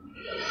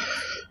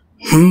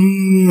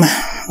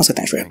 I'll say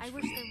thanks for it. I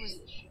wish there was...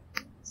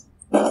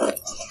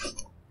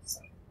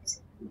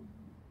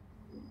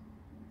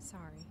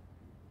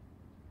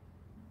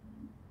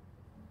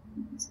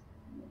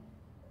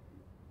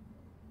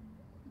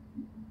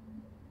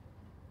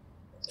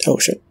 Oh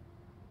shit.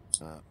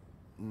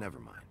 Never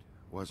mind.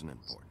 Wasn't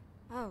important.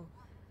 Oh,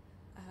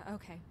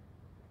 okay.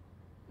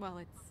 Well,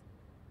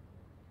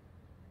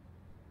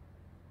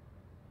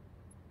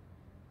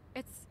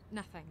 it's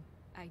nothing.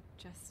 I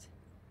just...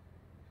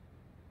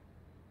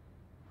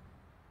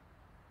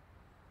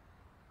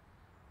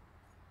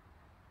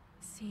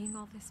 Seeing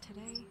all this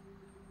today,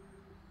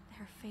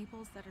 there are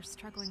fables that are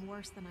struggling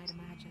worse than I'd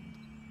imagined.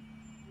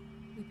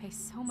 We pay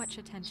so much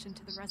attention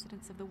to the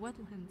residents of the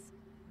woodlands.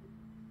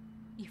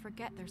 You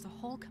forget there's a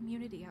whole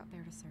community out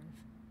there to serve.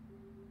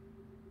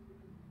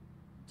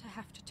 To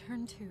have to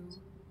turn to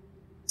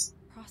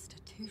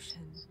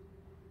prostitution.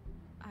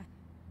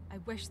 I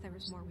wish there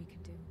was more we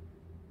could do.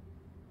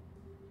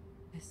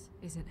 This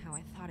isn't how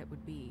I thought it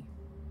would be.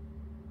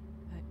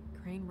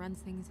 But Crane runs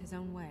things his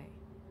own way.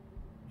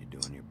 You're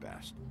doing your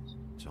best.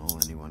 It's all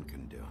anyone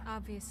can do.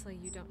 Obviously,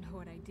 you don't know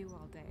what I do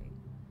all day.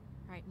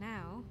 Right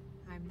now,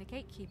 I'm the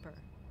gatekeeper,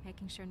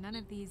 making sure none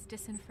of these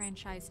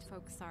disenfranchised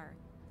folks are,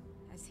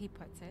 as he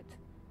puts it,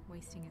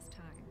 wasting his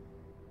time.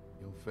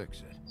 You'll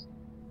fix it.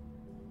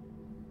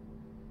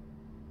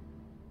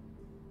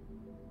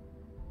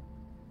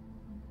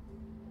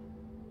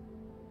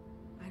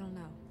 I don't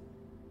know.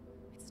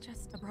 It's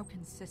just a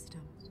broken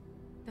system.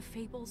 The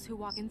fables who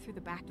walk in through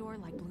the back door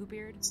like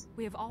Bluebeard,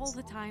 we have all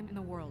the time in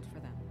the world for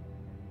them.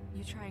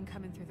 You try and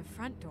come in through the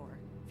front door,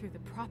 through the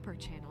proper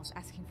channels,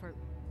 asking for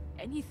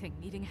anything,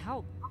 needing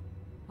help.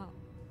 Well,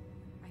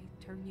 I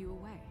turn you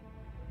away.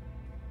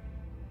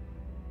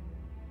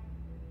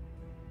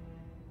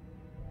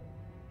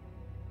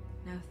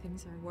 Now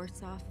things are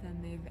worse off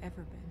than they've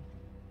ever been.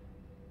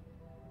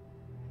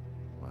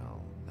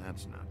 Well,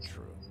 that's not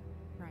true.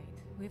 Right.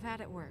 We've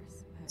had it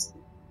worse, but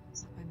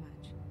not by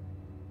much.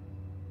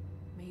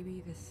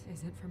 Maybe this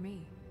isn't for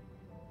me.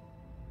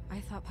 I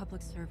thought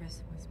public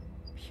service was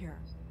pure.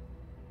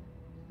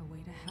 A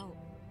way to help.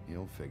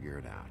 You'll figure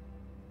it out.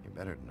 You're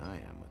better than I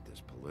am with this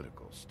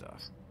political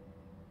stuff.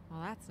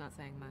 Well, that's not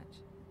saying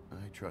much.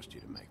 I trust you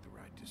to make the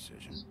right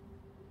decision.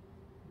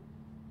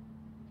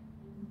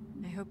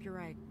 I hope you're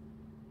right.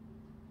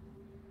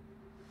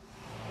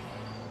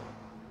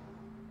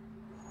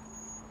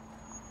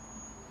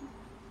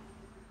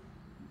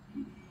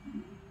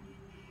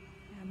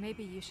 Yeah,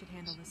 maybe you should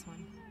handle this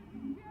one.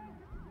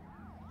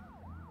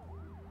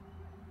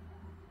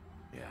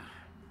 Yeah,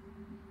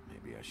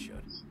 maybe I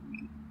should.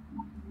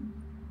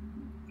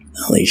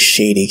 All these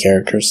shady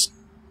characters.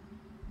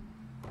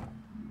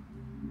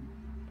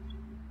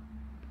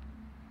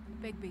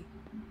 Bigsby.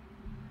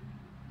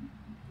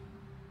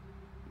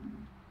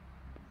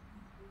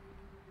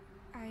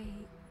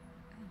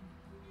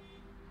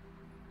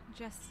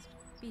 Just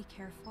be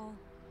careful,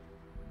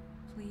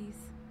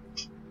 please.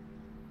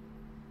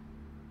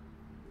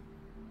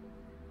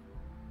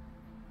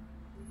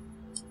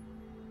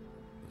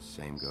 The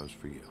same goes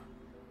for you.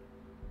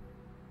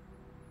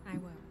 I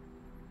will.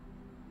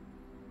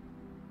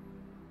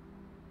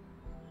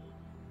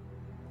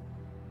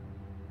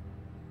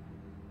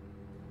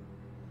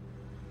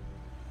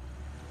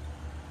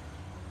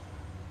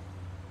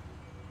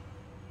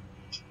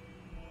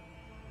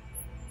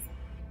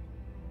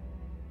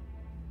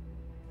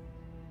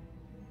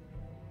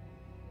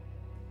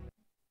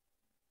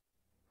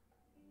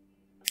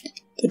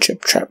 The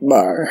Chip Trap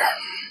Bar.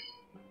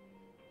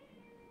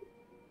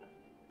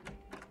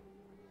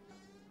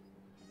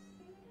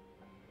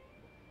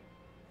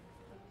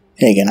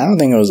 Hey, again, I don't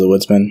think it was the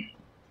woodsman.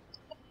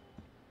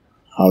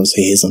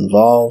 Obviously, he's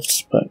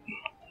involved, but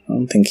I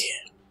don't think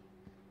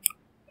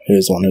he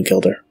was the one who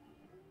killed her.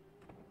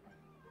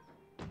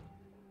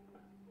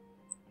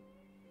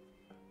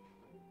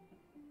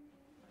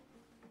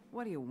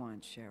 What do you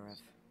want, Sheriff?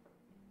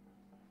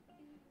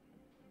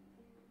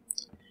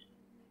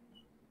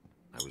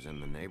 I was in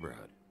the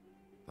neighborhood.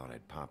 Thought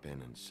I'd pop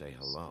in and say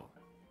hello.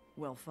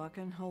 Well,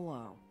 fucking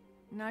hello.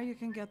 Now you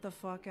can get the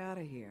fuck out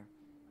of here.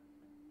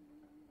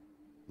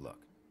 Look,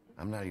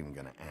 I'm not even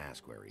gonna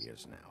ask where he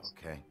is now,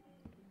 okay?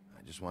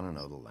 I just want to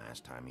know the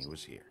last time he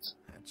was here.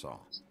 That's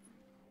all.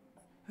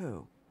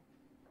 Who?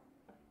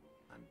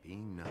 I'm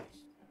being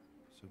nice,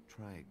 so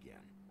try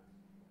again.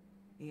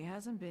 He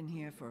hasn't been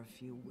here for a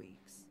few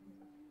weeks.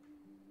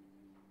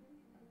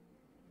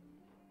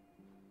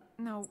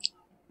 No,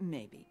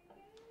 maybe.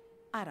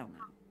 I don't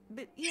know.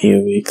 But yeah,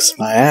 Few weeks,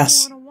 my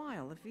ass. In a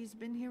while, if he's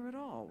been here at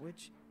all,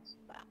 which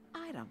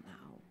I don't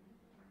know.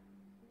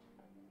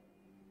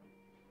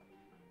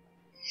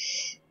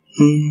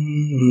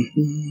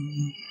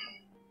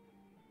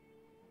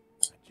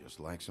 I'd just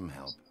like some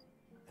help,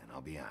 and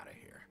I'll be out of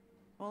here.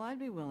 Well, I'd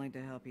be willing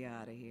to help you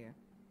out of here.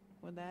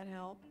 Would that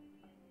help?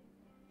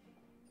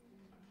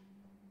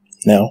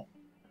 No.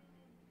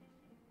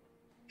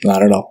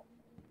 Not at all.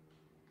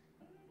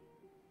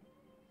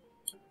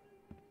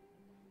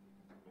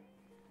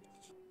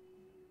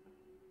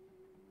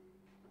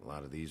 A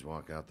lot of these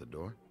walk out the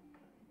door?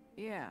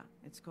 Yeah,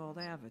 it's called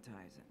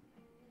advertising.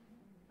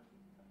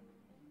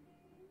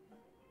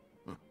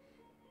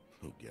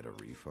 You get a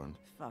refund?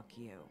 Fuck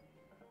you.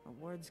 The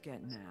word's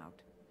getting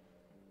out.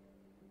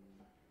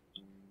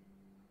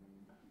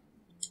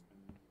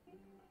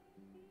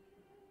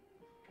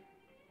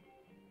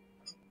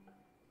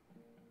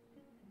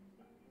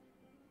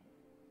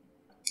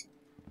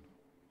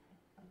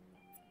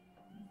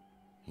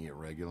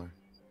 regular?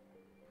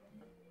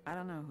 I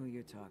don't know who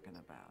you're talking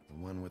about. The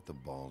one with the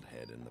bald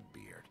head and the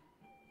beard.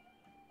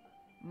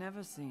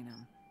 Never seen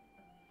him.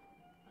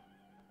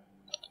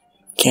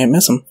 Can't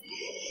miss him.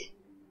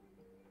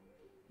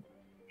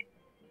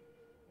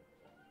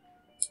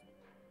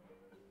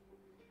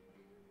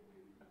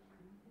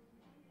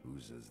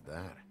 Whose is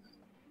that?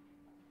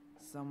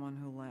 Someone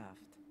who left.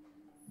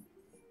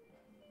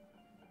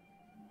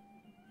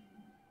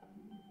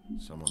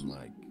 Someone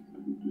like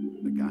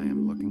the guy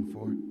I'm looking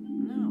for?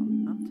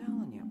 No, I'm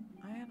telling you.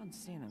 I haven't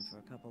seen him for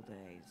a couple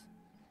days.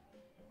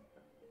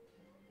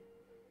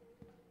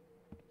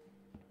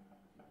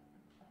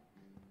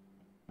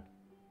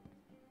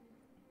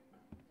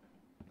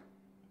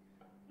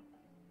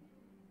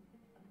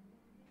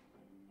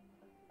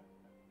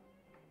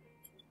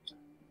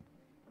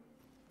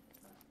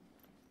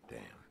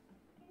 Damn.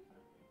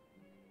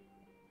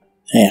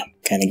 Yeah,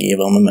 kinda gave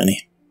all my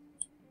money.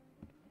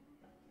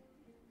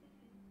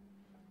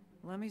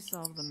 Let me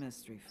solve the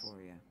mystery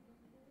for you.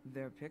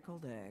 They're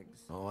pickled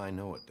eggs. Oh, I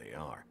know what they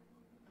are.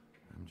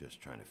 I'm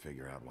just trying to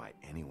figure out why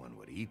anyone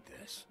would eat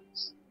this.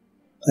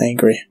 I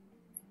agree.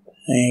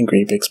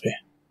 Bigsby.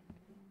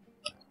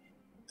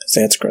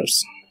 That's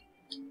gross.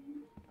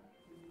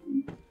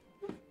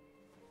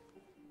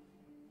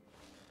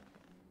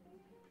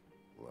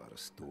 A lot of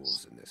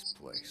stools in this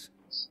place.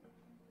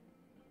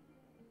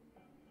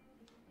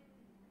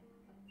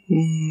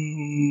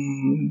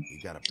 You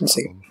got a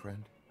problem,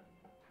 friend?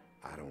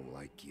 I don't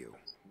like you,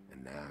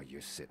 and now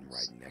you're sitting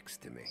right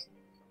next to me.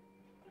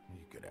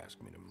 You could ask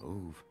me to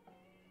move.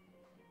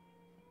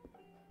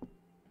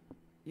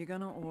 You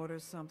gonna order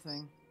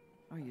something?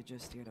 Or you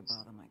just here to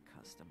bother my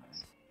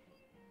customers?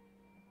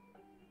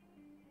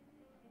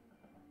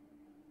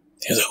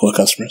 These are cool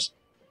customers.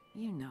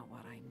 You know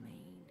what I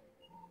mean.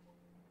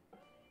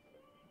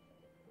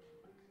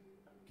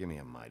 Give me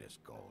a Midas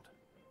Gold.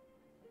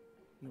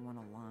 You want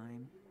a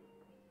lime?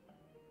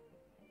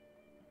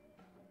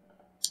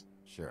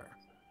 Sure.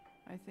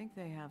 I think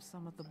they have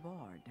some at the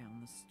bar down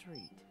the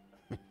street.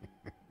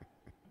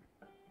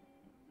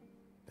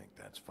 Think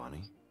that's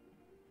funny?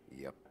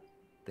 Yep.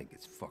 Think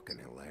it's fucking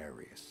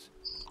hilarious.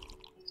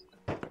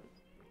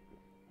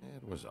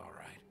 It was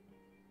alright.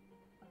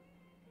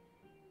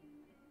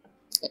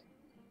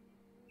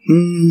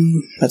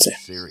 That's it.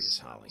 Serious,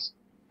 Holly.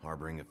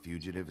 Harboring a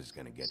fugitive is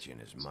gonna get you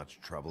in as much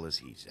trouble as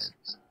he's in.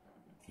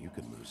 You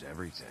could lose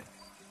everything.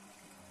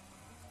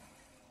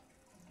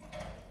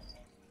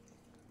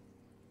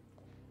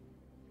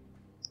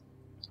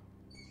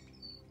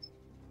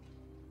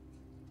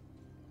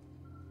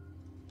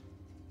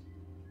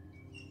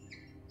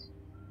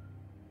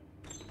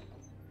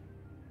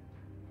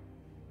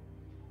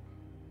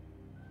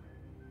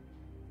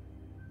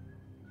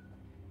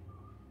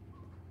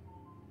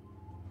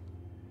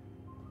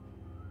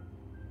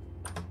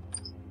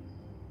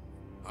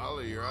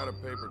 Holly, you're out of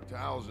paper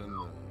towels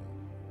and...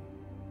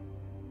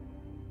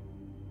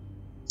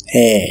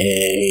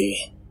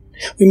 Hey.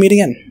 We meet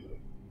again.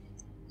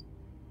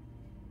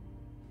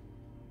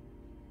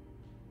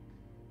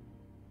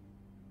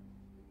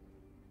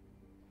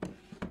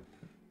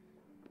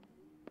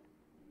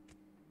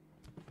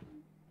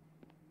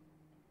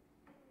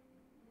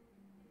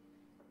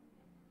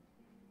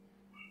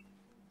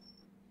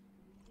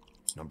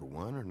 Number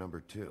 1 or number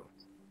 2?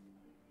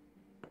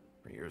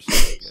 For your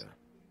sake,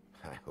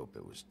 I hope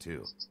it was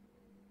 2.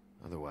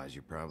 Otherwise,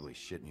 you're probably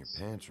shitting your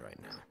pants right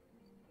now.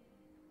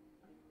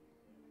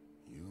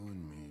 You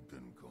and me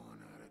been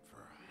going at it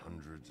for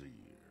hundreds of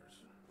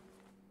years.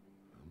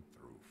 I'm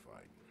through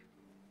fighting.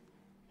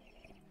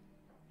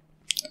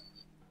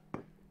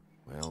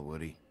 Well,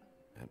 Woody,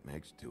 that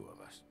makes 2 of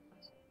us.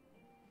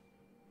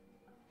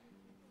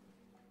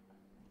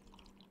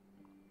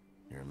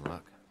 You're in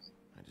luck.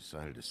 I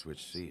decided to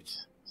switch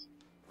seats.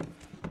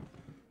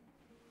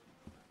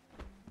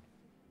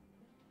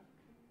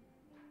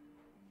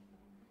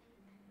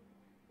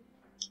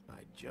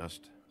 I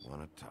just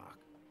want to talk.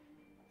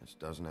 This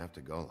doesn't have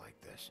to go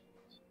like this.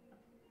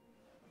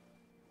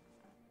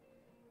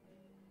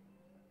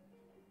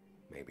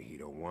 Maybe he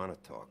don't want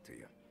to talk to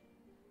you.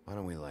 Why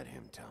don't we let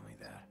him tell me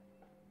that?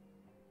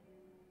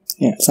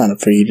 Yeah, it's not up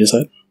for you to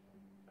decide.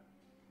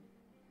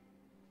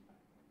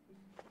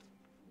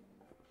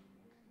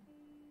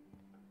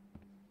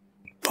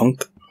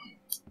 Punk.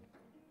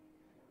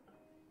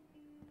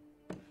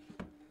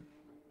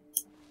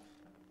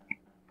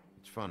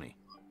 It's funny.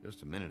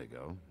 Just a minute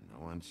ago, no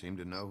one seemed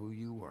to know who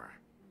you were.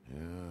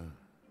 Yeah,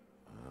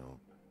 well,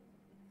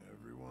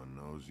 everyone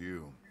knows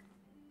you.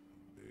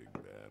 Big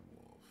bad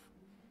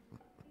wolf.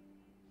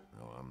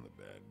 Now I'm the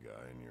bad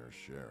guy and you're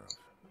sheriff.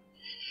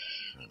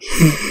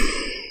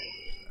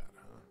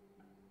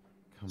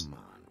 Come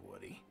on,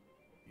 Woody.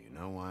 You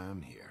know why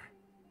I'm here.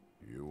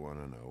 You want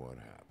to know what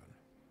happened?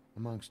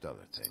 Amongst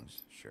other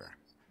things, sure.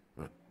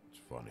 It's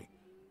funny.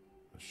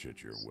 The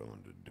shit you're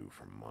willing to do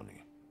for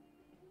money.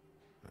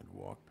 I'd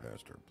walk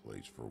past her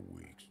place for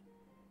weeks.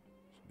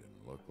 She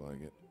didn't look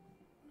like it,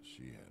 but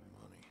she had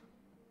money.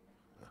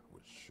 I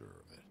was sure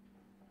of it.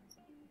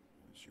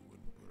 And she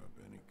wouldn't put up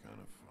any kind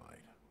of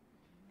fight.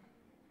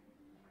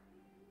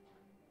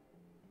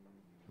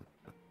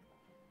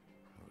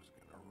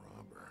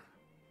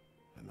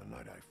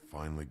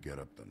 finally get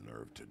up the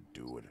nerve to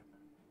do it,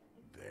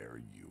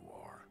 there you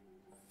are,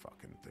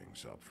 fucking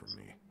things up for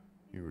me.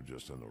 You were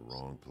just in the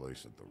wrong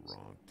place at the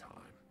wrong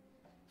time.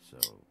 So,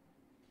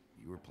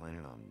 you were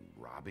planning on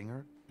robbing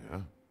her?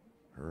 Yeah,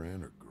 her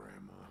and her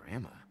grandma.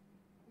 Grandma?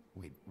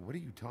 Wait, what are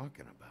you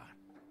talking about?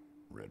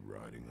 Red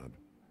Riding Hood,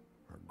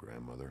 her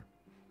grandmother.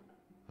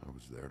 I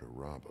was there to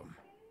rob him.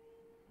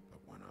 But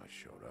when I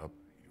showed up,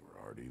 you were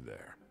already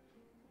there,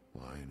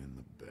 lying in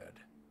the bed.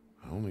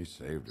 I only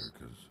saved her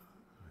because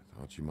I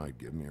thought she might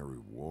give me a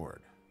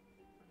reward.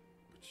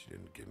 But she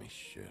didn't give me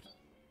shit.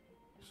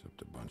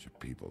 Except a bunch of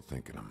people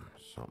thinking I'm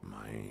something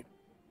I ain't.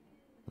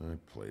 I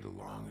played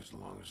along as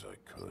I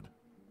could.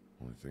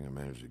 Only thing I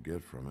managed to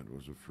get from it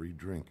was a free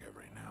drink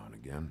every now and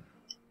again.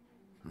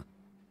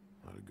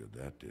 Not a good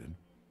that did.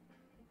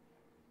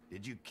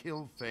 Did you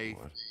kill Faith?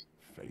 What?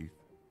 Faith?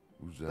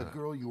 Who's that? The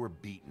girl you were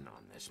beating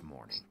on this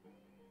morning.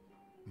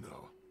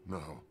 No.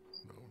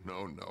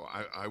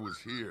 I was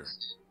here.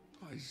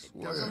 I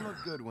swear. It doesn't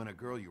look good when a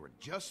girl you were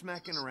just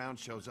smacking around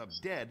shows up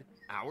dead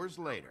hours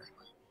later.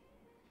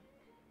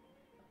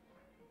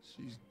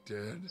 She's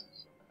dead?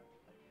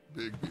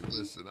 Bigsby,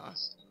 listen,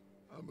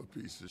 I'm a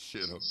piece of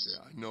shit, okay?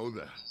 I know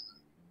that.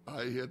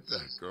 I hit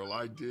that girl,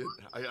 I did.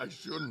 I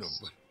shouldn't have,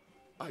 but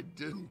I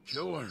didn't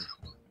kill her.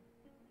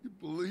 You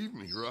believe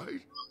me,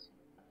 right?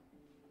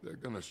 They're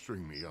gonna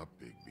string me up,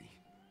 Bigsby.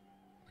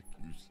 Like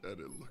you said,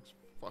 it looks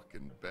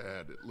fucking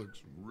bad. It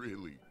looks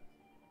really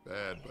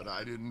bad, but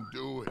I didn't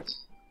do it.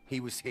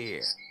 He was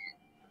here.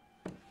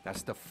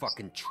 That's the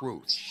fucking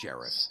truth,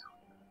 Sheriff.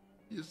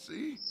 You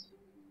see?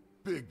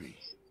 Bigsby,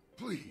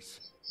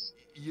 please.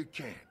 You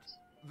can't.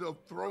 They'll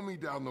throw me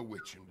down the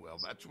witching well.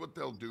 That's what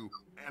they'll do.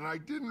 And I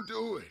didn't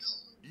do it.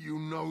 You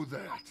know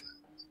that.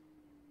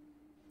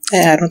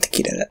 I don't think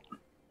he did it.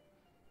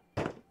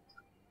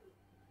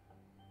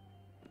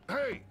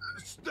 Hey,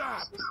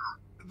 stop!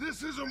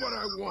 This isn't what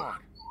I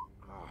want.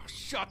 Oh,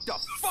 shut the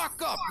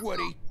fuck up,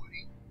 Woody!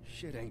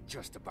 Shit ain't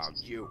just about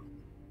you.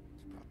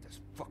 It's about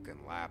this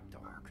fucking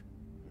lapdog.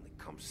 Only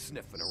comes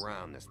sniffing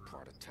around this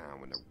part of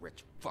town when the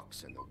rich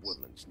fucks in the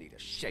woodlands need a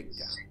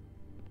shakedown.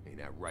 Ain't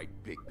that right,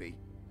 Bigsby?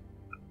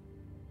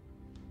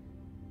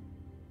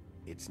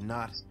 It's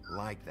not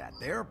like that.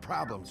 There are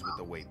problems with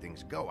the way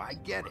things go, I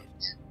get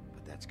it.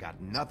 But that's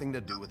got nothing to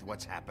do with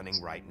what's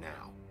happening right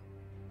now.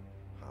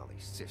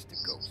 Holly's sister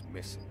goes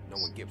missing. No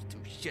one gives two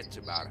shits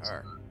about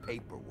her.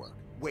 Paperwork,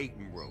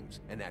 waiting rooms,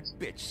 and that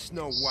bitch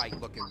Snow White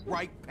looking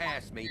right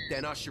past me,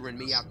 then ushering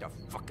me out the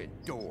fucking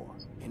door.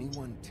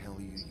 Anyone tell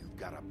you you've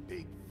got a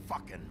big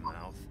fucking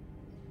mouth?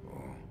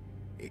 Oh,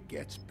 it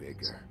gets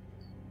bigger.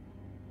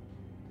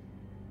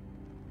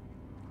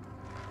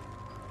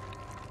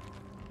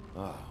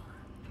 Oh,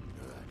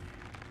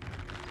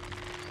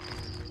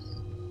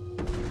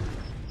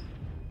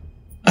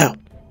 good.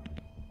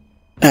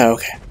 Oh,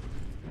 okay.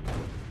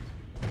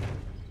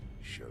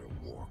 Should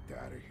have walked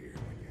out of here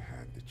when you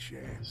had the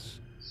chance.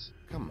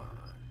 Come on,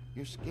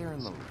 you're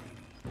scaring the lady.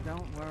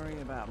 Don't worry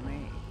about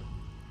me.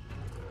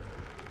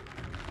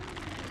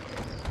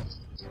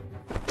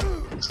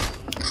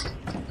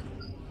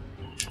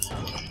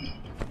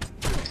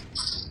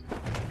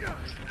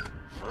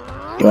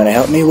 You want to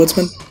help me,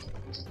 Woodsman?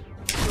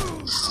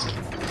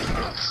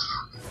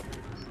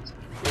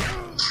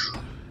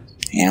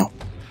 Ow.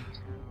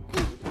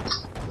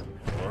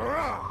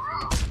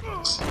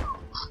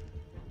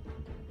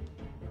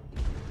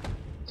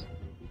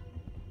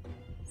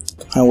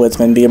 Come on,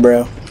 Woodsman, be a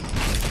bro.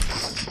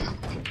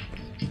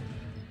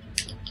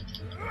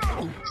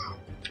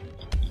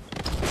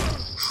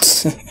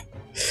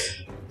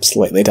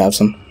 Slightly taps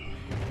him.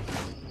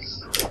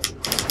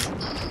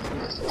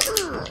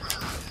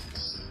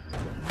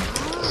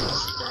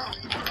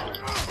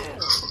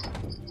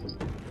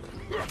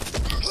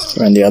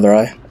 Around the other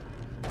eye.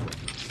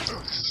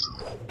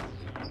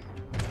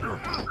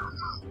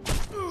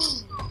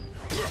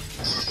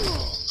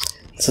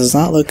 This does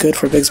not look good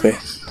for Bigsby.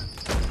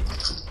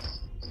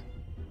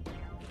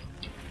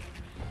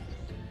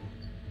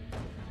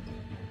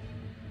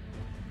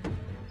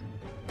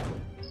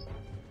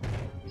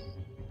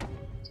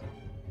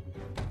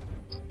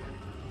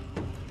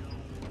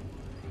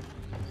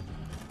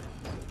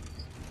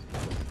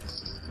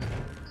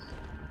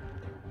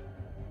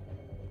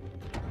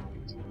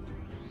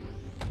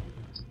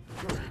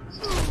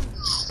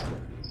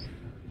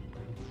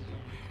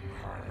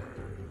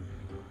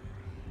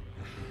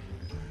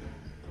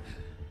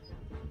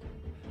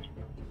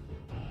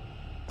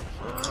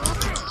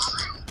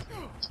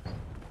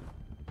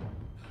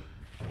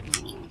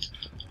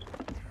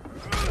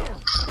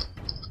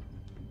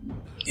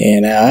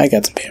 And now I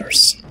got some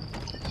papers.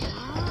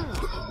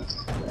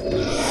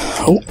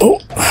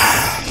 Oh.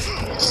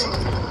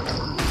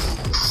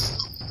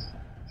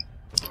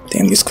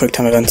 Damn these quick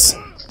time events.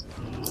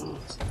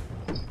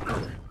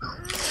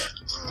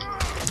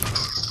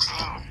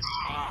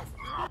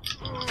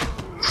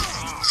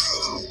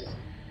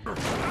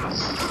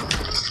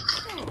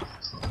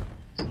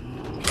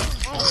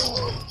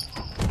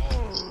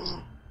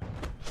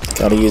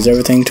 Gotta use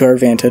everything to our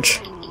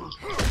advantage.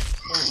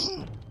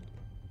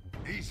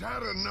 He's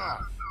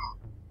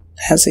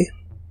Has he?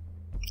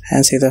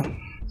 Has he, though?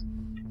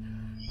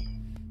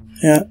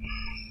 Yeah.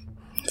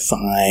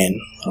 Fine.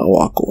 I'll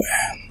walk away.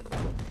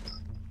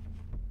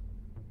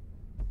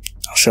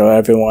 I'll show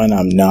everyone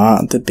I'm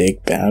not the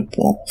big bad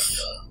wolf.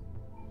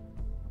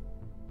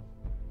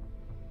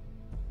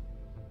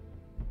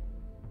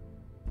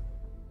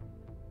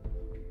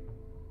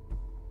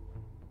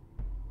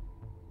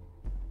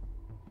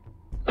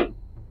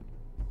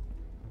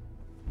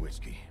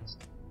 Whiskey.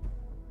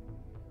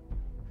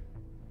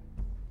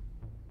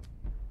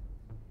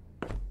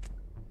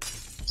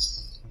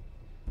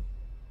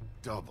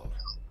 Double.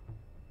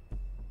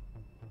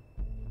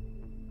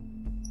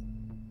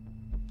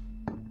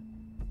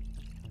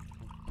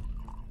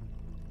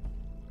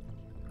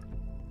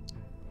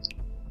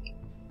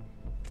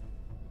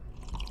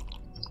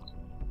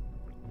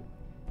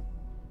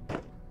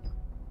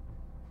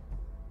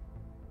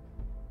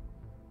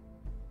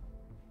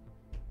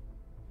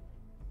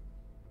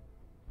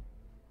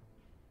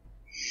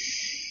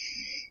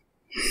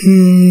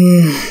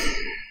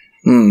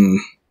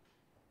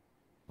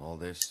 All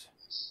this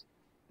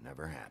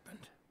never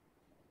happened.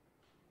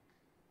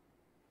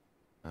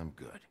 I'm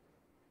good.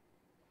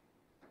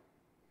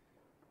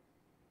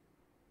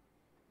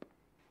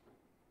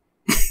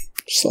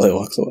 Slowly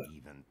walks away.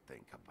 Even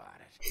think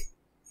about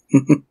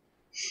it.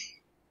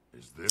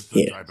 Is this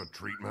the type of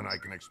treatment I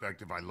can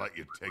expect if I let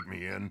you take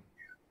me in?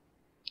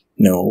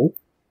 No.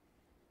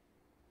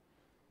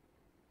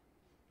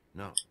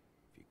 No.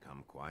 If you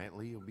come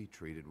quietly, you'll be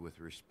treated with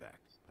respect.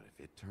 But if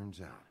it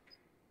turns out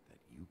that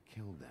you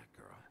killed that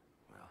girl,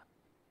 well,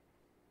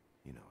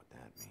 you know what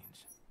that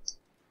means.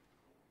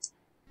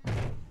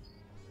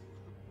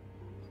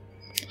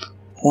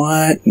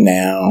 What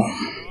now?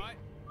 Right.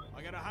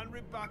 I got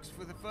 $100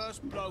 for the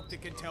first bloke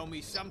that can tell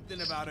me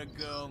something about a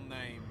girl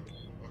named.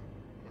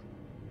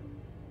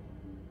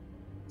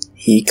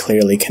 He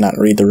clearly cannot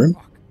read the room.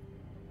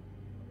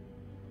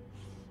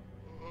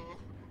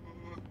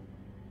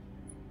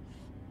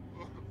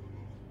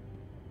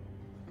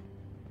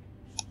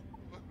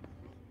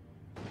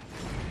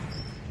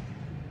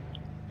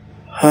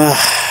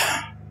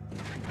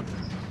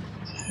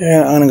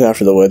 Yeah, I'm gonna go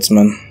after the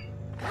woodsman.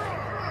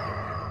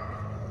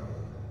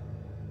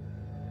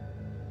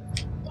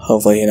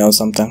 Hopefully he knows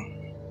something.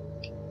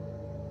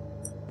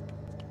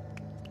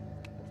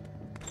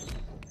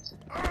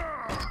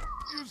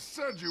 You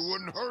said you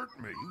wouldn't hurt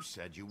me. You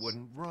said you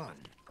wouldn't run.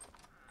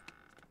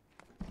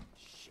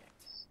 Shit.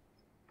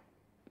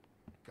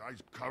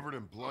 Guy's covered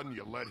in blood and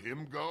you let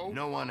him go?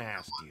 No one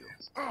asked you.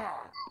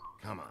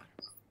 Come on.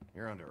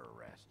 You're under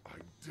arrest. I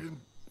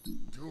didn't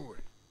do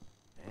it.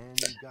 And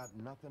you got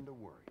nothing to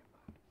worry about.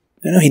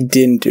 I know he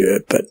didn't do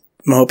it, but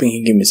I'm hoping he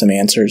can give me some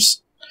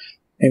answers.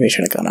 Maybe I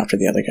should have gone after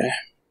the other guy.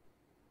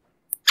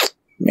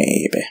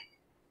 Maybe.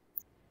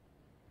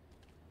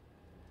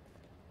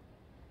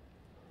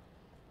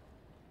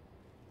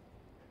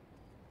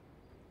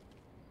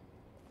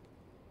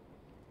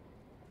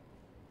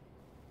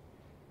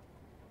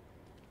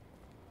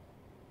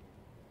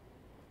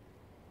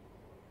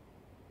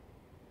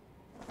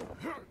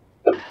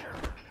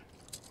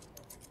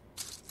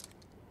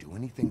 Do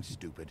anything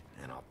stupid,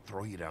 and I'll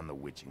throw you down the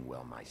witching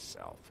well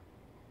myself.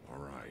 All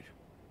right.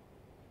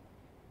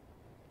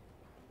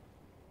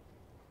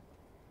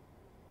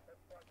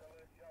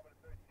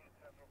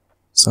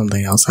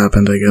 Something else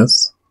happened, I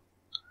guess.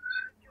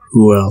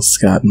 Who else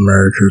got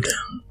murdered?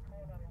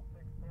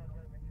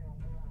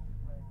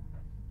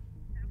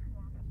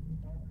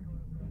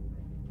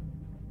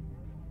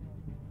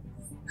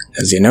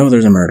 As you know,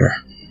 there's a murder.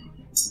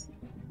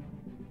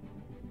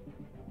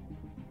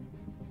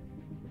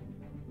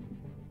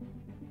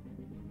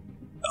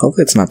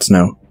 Hopefully it's not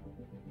snow.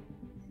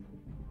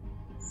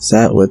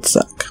 That would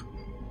suck.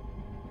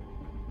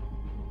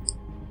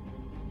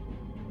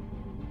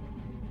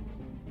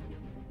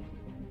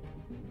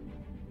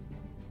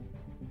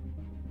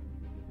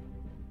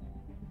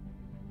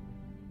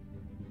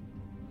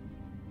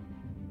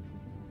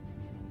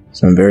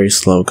 Some very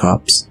slow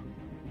cops.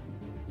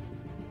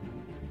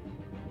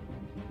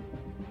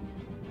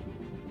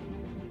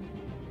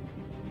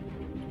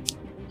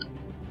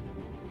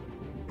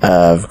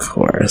 Of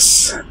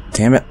course.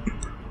 Damn it.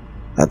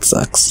 That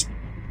sucks.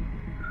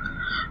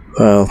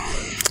 Well,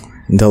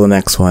 until the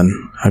next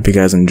one, I hope you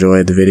guys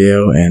enjoyed the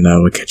video, and I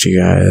will catch you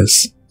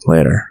guys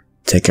later.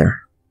 Take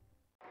care.